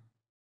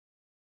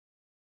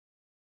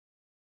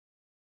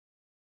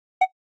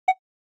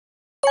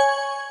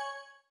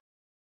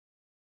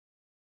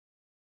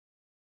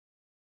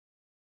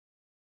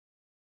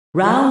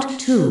 Round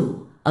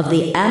 2 of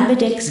the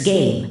Ambidex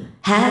game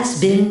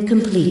has been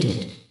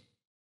completed.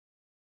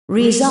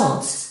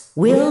 Results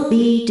will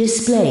be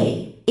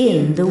displayed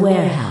in the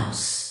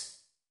warehouse.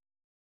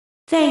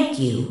 Thank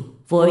you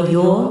for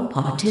your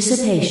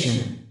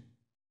participation.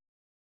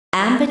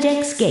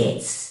 Ambidex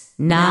gates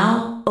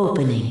now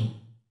opening.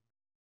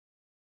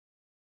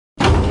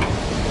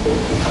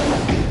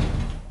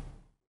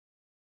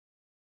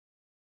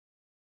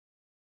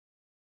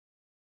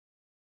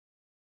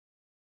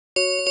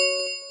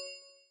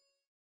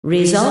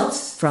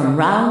 Results from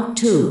round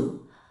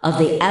 2 of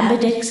the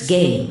Ambidex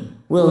game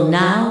will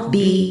now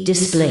be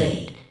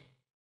displayed.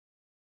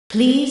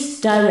 Please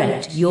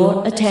direct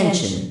your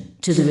attention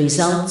to the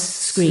results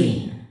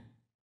screen.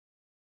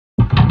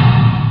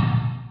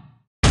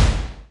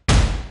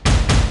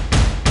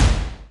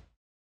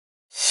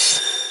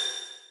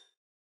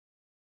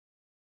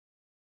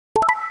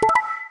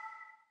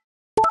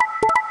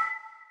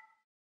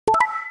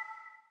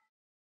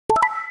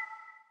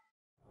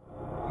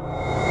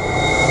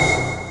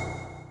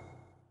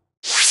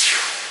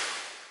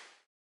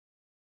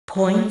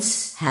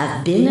 Points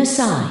have been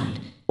assigned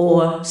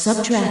or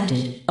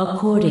subtracted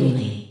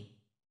accordingly.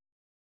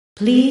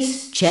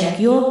 Please check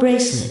your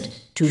bracelet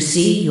to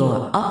see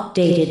your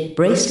updated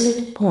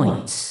bracelet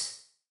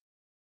points.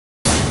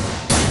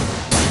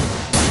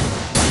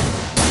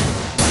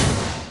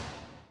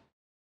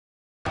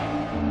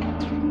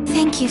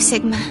 Thank you,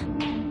 Sigma.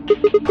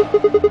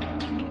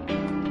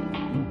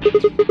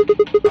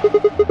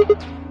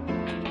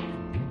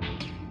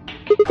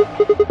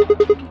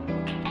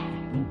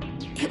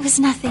 It was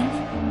nothing.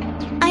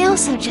 I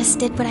also just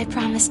did what I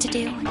promised to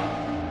do.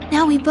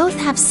 Now we both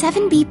have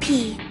 7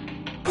 BP.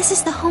 This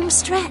is the home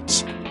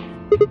stretch.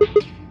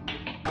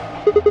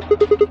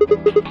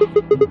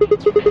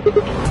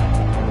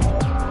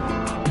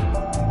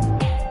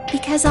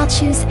 Because I'll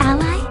choose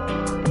Ally?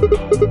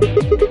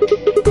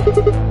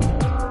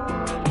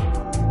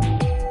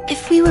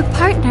 If we were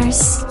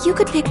partners, you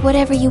could pick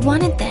whatever you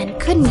wanted then,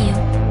 couldn't you?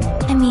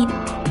 I mean,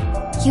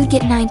 you'd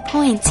get 9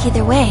 points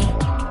either way.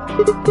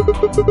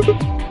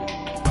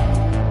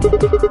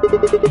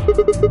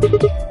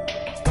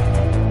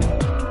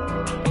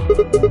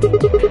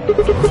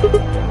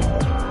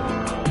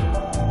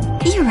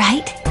 You're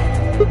right.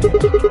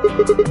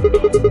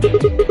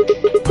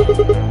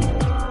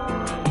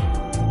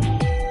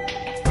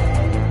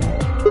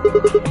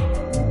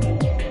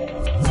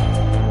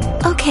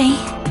 Okay.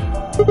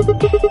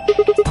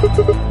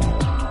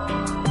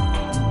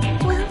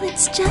 Well,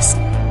 it's just...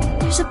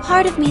 there's a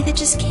part of me that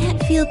just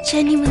can't feel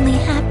genuinely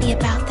happy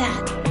about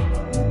that.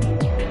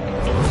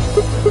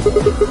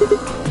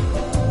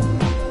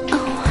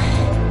 Oh,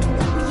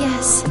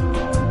 yes.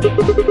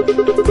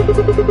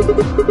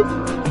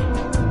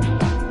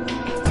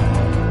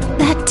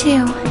 That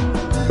too.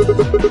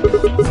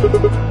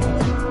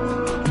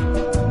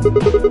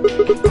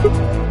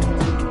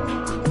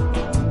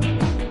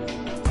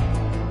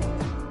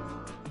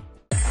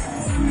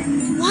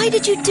 Why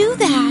did you do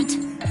that?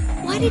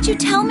 Why did you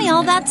tell me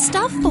all that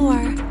stuff for?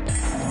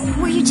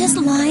 Were you just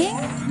lying?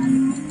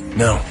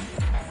 No.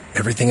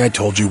 Everything I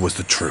told you was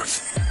the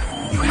truth.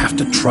 You have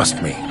to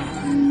trust me.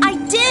 I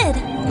did!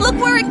 Look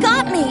where it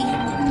got me!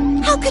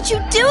 How could you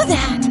do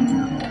that?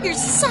 You're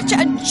such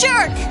a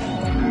jerk!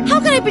 How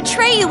could I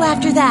betray you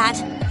after that?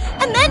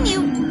 And then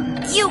you...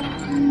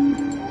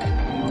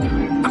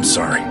 I'm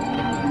sorry.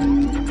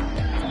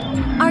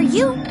 Are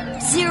you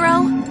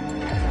Zero?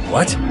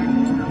 What?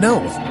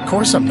 No, of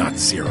course I'm not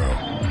Zero.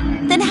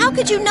 Then how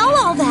could you know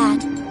all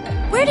that?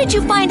 Where did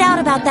you find out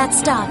about that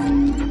stuff?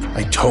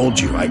 I told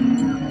you,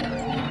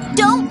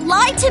 Don't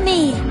lie to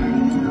me!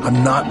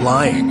 I'm not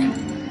lying.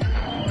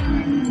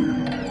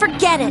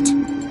 Forget it.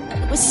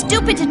 It was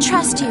stupid to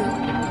trust you.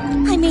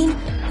 I mean,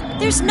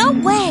 there's no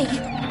way.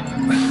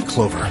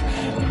 Clover,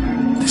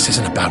 this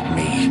isn't about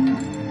me.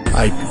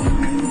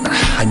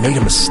 I made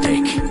a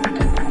mistake.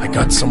 I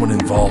got someone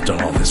involved in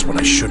all this when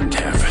I shouldn't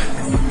have.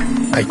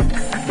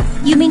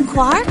 You mean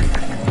Quark?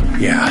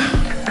 Yeah.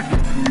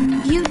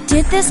 You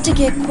did this to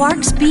get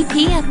Quark's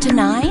BP up to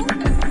 9?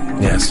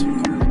 Yes.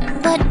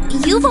 But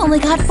you've only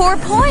got 4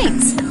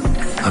 points.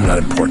 I'm not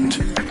important.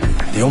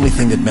 The only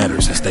thing that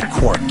matters is that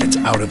Quark gets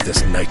out of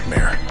this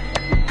nightmare.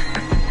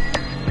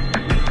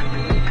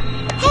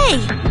 Hey,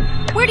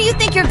 where do you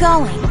think you're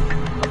going?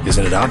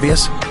 Isn't it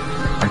obvious?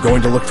 I'm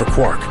going to look for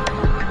Quark.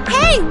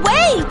 Hey,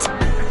 wait!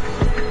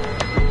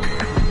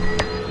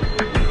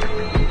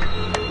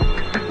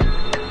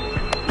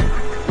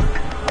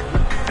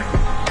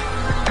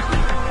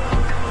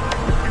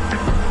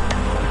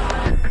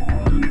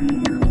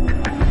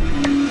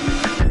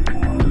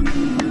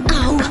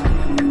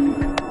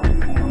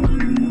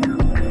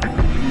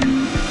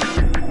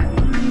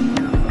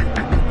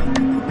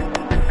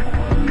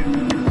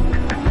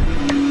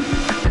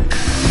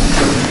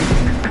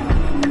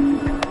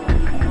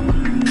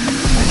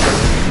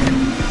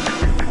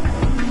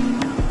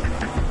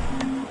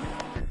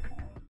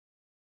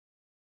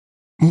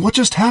 What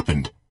just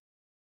happened?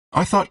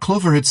 I thought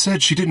Clover had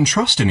said she didn't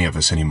trust any of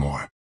us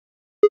anymore.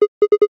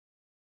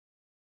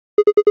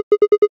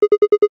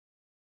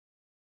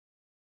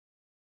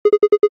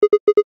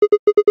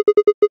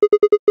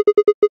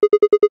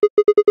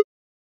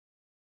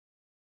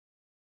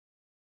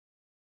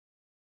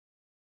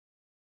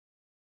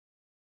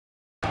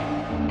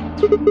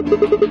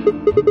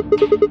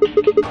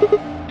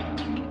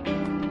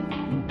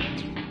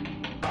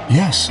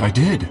 Yes, I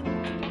did.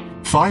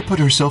 Fi put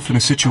herself in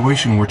a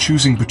situation where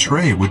choosing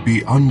betray would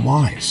be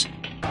unwise.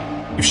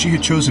 If she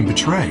had chosen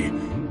betray,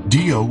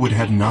 Dio would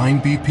have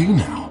 9 BP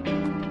now.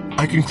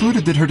 I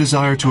concluded that her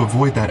desire to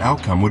avoid that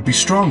outcome would be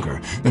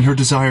stronger than her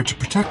desire to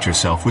protect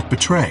herself with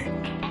betray,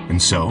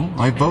 and so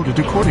I voted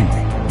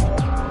accordingly.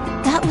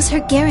 That was her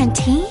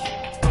guarantee?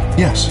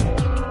 Yes.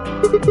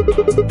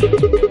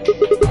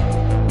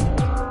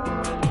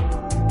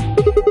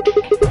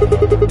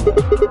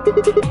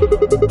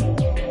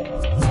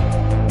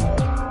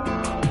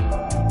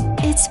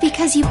 It's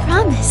because you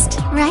promised,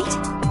 right?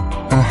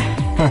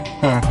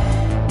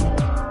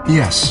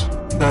 Yes,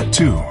 that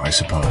too, I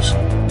suppose.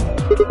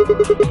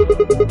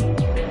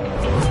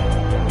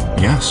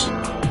 Yes.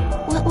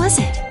 What was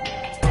it?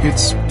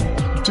 It's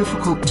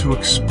difficult to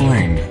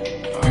explain.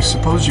 I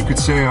suppose you could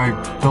say I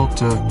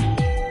felt a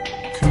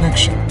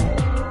connection.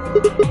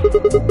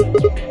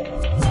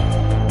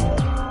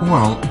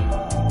 Well,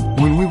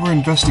 when we were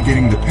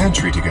investigating the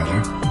pantry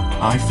together,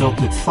 I felt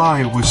that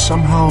Fi was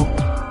somehow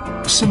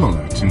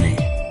similar to me.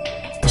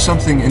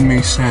 Something in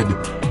me said,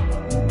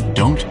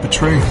 don't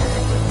betray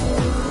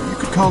her. You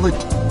could call it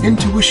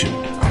intuition,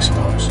 I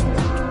suppose.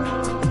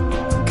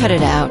 Cut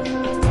it out.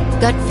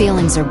 Gut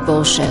feelings are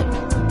bullshit.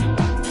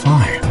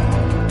 Fi.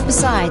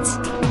 Besides,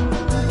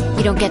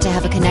 you don't get to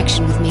have a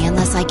connection with me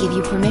unless I give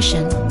you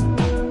permission.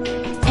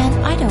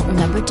 And I don't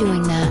remember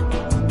doing that.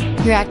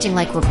 You're acting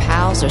like we're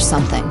pals or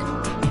something.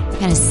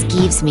 Kinda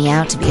skeeves me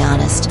out, to be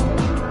honest.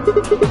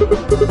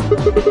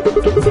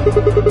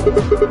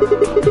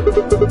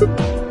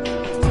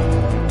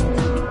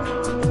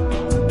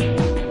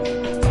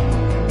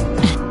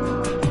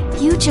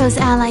 You chose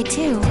Ally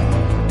too.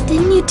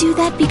 Didn't you do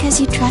that because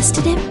you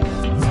trusted him?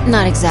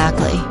 Not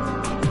exactly.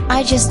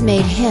 I just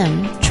made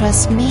him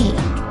trust me.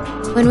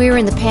 When we were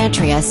in the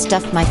pantry, I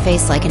stuffed my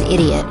face like an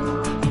idiot.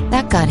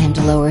 That got him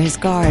to lower his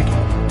guard.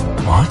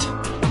 What?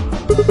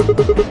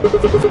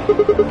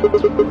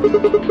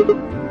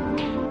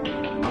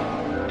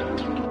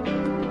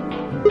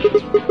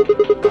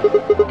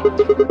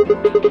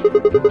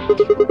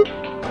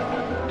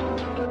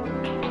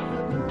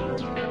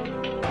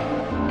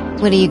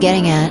 What are you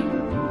getting at?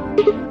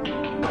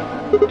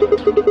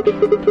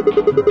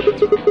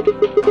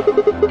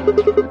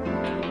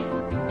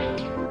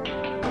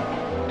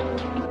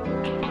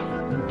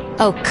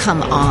 Oh,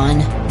 come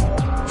on.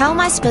 How am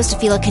I supposed to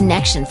feel a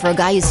connection for a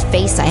guy whose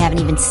face I haven't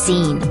even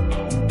seen?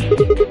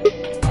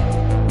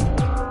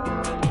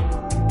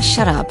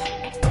 Shut up.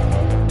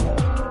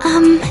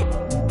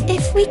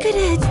 If we could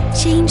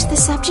change the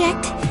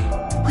subject,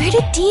 where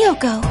did Dio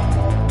go?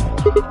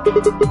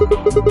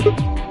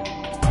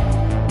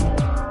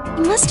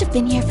 He must have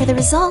been here for the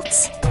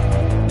results.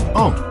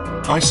 Oh,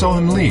 I saw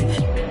him leave.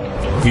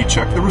 He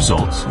checked the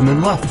results and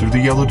then left through the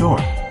yellow door.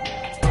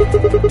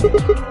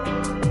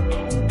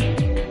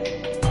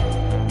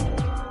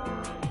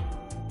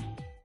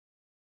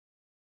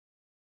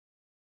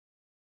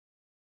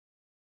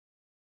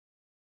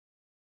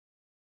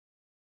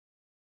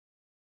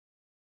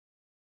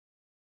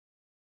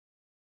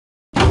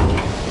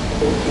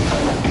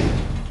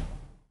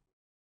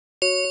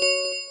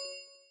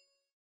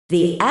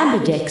 The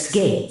Ambidex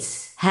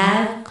gates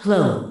have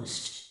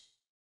closed.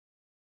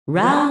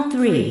 Round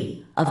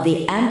 3 of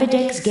the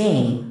Ambidex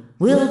game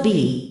will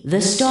be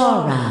the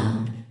Star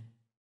Round.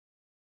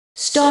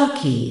 Star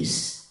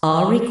keys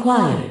are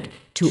required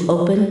to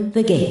open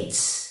the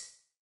gates.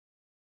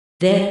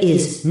 There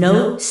is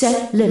no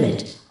set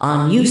limit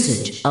on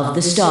usage of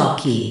the Star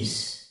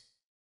keys.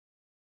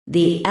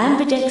 The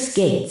Ambidex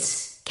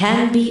gates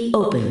can be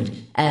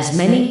opened as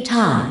many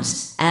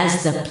times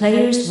as the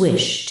players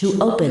wish to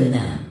open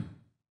them.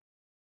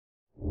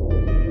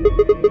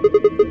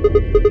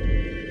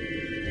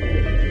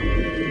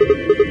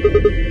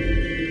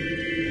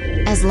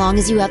 As long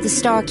as you have the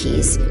star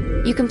keys,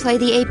 you can play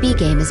the 8B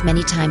game as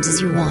many times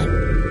as you want.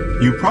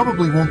 You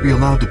probably won't be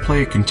allowed to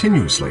play it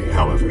continuously,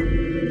 however.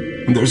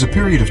 There's a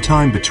period of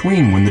time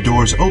between when the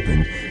doors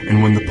open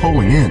and when the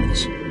polling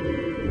ends.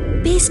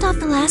 Based off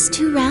the last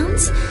 2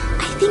 rounds,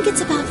 I think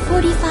it's about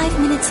 45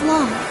 minutes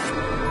long.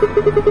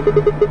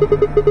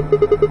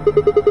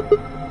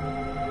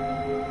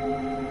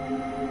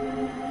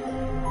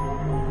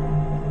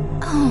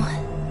 Oh,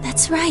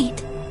 that's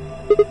right.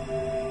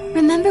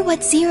 Remember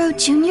what Zero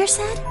Jr.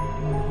 said?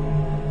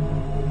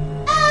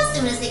 As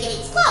soon as the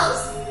gates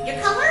close,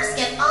 your colors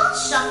get all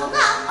shuffled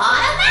up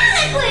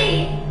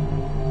automatically!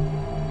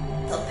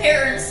 The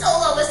parent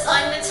solo is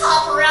starting to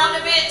top around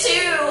a bit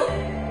too!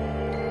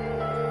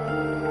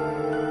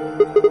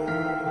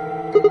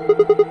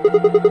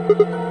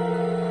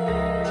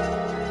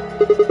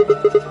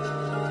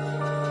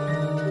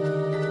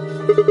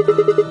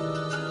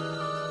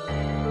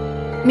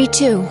 Me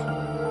too.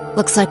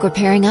 Looks like we're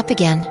pairing up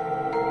again.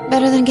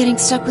 Better than getting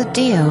stuck with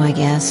Dio, I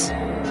guess.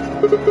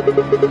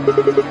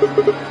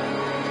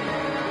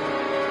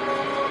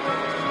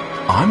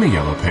 I'm a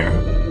yellow pair.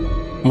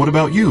 What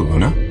about you,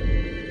 Luna?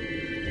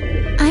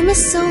 I'm a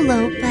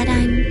solo, but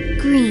I'm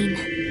green.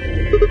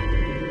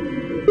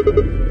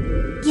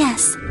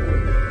 Yes.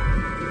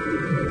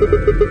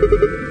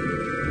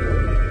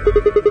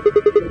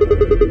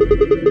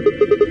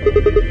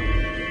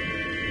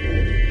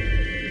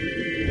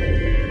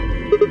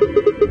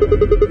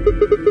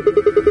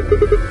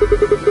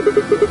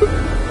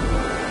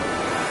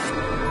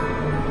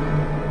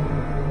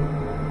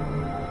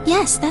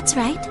 Yes, that's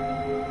right.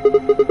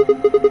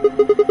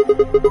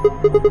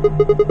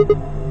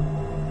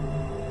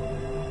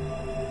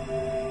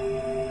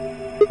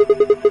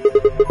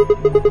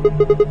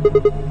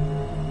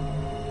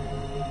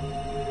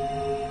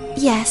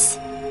 Yes.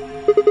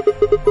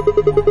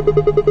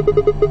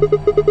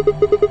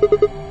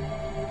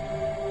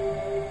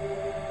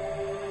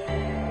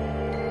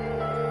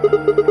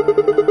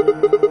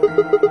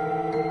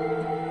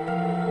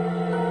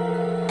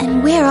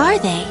 And where are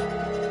they?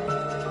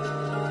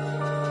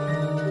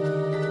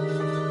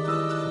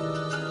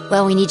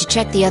 Well, we need to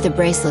check the other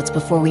bracelets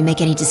before we make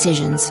any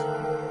decisions.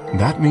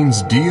 That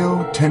means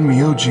Dio,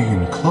 Tenmyoji,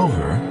 and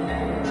Clover.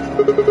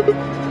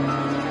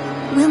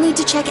 We'll need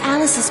to check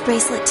Alice's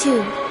bracelet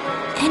too.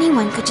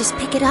 Anyone could just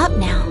pick it up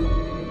now.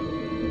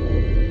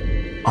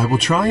 I will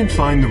try and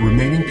find the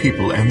remaining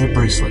people and their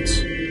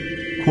bracelets.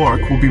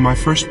 Quark will be my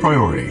first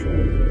priority.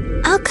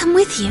 I'll come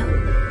with you.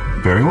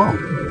 Very well.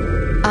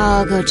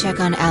 I'll go check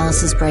on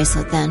Alice's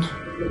bracelet then.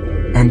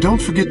 And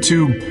don't forget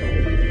to,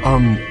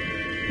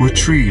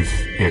 retrieve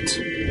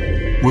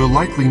it. We'll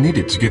likely need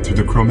it to get through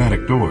the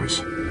chromatic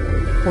doors.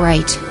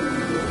 Right.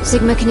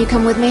 Sigma, can you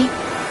come with me?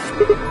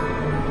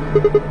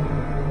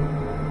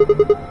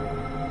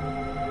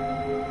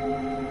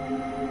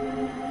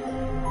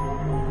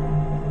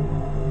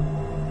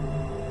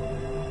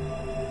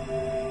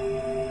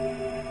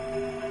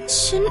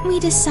 Shouldn't we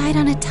decide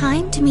on a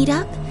time to meet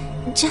up,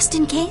 just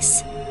in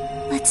case?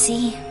 Let's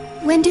see.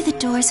 When do the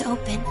doors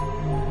open?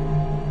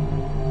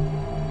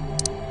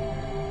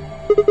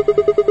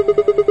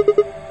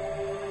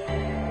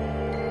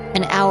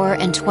 An hour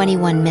and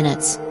 21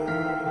 minutes.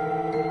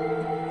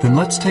 Then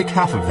let's take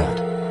half of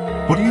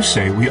that. What do you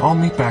say we all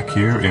meet back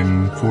here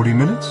in 40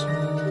 minutes?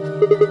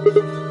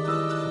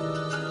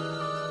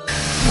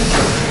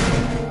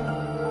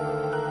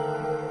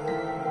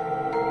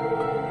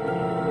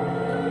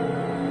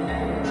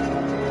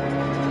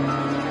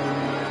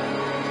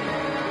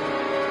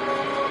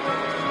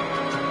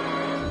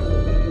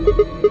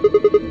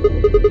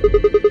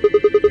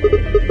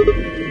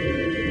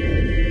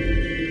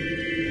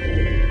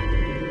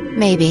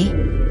 Maybe.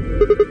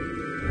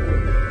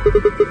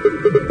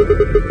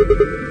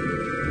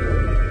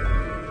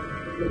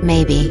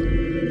 Maybe.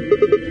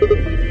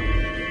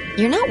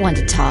 You're not one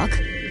to talk.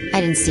 I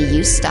didn't see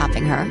you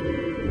stopping her.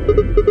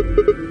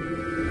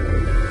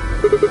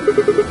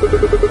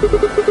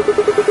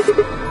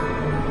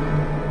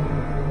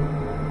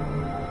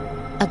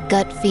 A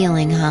gut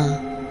feeling,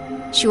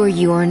 huh? Sure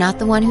you're not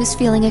the one who's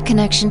feeling a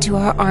connection to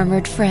our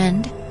armored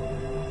friend?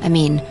 I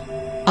mean,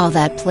 all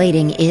that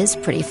plating is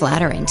pretty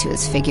flattering to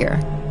his figure.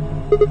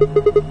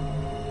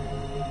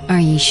 Are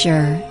you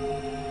sure?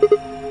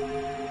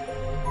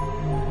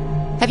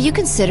 Have you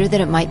considered that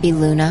it might be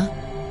Luna?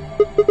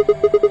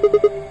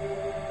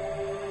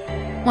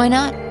 Why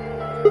not?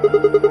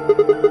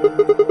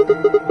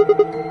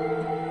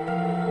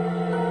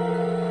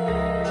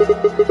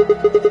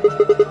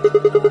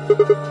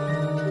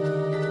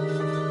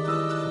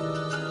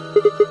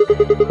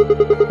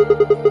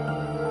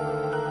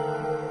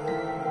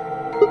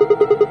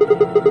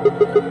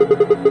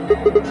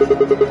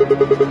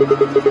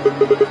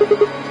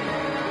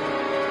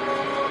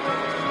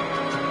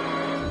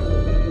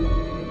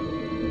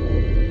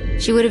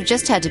 She would have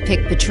just had to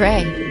pick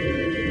betray.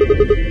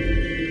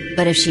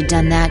 But if she'd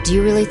done that, do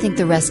you really think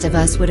the rest of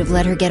us would have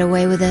let her get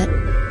away with it?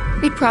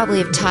 We'd probably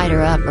have tied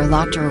her up or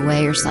locked her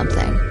away or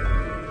something.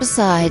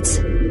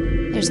 Besides,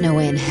 there's no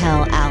way in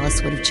hell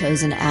Alice would have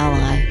chosen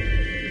Ally.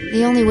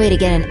 The only way to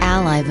get an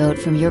ally vote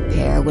from your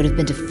pair would have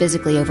been to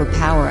physically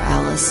overpower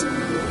Alice.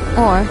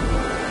 Or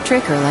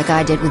trick her like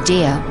I did with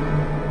Dio.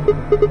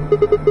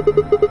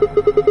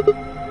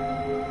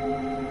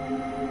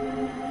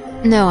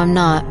 No, I'm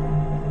not.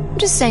 I'm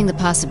just saying the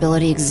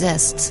possibility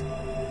exists.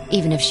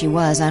 Even if she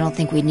was, I don't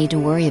think we'd need to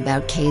worry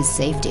about Kay's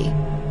safety.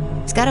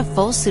 He's got a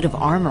full suit of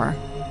armor.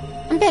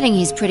 I'm betting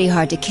he's pretty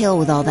hard to kill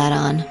with all that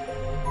on.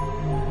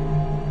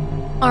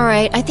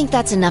 Alright, I think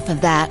that's enough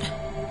of that.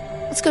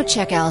 Let's go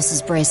check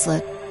Alice's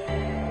bracelet.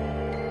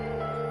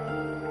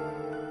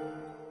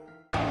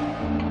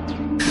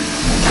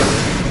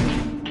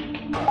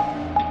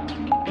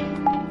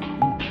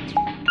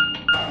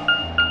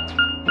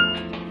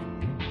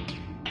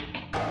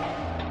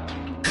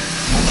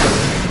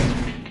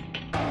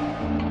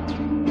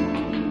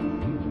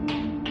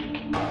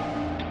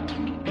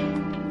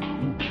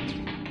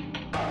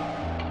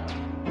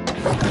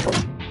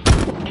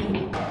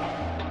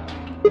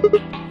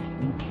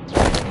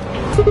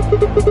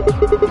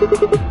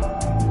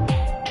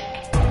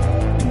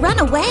 Run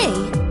away!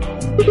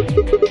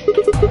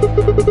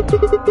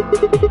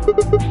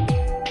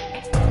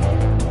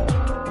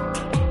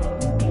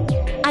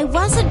 I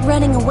wasn't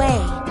running away.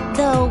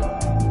 Though,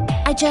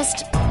 I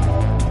just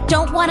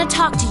don't want to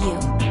talk to you.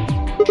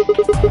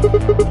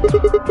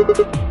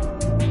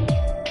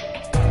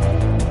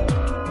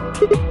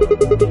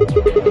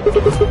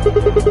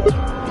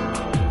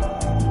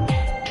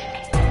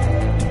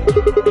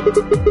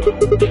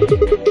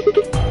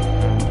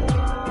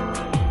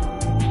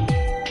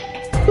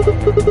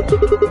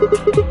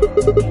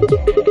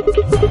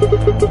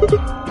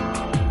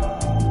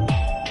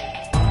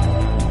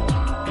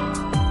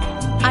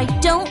 I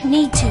don't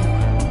need to.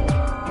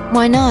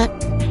 Why not?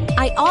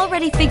 I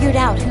already figured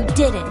out who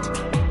did it.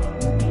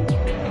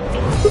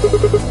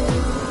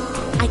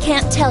 I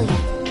can't tell you.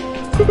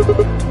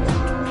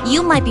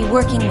 You might be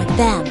working with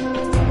them.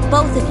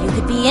 Both of you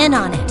could be in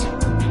on it.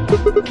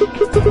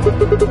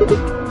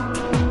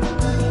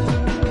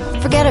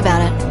 Forget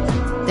about it.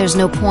 There's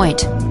no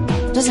point.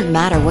 Doesn't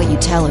matter what you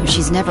tell her,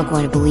 she's never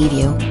going to believe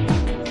you.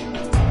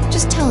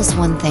 Just tell us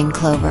one thing,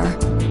 Clover.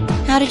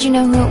 How did you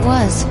know who it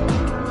was?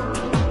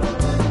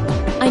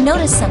 I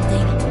noticed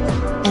something.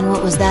 And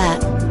what was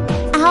that?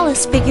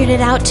 Alice figured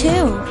it out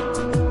too.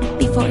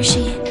 Before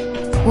she...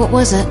 What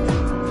was it?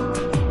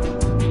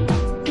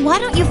 Why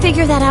don't you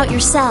figure that out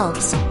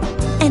yourselves?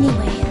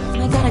 Anyway,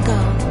 I gotta go.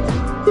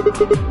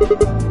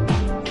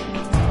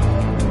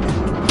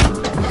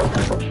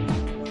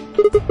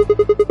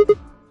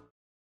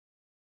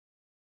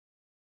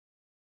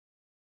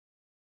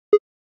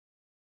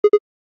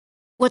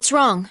 What's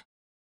wrong?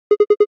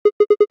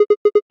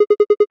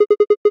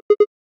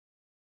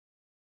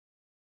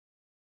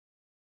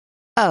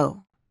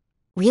 Oh,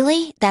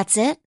 really? That's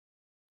it?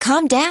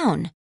 Calm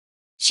down.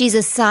 She's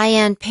a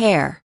cyan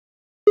pear.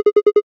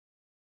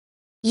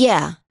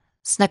 Yeah,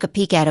 snuck a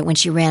peek at it when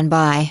she ran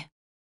by.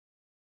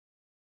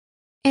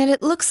 And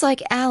it looks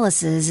like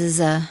Alice's is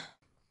a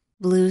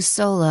blue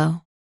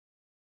solo.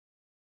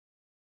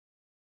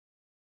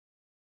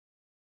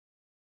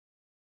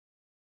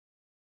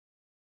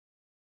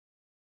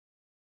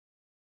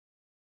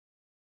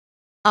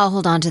 I'll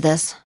hold on to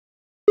this.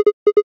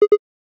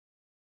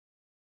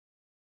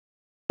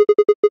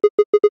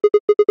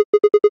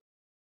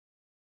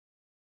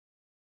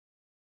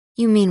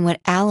 You mean what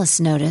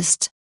Alice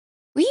noticed?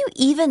 Were you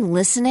even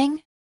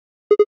listening?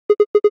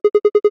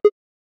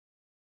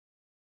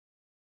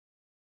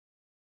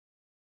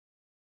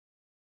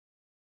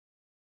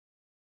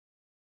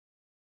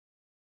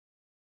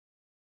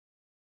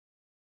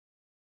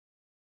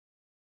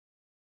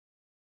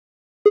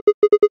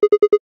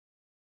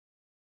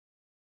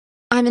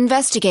 I'm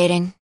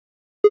investigating.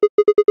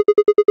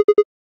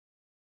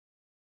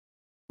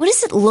 What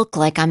does it look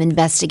like I'm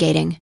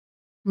investigating?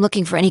 I'm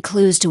looking for any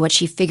clues to what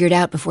she figured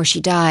out before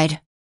she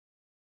died.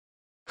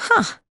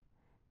 Huh.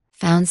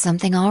 Found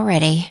something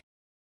already.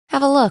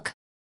 Have a look.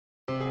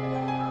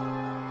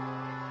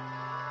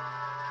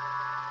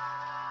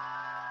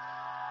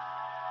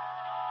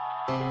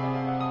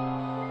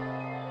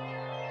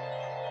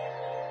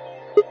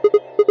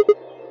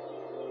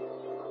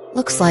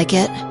 Looks like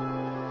it.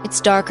 It's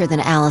darker than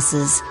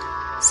Alice's,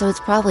 so it's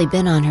probably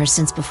been on her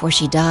since before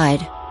she died.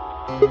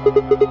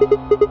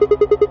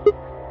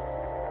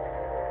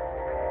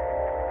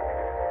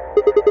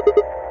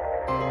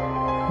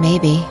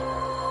 Maybe.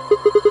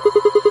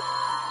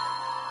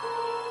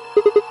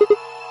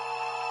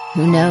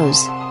 Who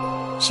knows?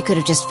 She could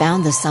have just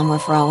found this somewhere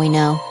for all we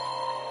know.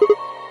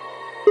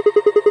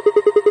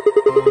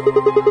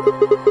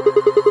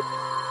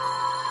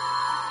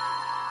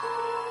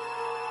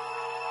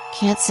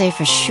 Can't say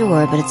for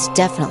sure, but it's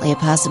definitely a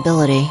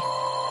possibility.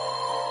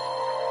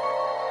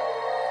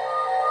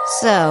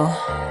 So,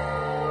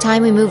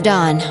 time we moved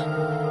on.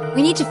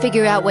 We need to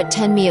figure out what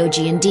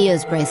Tenmyoji and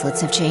Dio's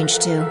bracelets have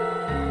changed to.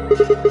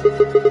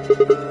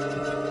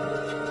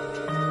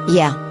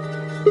 Yeah.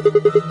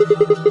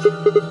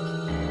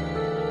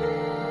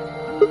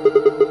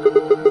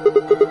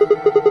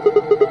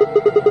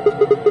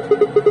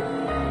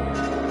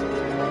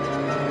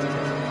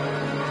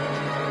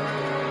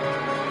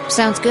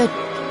 Sounds good.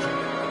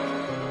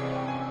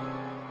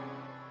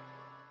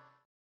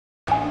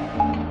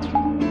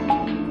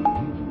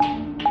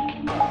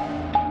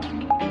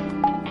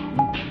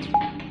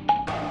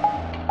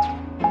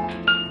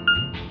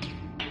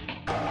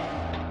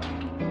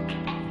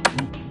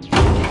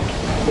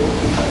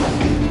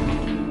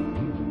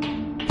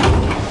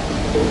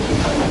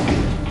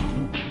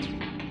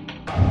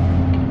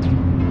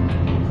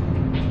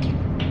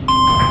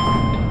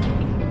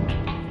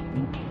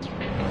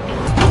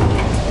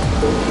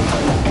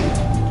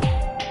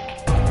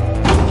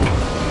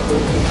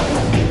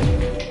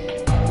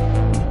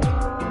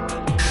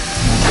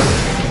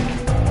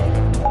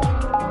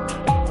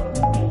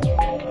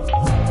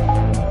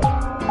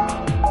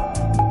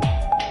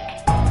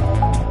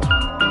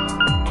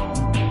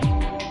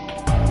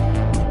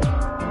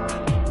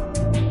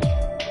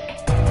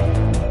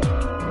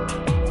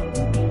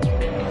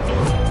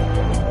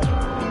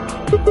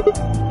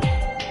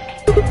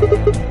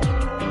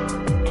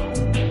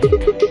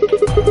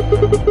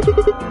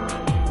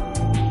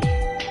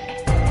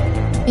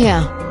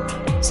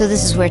 Yeah, so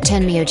this is where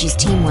Tenmyoji's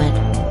team went.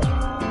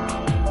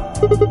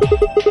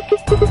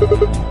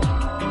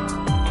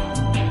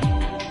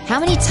 How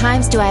many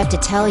times do I have to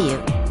tell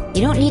you? You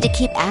don't need to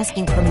keep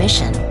asking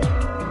permission.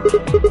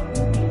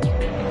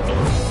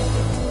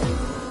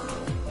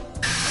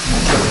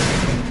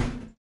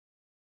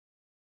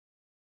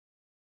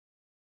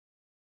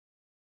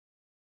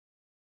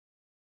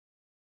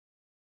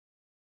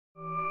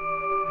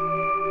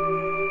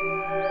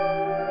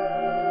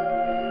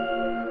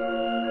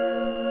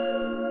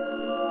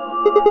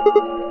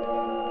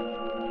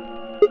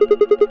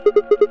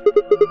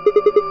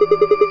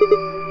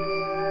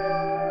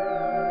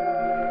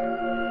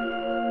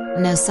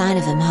 No sign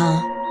of him, huh?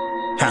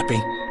 Happy?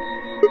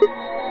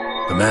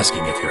 I'm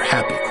asking if you're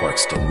happy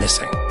Quark's still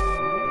missing.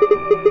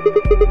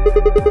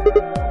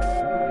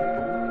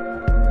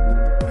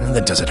 And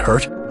then does it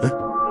hurt? Huh?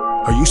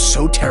 Are you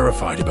so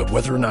terrified about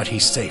whether or not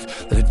he's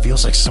safe that it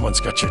feels like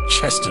someone's got your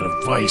chest in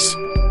a vice?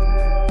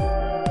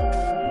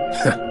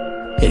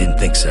 I didn't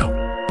think so.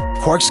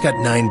 Quark's got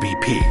 9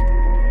 BP.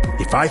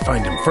 If I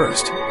find him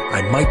first,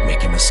 I might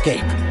make him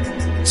escape.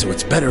 So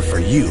it's better for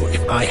you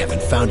if I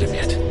haven't found him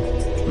yet.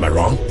 Am I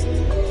wrong?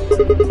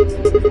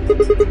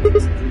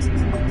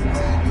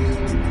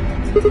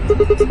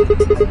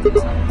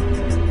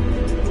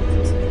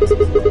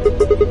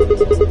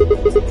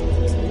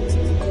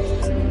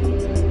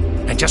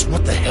 And just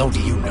what the hell do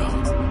you know?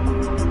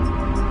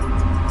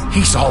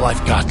 He's all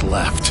I've got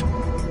left.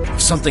 If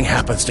something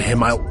happens to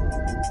him, I'll...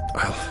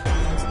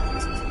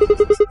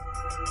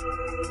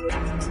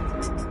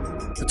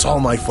 It's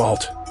all my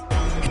fault.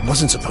 It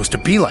wasn't supposed to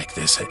be like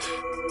this.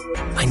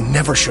 I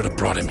never should have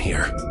brought him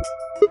here.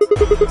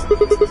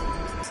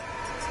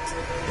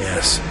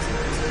 Yes,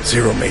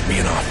 Zero made me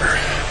an offer.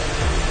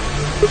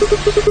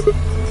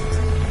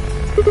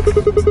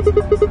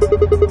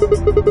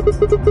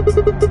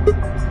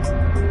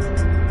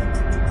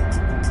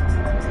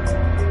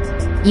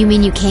 You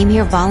mean you came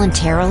here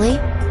voluntarily?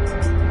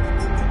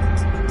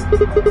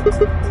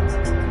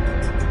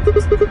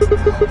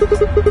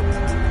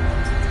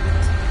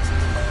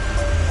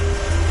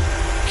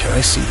 Can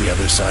I see the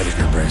other side of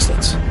your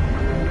bracelets?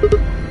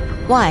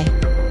 Why?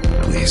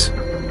 Please,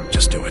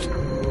 just do it.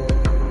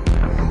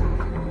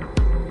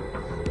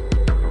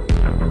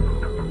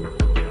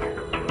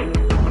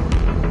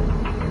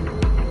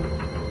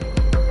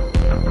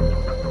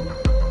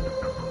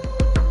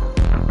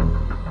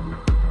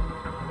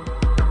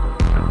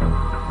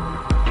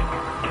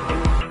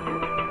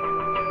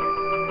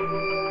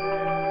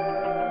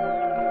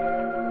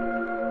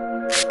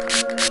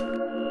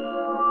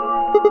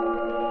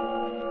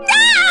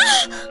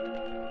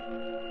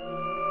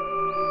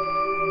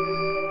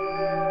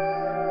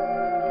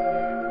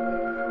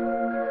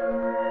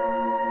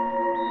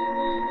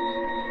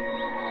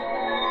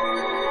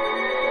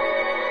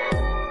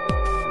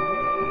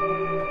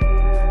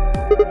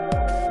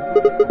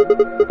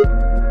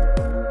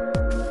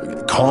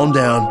 Calm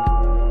down.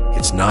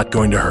 It's not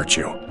going to hurt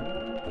you.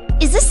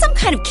 Is this some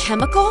kind of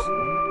chemical?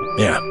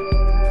 Yeah.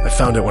 I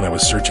found it when I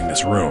was searching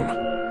this room.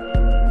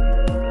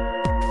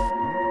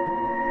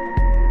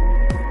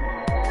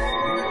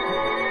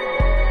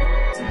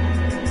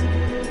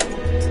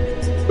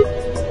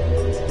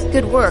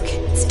 Good work.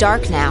 It's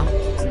dark now.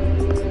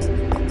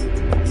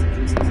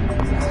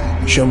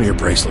 Show me your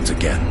bracelets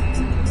again.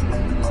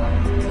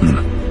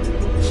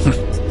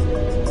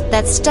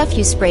 That stuff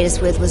you sprayed us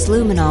with was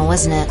luminol,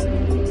 wasn't it?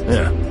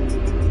 Yeah.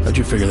 How'd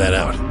you figure that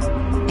out?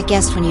 I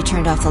guessed when you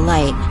turned off the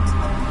light.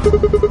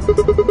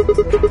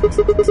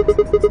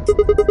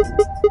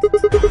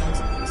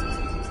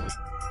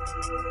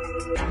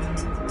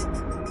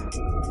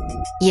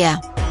 Yeah.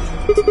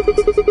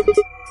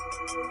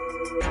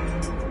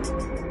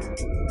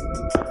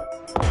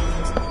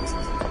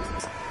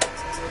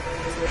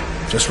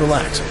 Just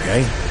relax,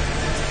 okay?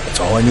 That's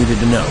all I needed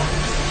to know.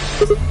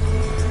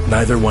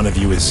 Neither one of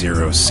you is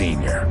Zero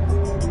Senior.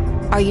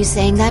 Are you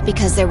saying that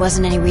because there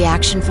wasn't any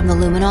reaction from the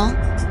luminol?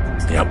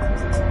 Yep.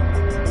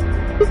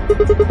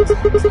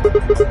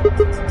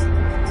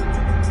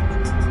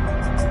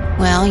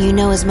 Well, you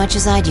know as much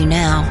as I do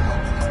now.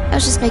 I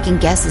was just making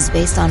guesses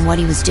based on what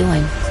he was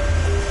doing.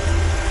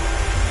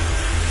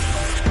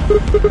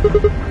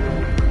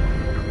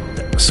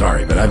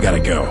 Sorry, but I've got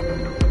to go.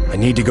 I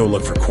need to go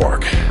look for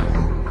Quark.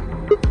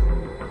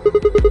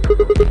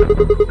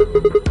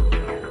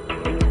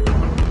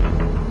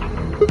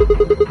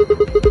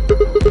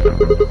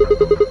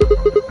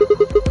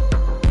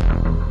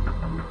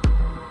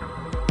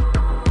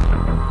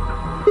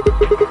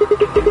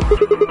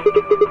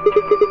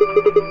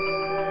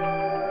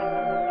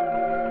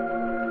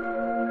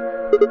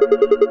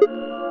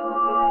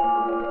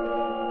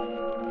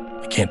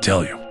 I can't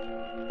tell you.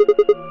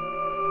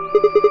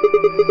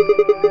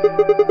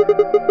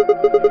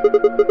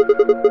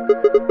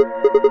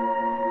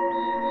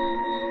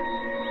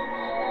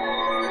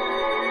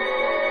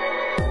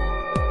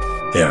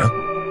 Yeah?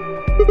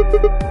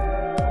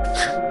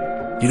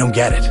 You don't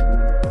get it.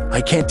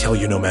 I can't tell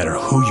you no matter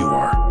who you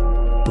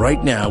are.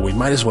 Right now, we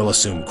might as well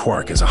assume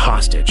Quark is a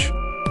hostage.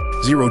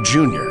 Zero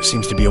Jr.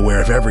 seems to be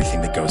aware of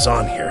everything that goes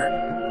on here.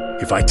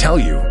 If I tell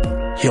you,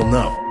 he'll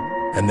know.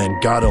 And then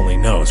God only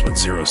knows what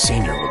Zero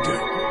Senior will do.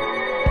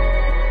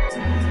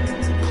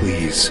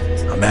 Please,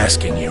 I'm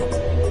asking you.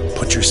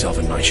 Put yourself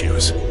in my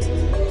shoes.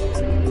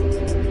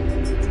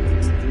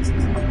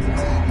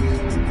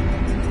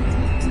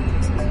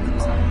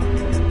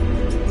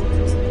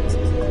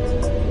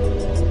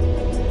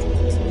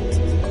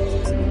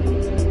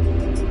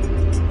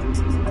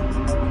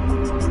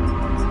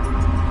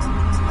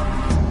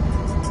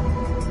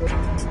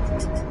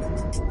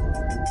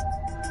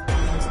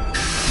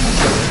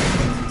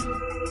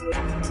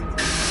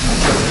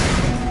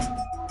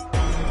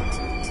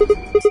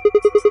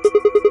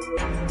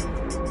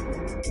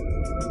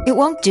 It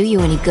won't do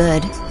you any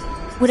good.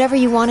 Whatever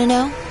you want to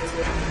know,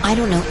 I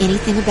don't know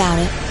anything about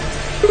it.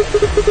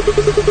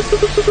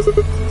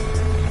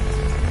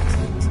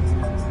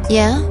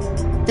 Yeah?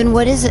 Then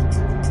what is it?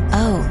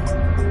 Oh,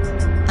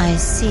 I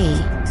see.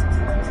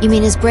 You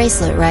mean his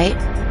bracelet, right?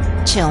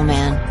 Chill,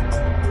 man.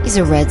 He's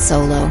a red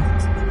Solo.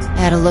 I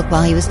had a look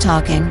while he was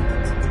talking.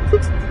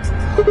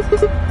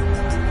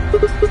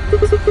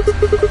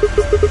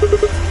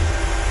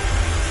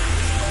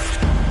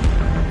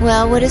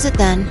 Well, what is it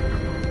then?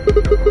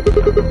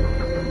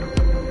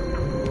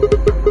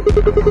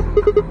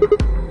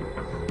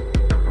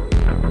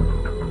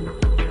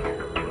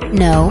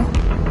 No.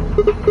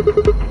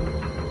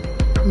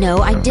 No,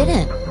 I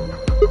didn't.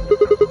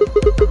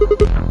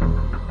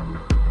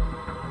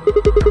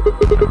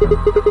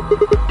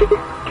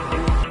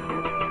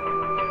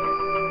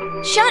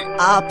 Shut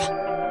up!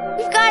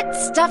 We've got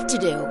stuff to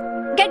do.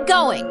 Get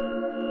going!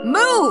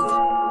 Move!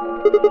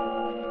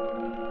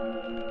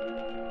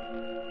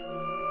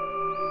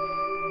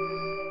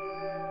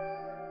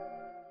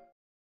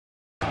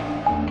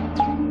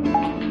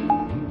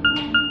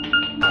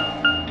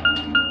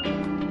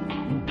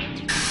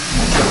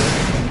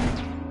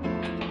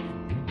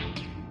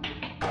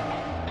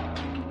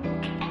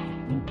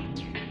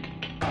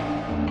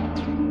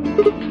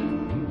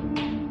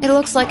 It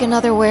looks like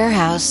another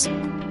warehouse.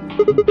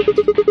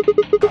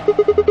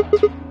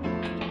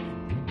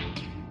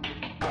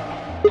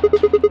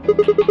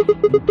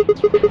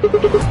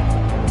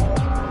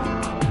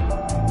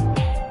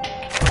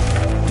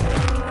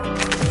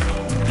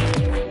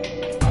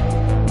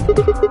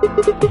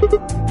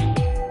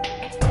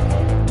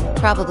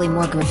 Probably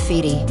more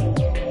graffiti.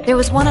 There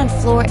was one on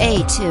floor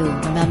A, too,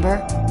 remember?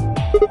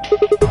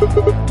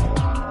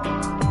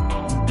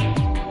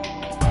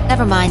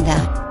 Never mind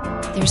that.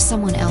 There's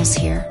someone else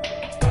here.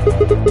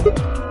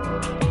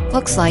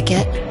 Looks like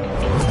it.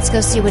 Let's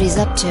go see what he's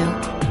up to.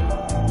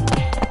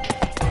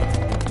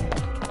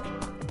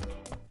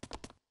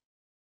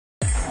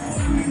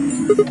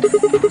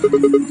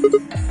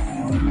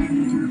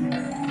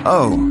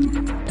 Oh,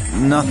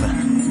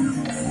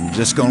 nothing.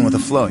 Just going with the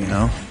flow, you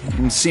know?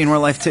 And seeing where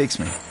life takes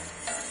me.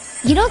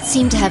 You don't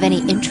seem to have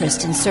any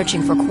interest in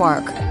searching for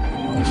Quark.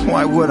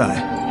 Why would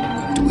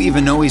I? Do we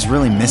even know he's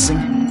really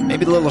missing?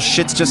 Maybe the little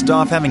shit's just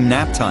off having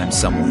nap time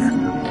somewhere.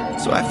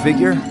 So I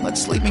figure, let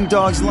sleeping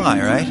dogs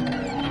lie, right?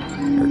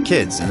 Or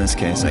kids, in this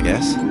case, I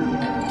guess.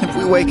 If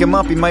we wake him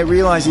up, he might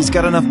realize he's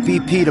got enough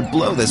BP to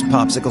blow this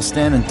popsicle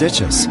stand and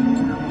ditch us.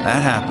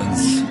 That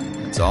happens,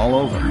 it's all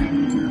over.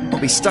 We'll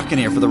be stuck in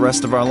here for the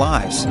rest of our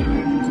lives.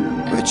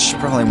 Which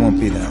probably won't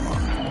be that long.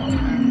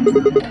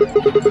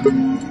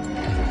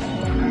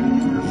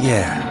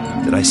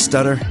 Yeah, did I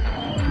stutter?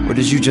 Or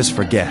did you just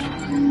forget?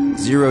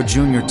 Zero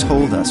Jr.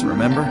 told us,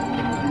 remember?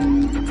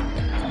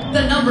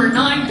 The number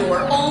 9 door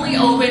only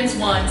opens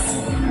once.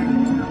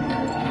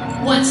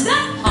 Once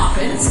that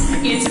happens,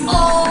 it's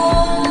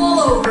all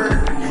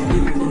over.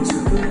 You close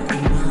your boot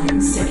in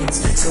 9 seconds,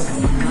 so if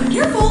you're not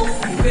careful,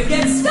 you could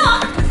get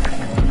stuck.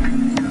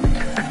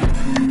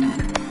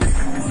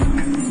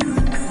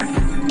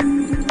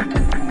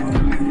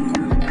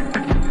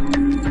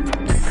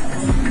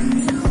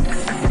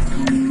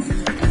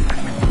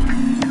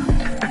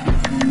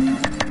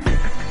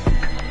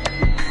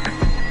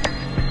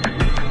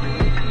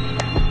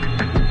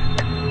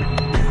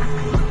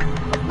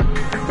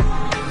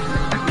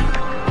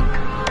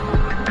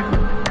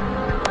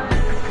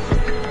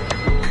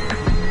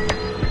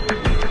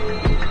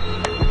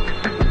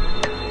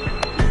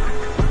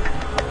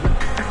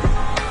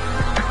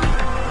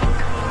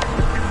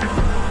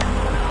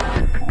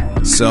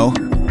 So,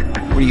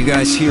 what are you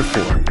guys here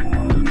for?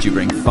 Did you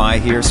bring Phi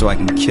here so I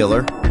can kill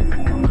her?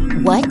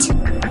 What?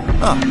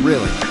 Oh,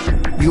 really?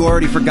 You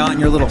already forgotten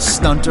your little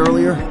stunt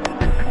earlier?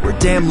 We're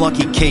damn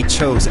lucky Kate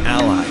chose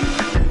Ally.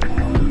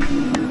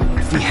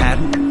 If he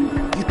hadn't,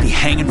 you'd be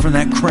hanging from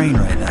that crane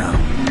right now.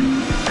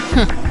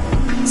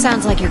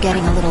 Sounds like you're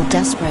getting a little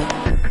desperate.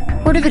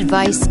 Word of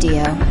advice,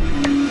 Dio.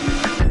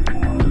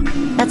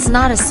 That's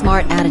not a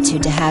smart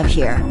attitude to have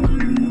here.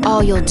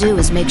 All you'll do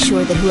is make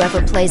sure that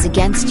whoever plays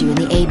against you in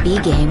the AB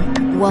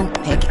game won't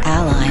pick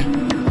Ally.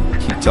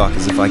 You talk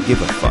as if I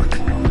give a fuck.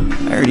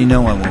 I already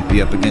know I won't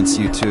be up against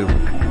you two.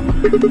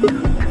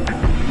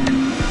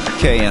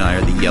 Kay and I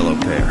are the yellow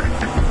pair.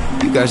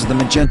 You guys are the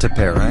magenta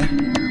pair, right?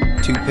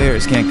 Two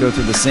pairs can't go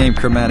through the same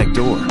chromatic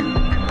door.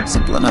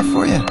 Simple enough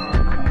for you?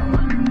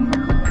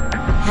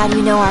 How do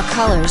you know our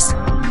colors?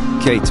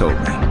 Kay told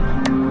me.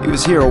 He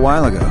was here a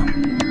while ago.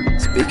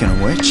 Speaking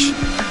of which,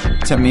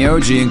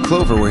 Temioji and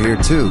Clover were here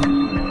too.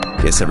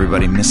 Guess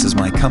everybody misses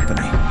my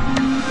company.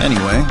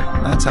 Anyway,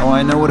 that's how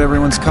I know what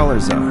everyone's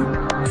colors are.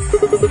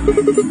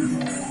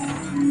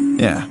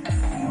 Yeah.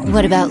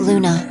 What about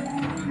Luna?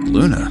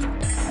 Luna?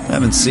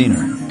 Haven't seen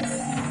her.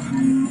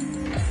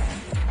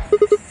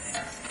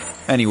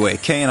 Anyway,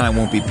 Kay and I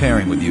won't be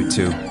pairing with you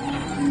two.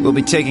 We'll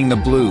be taking the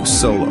blue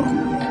solo.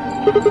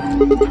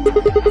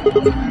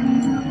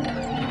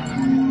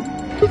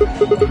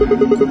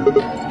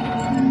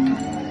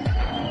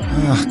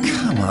 Oh,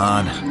 come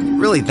on.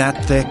 Really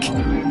that thick?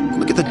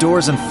 Look at the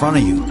doors in front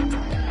of you.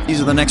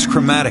 These are the next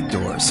chromatic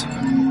doors.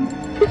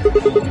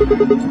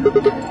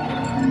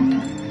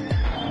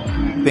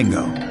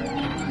 Bingo.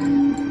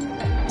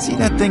 See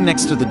that thing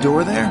next to the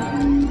door there?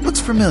 Looks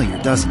familiar,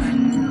 doesn't it?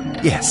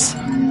 Yes.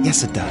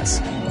 Yes, it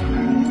does.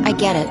 I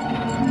get it.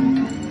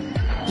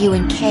 You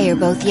and Kay are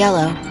both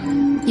yellow.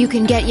 You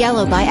can get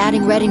yellow by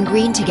adding red and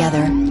green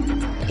together.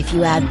 If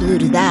you add blue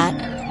to that...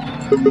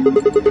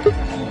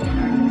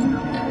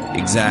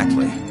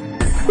 Exactly.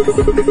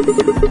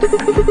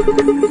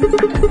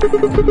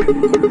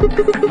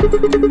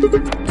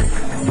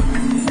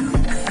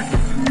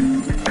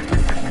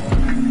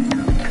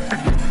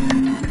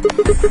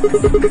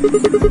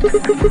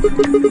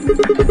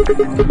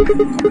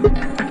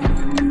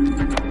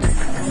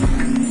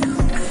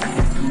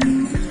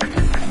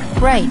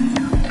 Right.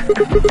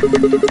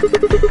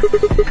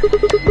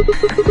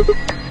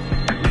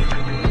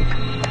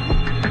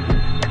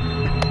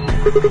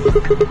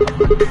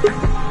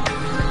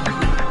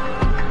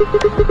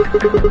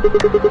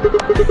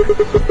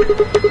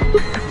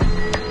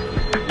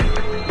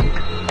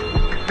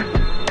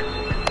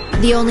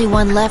 The only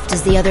one left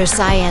is the other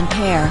cyan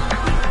pair,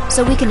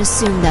 so we can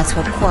assume that's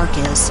what Quark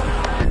is.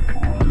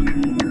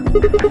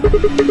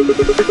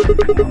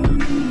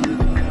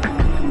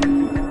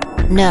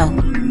 No,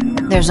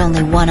 there's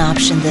only one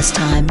option this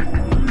time.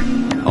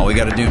 All we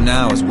gotta do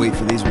now is wait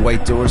for these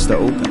white doors to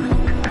open.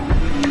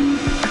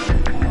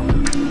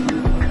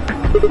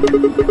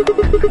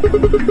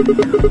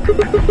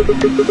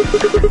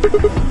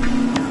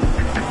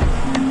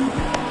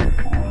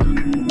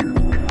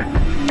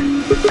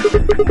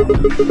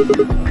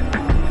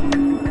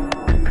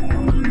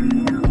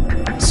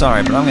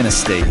 Sorry, but I'm gonna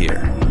stay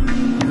here.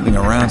 Moving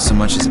around so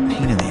much is a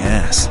pain in the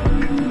ass.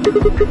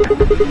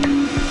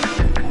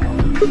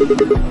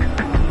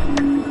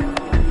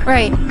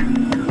 Right.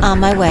 On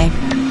my way.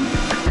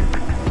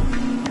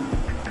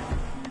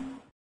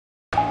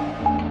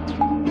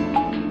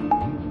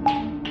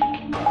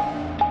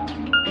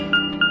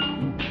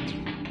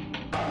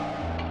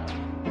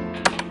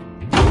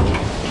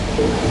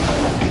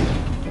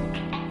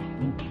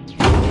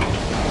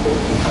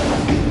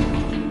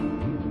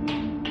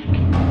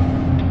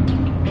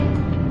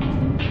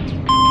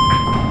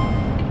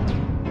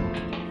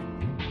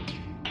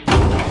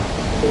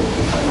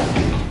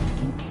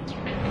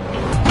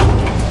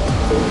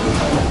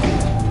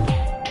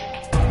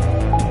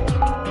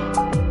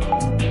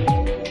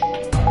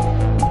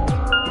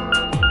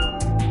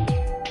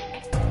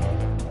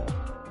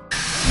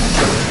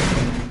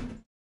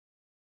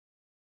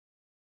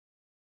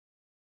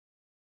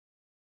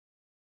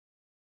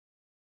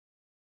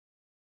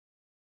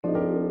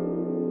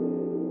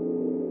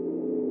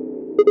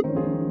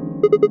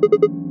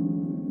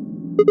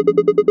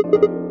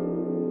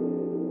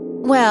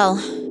 Well,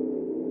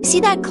 see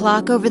that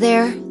clock over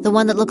there? The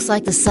one that looks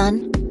like the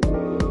sun?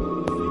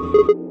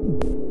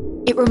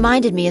 It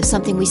reminded me of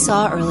something we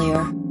saw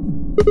earlier.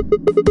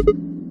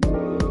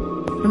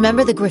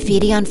 Remember the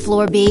graffiti on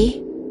floor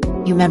B?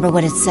 You remember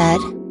what it said?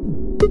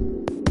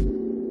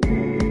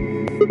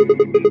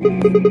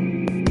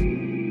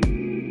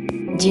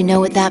 Do you know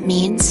what that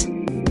means?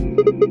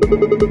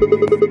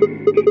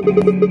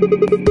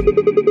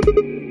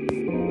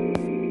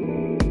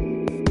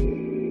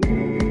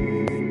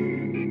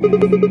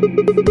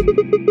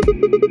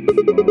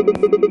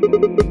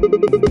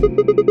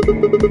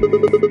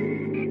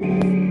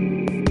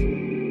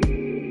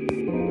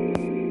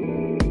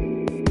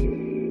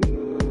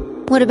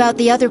 What about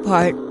the other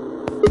part?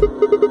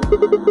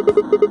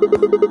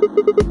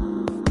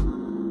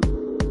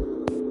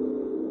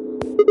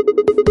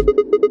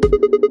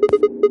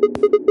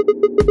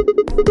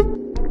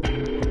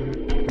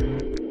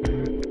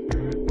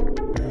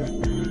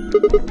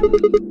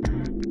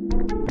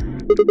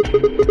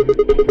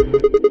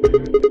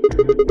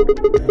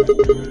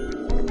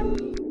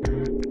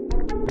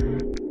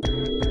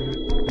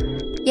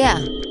 Yeah.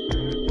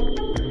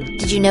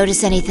 Did you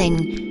notice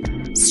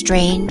anything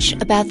strange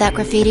about that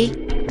graffiti?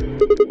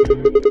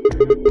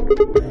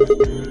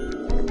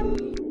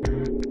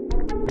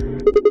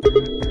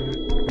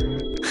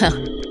 Huh.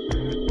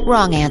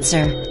 Wrong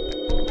answer.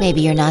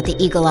 Maybe you're not the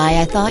eagle eye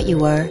I thought you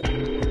were.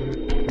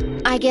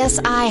 I guess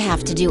I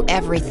have to do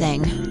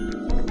everything.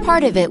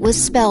 Part of it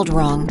was spelled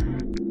wrong.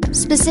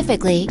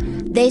 Specifically,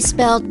 they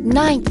spelled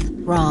ninth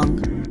wrong.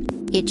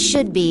 It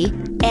should be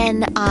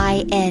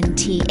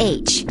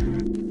N-I-N-T-H.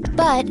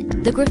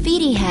 But the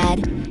graffiti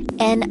had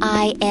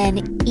N-I-N-E-T-H.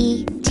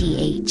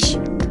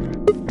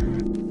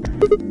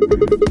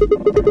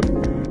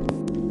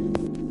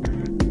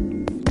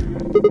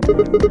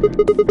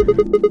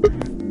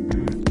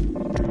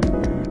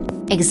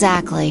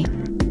 Exactly.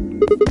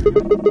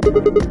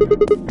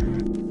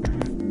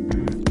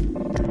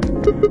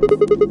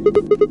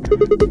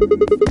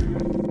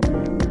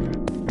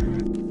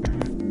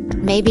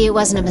 Maybe it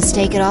wasn't a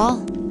mistake at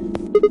all.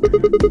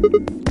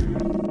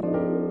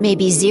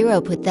 Maybe Zero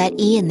put that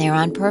E in there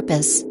on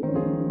purpose.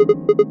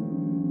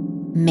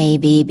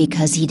 Maybe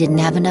because he didn't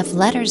have enough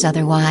letters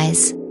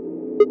otherwise.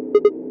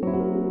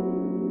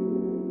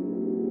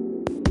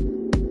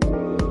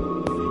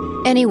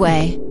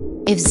 Anyway,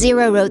 if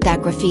Zero wrote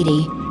that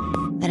graffiti,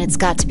 then it's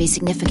got to be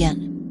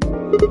significant.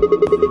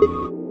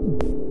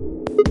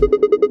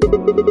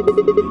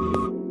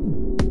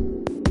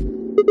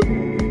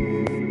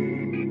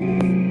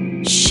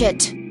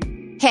 Shit.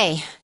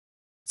 Hey,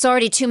 it's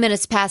already 2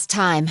 minutes past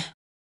time.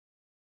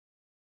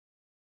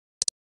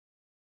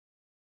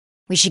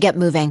 We should get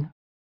moving.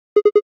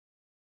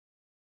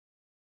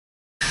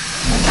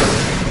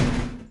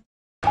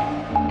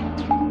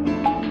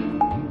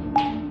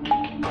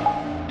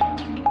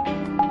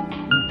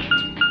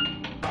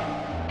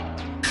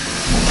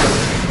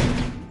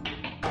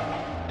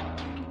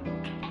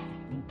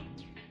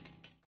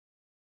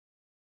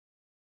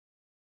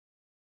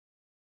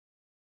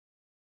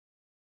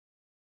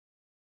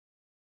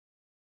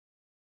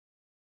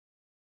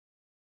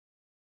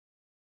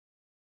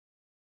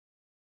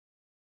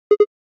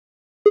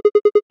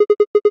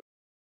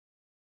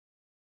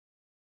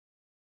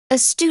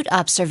 Astute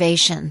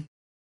observation.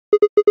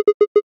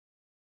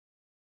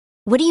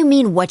 What do you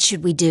mean, what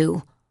should we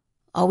do?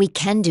 All we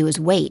can do is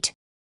wait.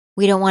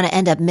 We don't want to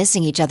end up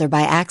missing each other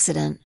by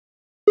accident.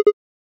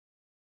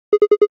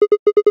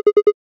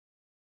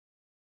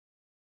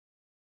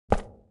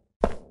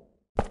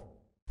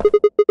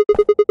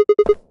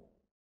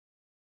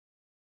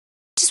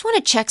 Just want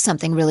to check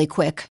something really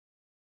quick.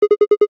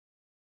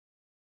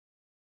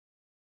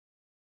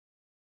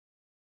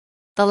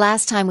 The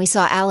last time we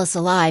saw Alice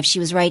alive, she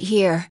was right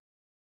here.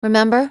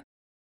 Remember?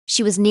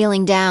 She was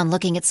kneeling down,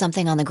 looking at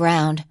something on the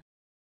ground.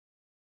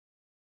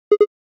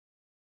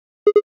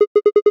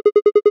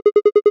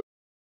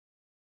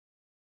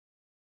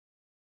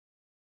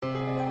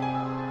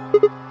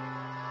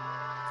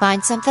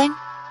 Find something?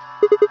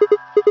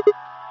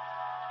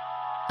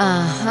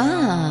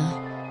 Uh-huh.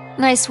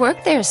 Nice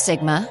work there,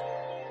 Sigma.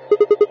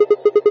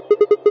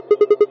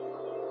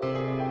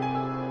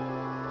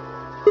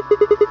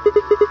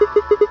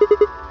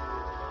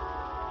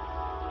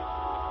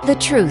 The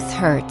truth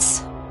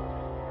hurts.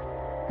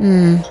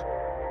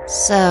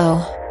 So,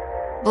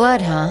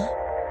 blood, huh?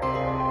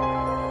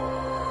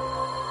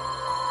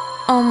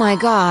 Oh my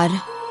God.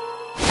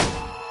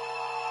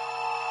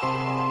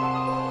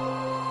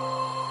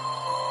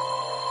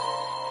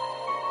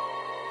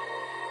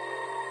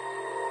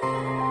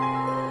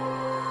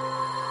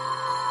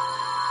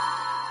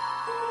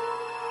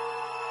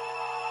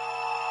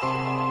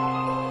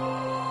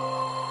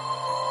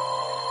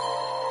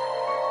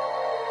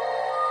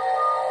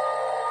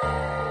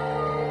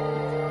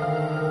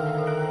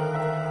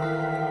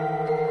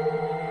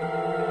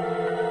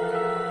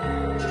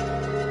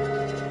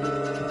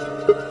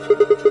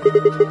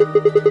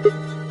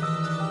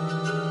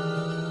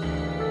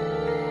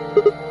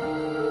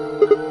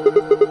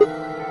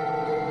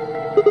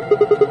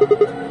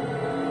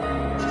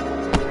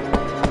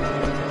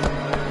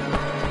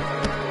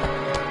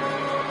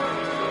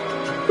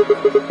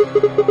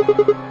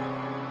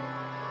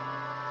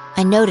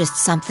 I noticed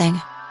something.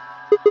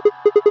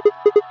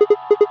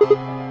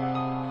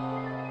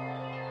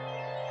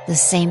 The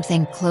same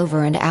thing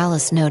Clover and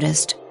Alice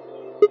noticed.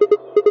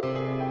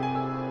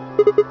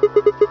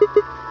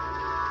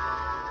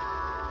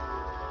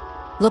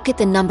 Look at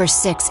the number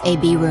 6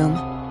 AB room.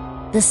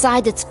 The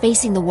side that's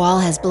facing the wall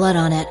has blood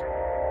on it.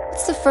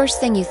 What's the first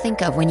thing you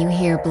think of when you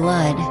hear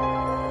blood?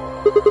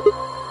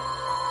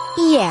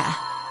 Yeah,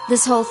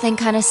 this whole thing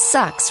kind of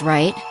sucks,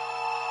 right?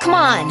 Come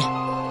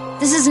on!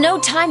 This is no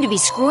time to be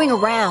screwing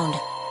around.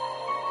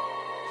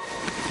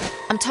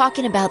 I'm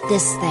talking about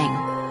this thing.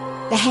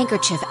 The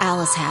handkerchief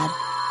Alice had.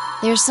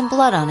 There's some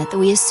blood on it that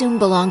we assume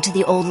belonged to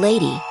the old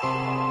lady.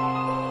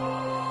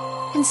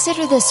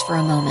 Consider this for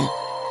a moment.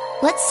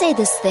 Let's say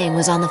this thing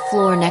was on the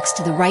floor next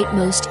to the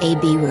rightmost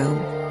AB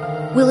room.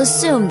 We'll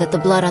assume that the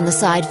blood on the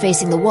side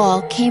facing the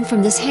wall came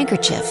from this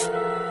handkerchief.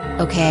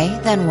 Okay,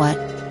 then what?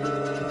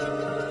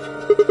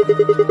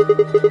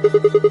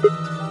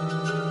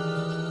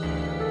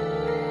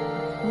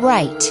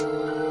 Right.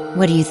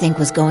 What do you think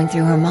was going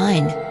through her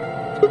mind?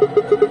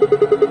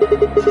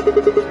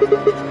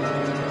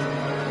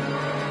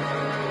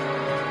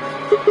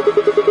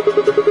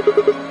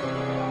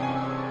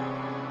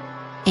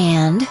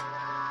 And?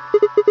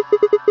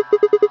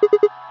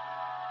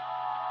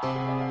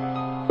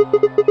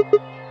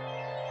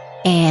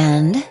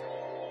 And?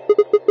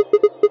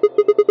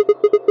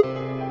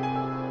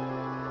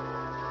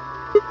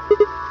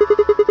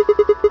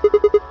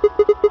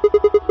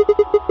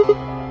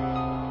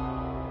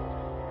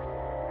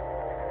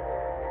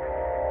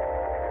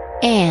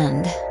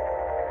 And?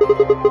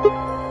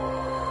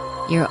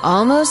 You're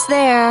almost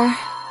there.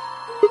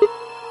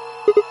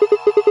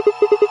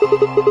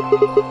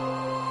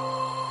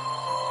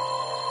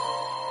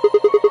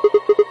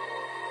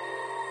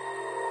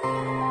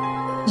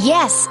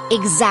 Yes,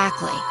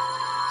 exactly.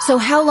 So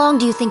how long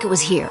do you think it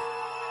was here?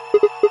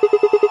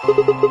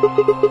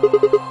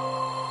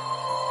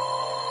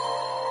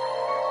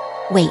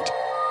 Wait,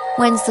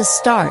 when's the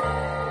start?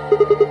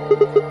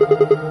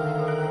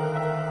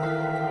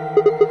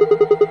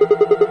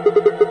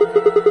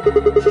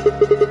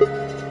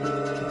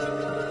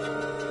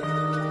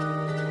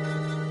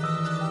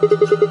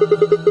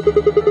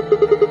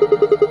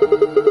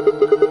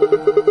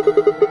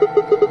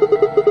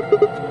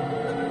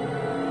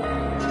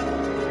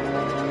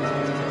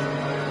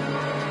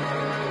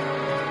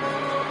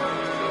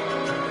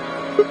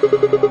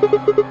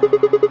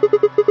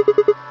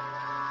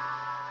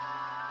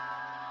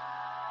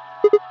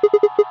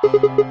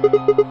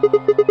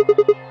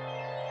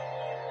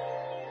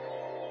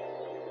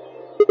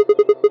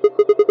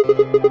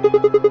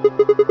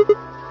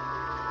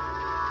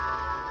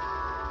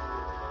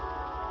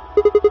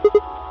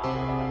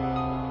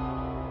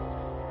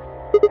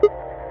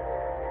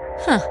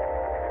 Huh.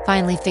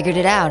 Finally figured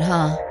it out,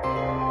 huh?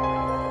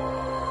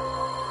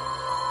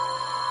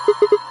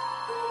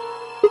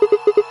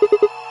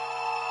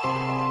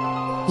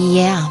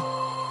 Yeah.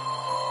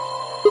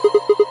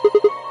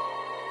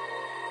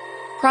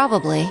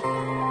 Probably.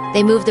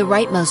 They moved the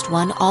rightmost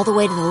one all the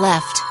way to the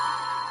left.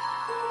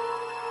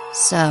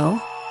 So,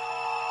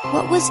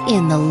 what was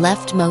in the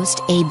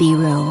leftmost AB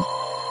room?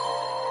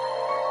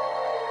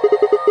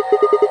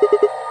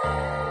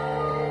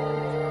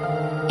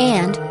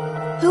 And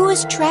who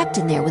was trapped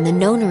in there when the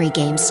nonary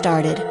game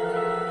started?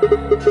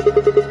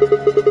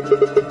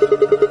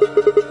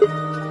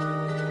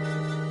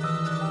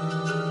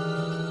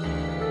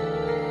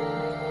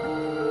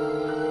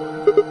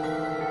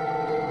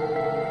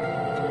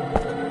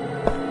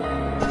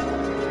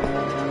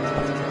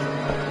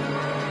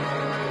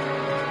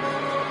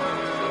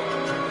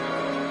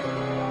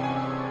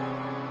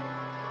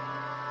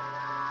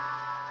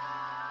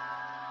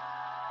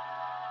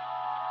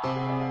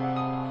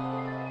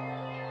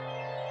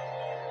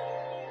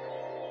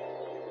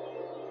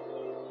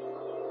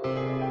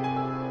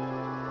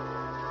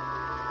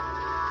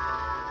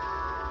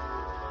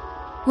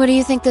 What do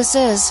you think this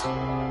is?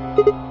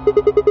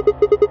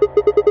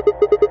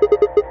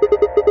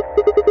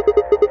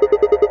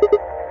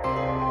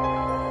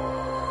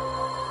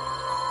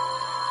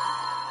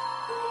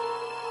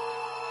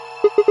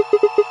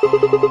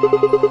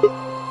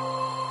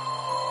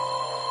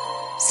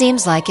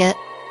 Seems like it.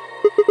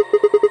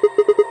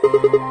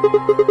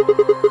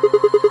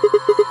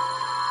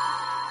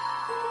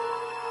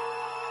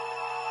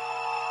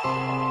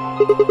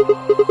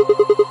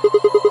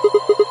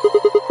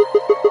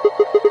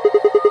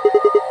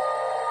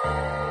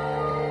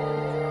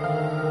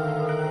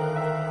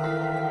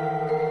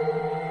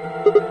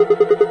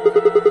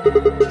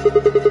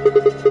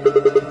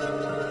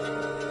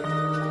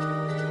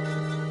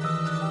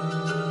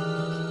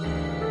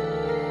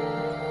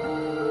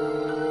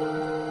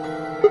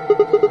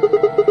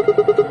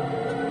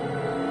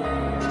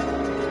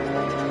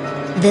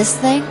 This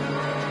thing?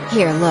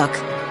 Here, look.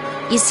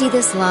 You see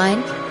this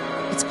line?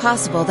 It's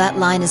possible that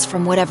line is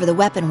from whatever the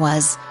weapon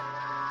was,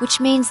 which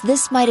means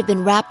this might have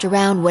been wrapped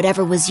around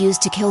whatever was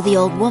used to kill the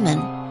old woman.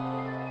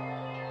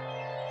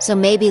 So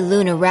maybe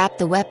Luna wrapped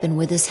the weapon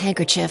with this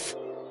handkerchief,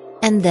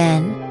 and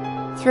then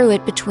threw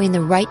it between the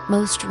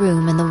rightmost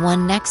room and the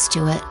one next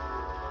to it.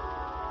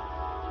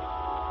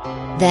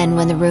 Then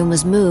when the room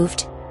was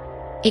moved,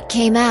 it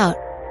came out.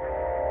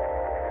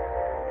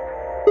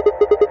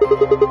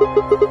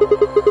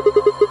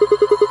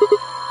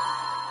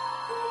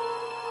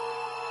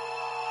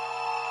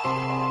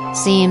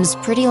 Seems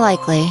pretty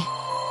likely.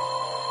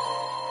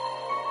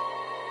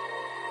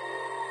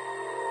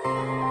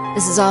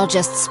 This is all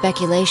just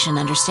speculation,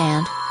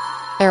 understand?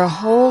 There are a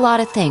whole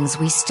lot of things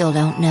we still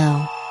don't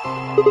know.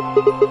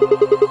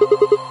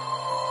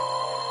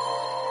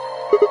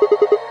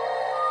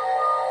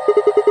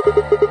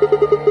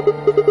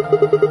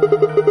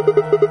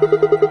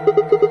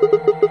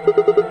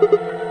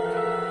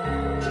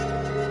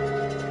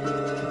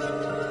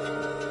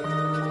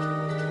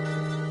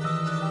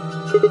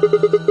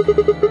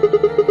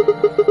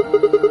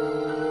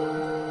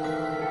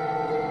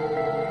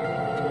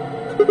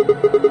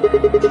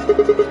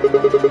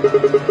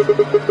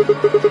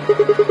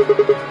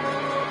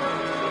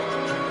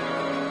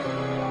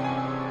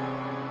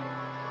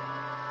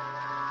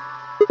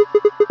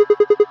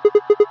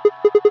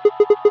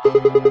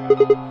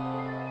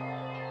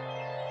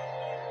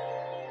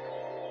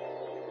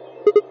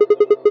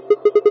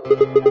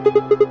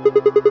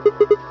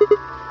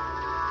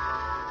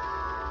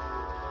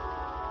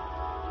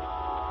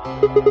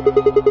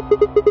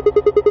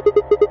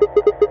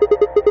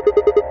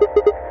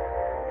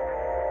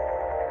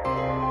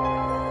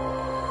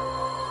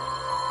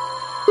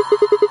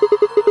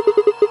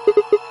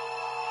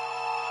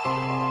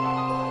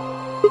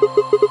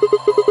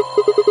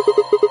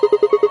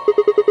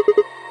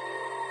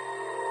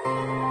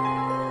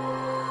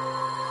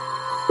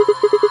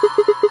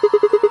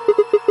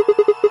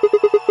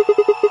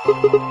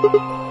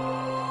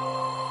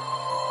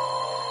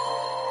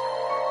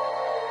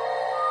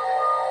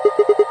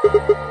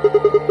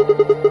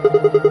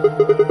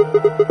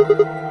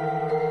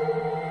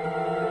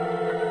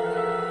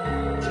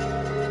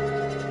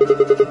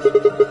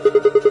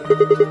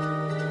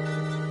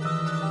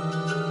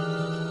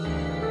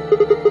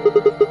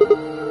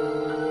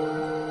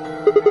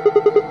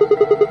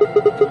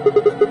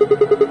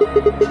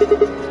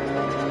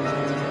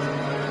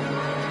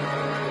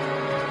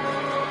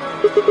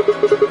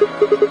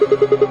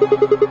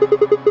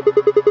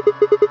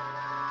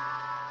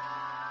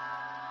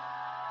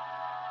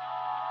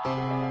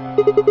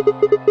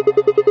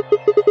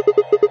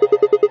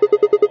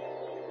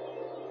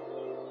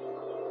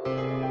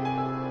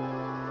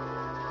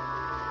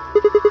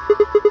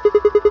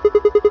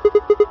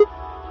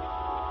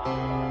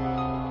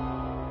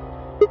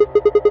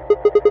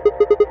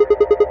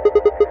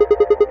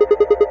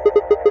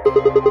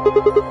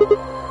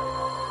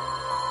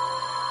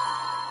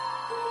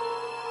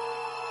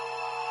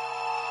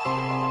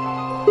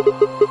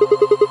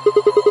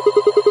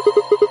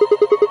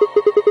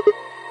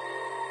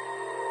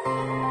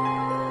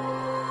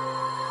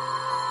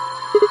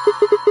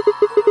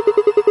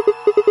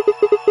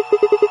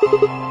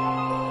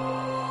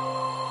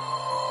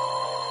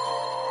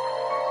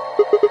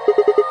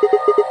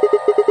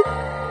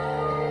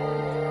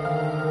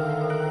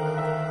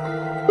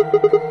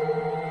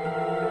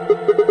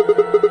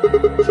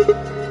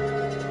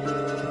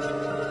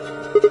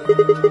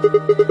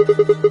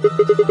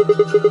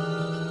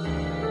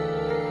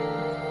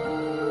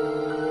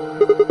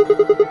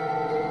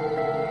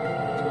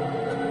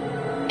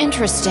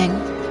 Interesting.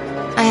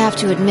 I have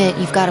to admit,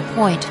 you've got a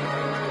point.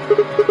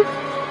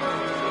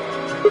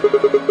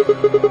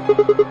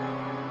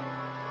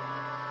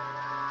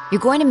 You're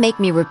going to make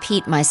me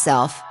repeat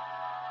myself.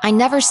 I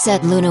never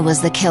said Luna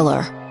was the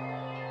killer.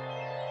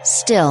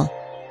 Still,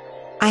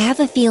 I have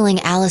a feeling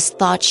Alice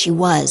thought she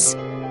was,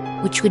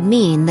 which would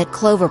mean that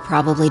Clover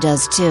probably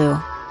does too.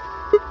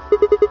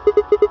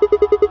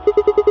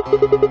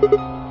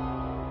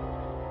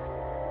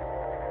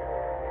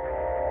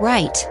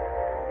 Right.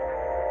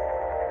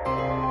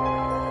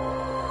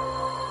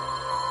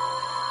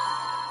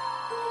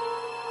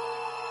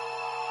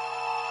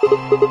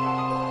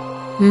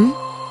 Hmm?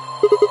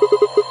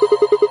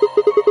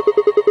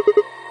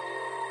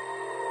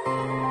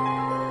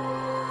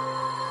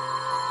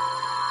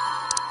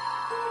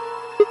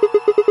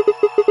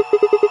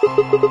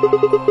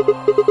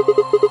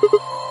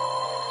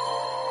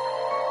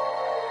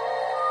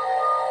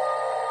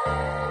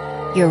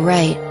 You're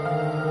right.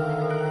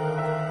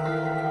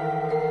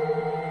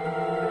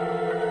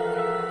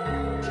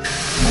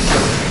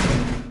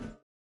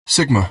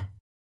 Sigma.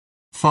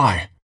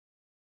 Phi.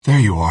 There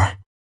you are.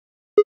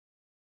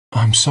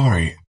 I'm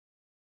sorry.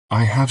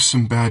 I have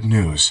some bad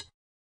news.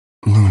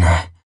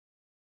 Luna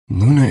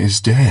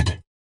is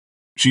dead.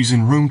 She's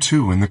in room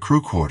 2 in the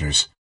crew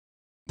quarters.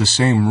 The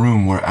same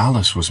room where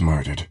Alice was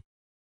murdered.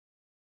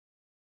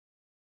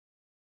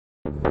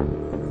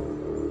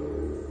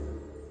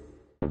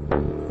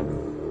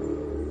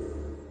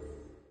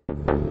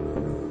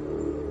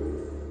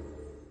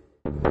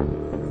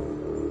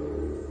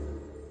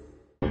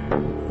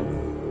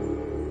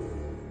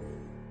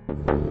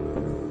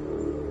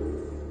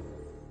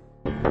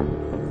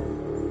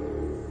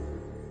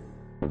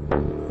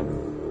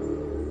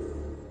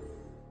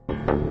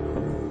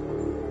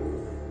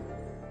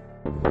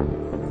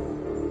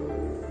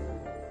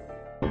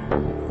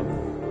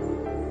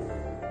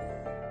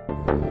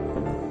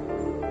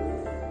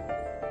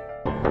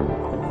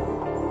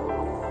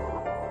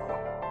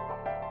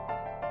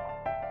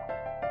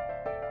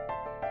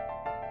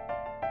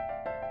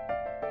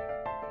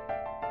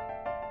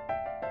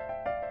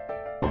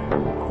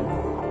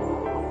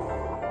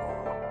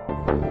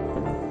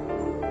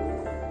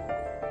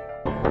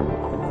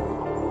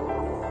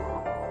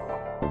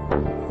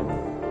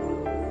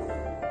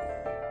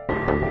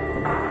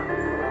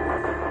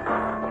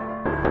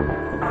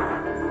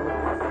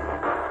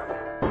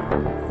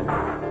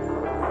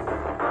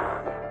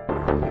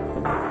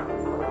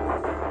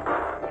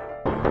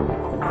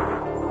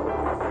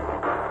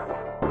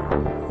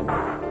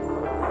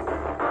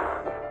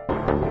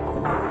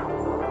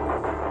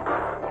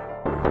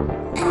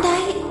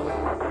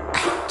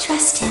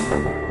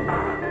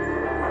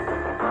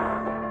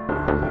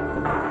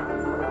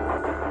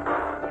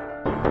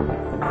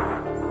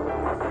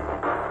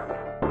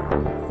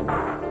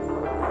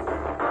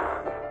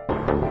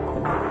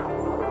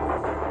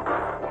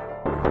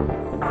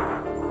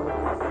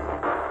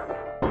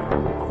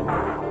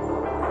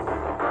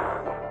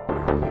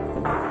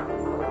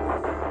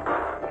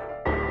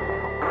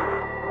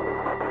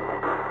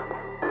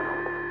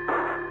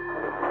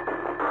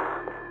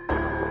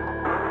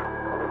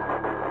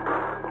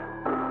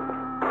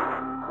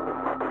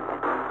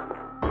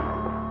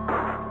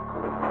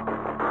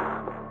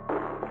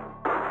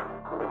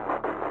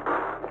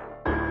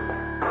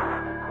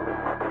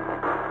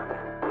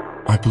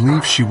 I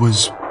believe she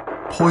was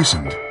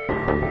poisoned.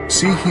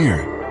 See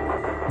here.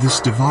 This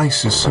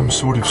device is some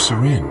sort of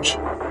syringe.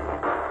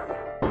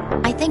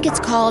 I think it's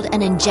called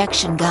an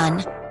injection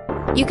gun.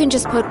 You can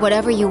just put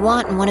whatever you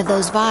want in one of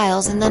those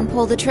vials and then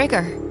pull the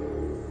trigger.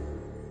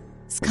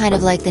 It's kind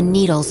of like the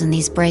needles in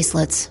these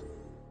bracelets.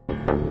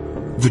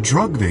 The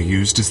drug they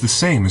used is the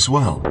same as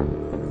well.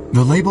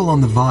 The label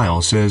on the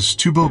vial says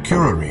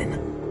tubocurarine.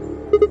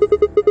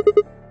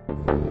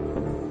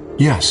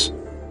 Yes.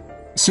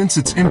 Since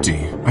it's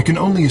empty, I can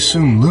only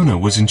assume Luna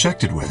was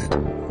injected with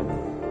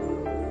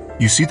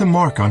it. You see the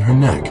mark on her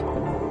neck.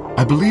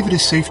 I believe it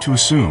is safe to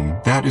assume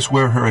that is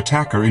where her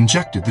attacker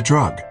injected the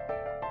drug.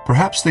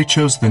 Perhaps they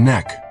chose the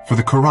neck for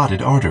the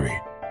carotid artery.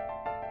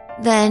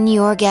 Then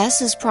your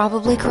guess is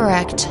probably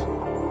correct.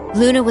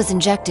 Luna was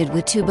injected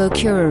with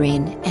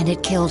tubocurarine, and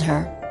it killed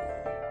her.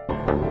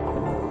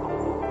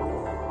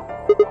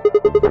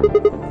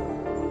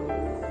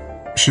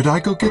 Should I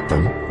go get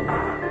them?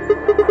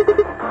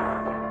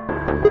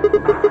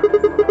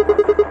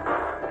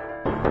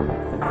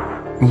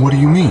 What do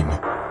you mean?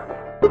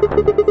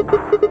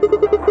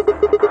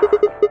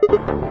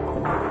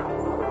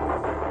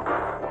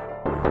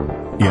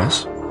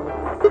 Yes?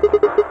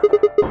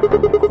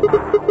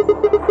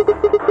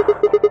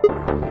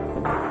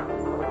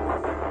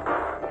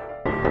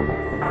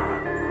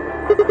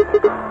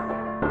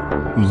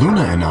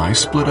 Luna and I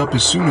split up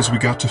as soon as we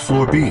got to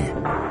floor B.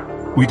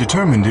 We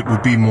determined it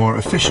would be more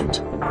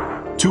efficient.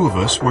 Two of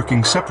us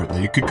working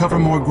separately could cover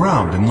more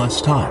ground in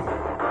less time.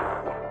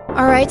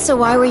 Alright, so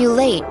why were you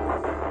late?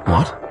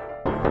 What?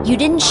 You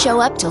didn't show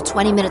up till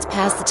 20 minutes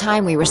past the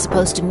time we were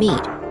supposed to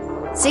meet.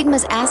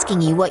 Sigma's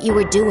asking you what you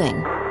were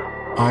doing.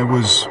 I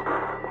was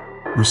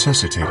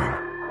resuscitating.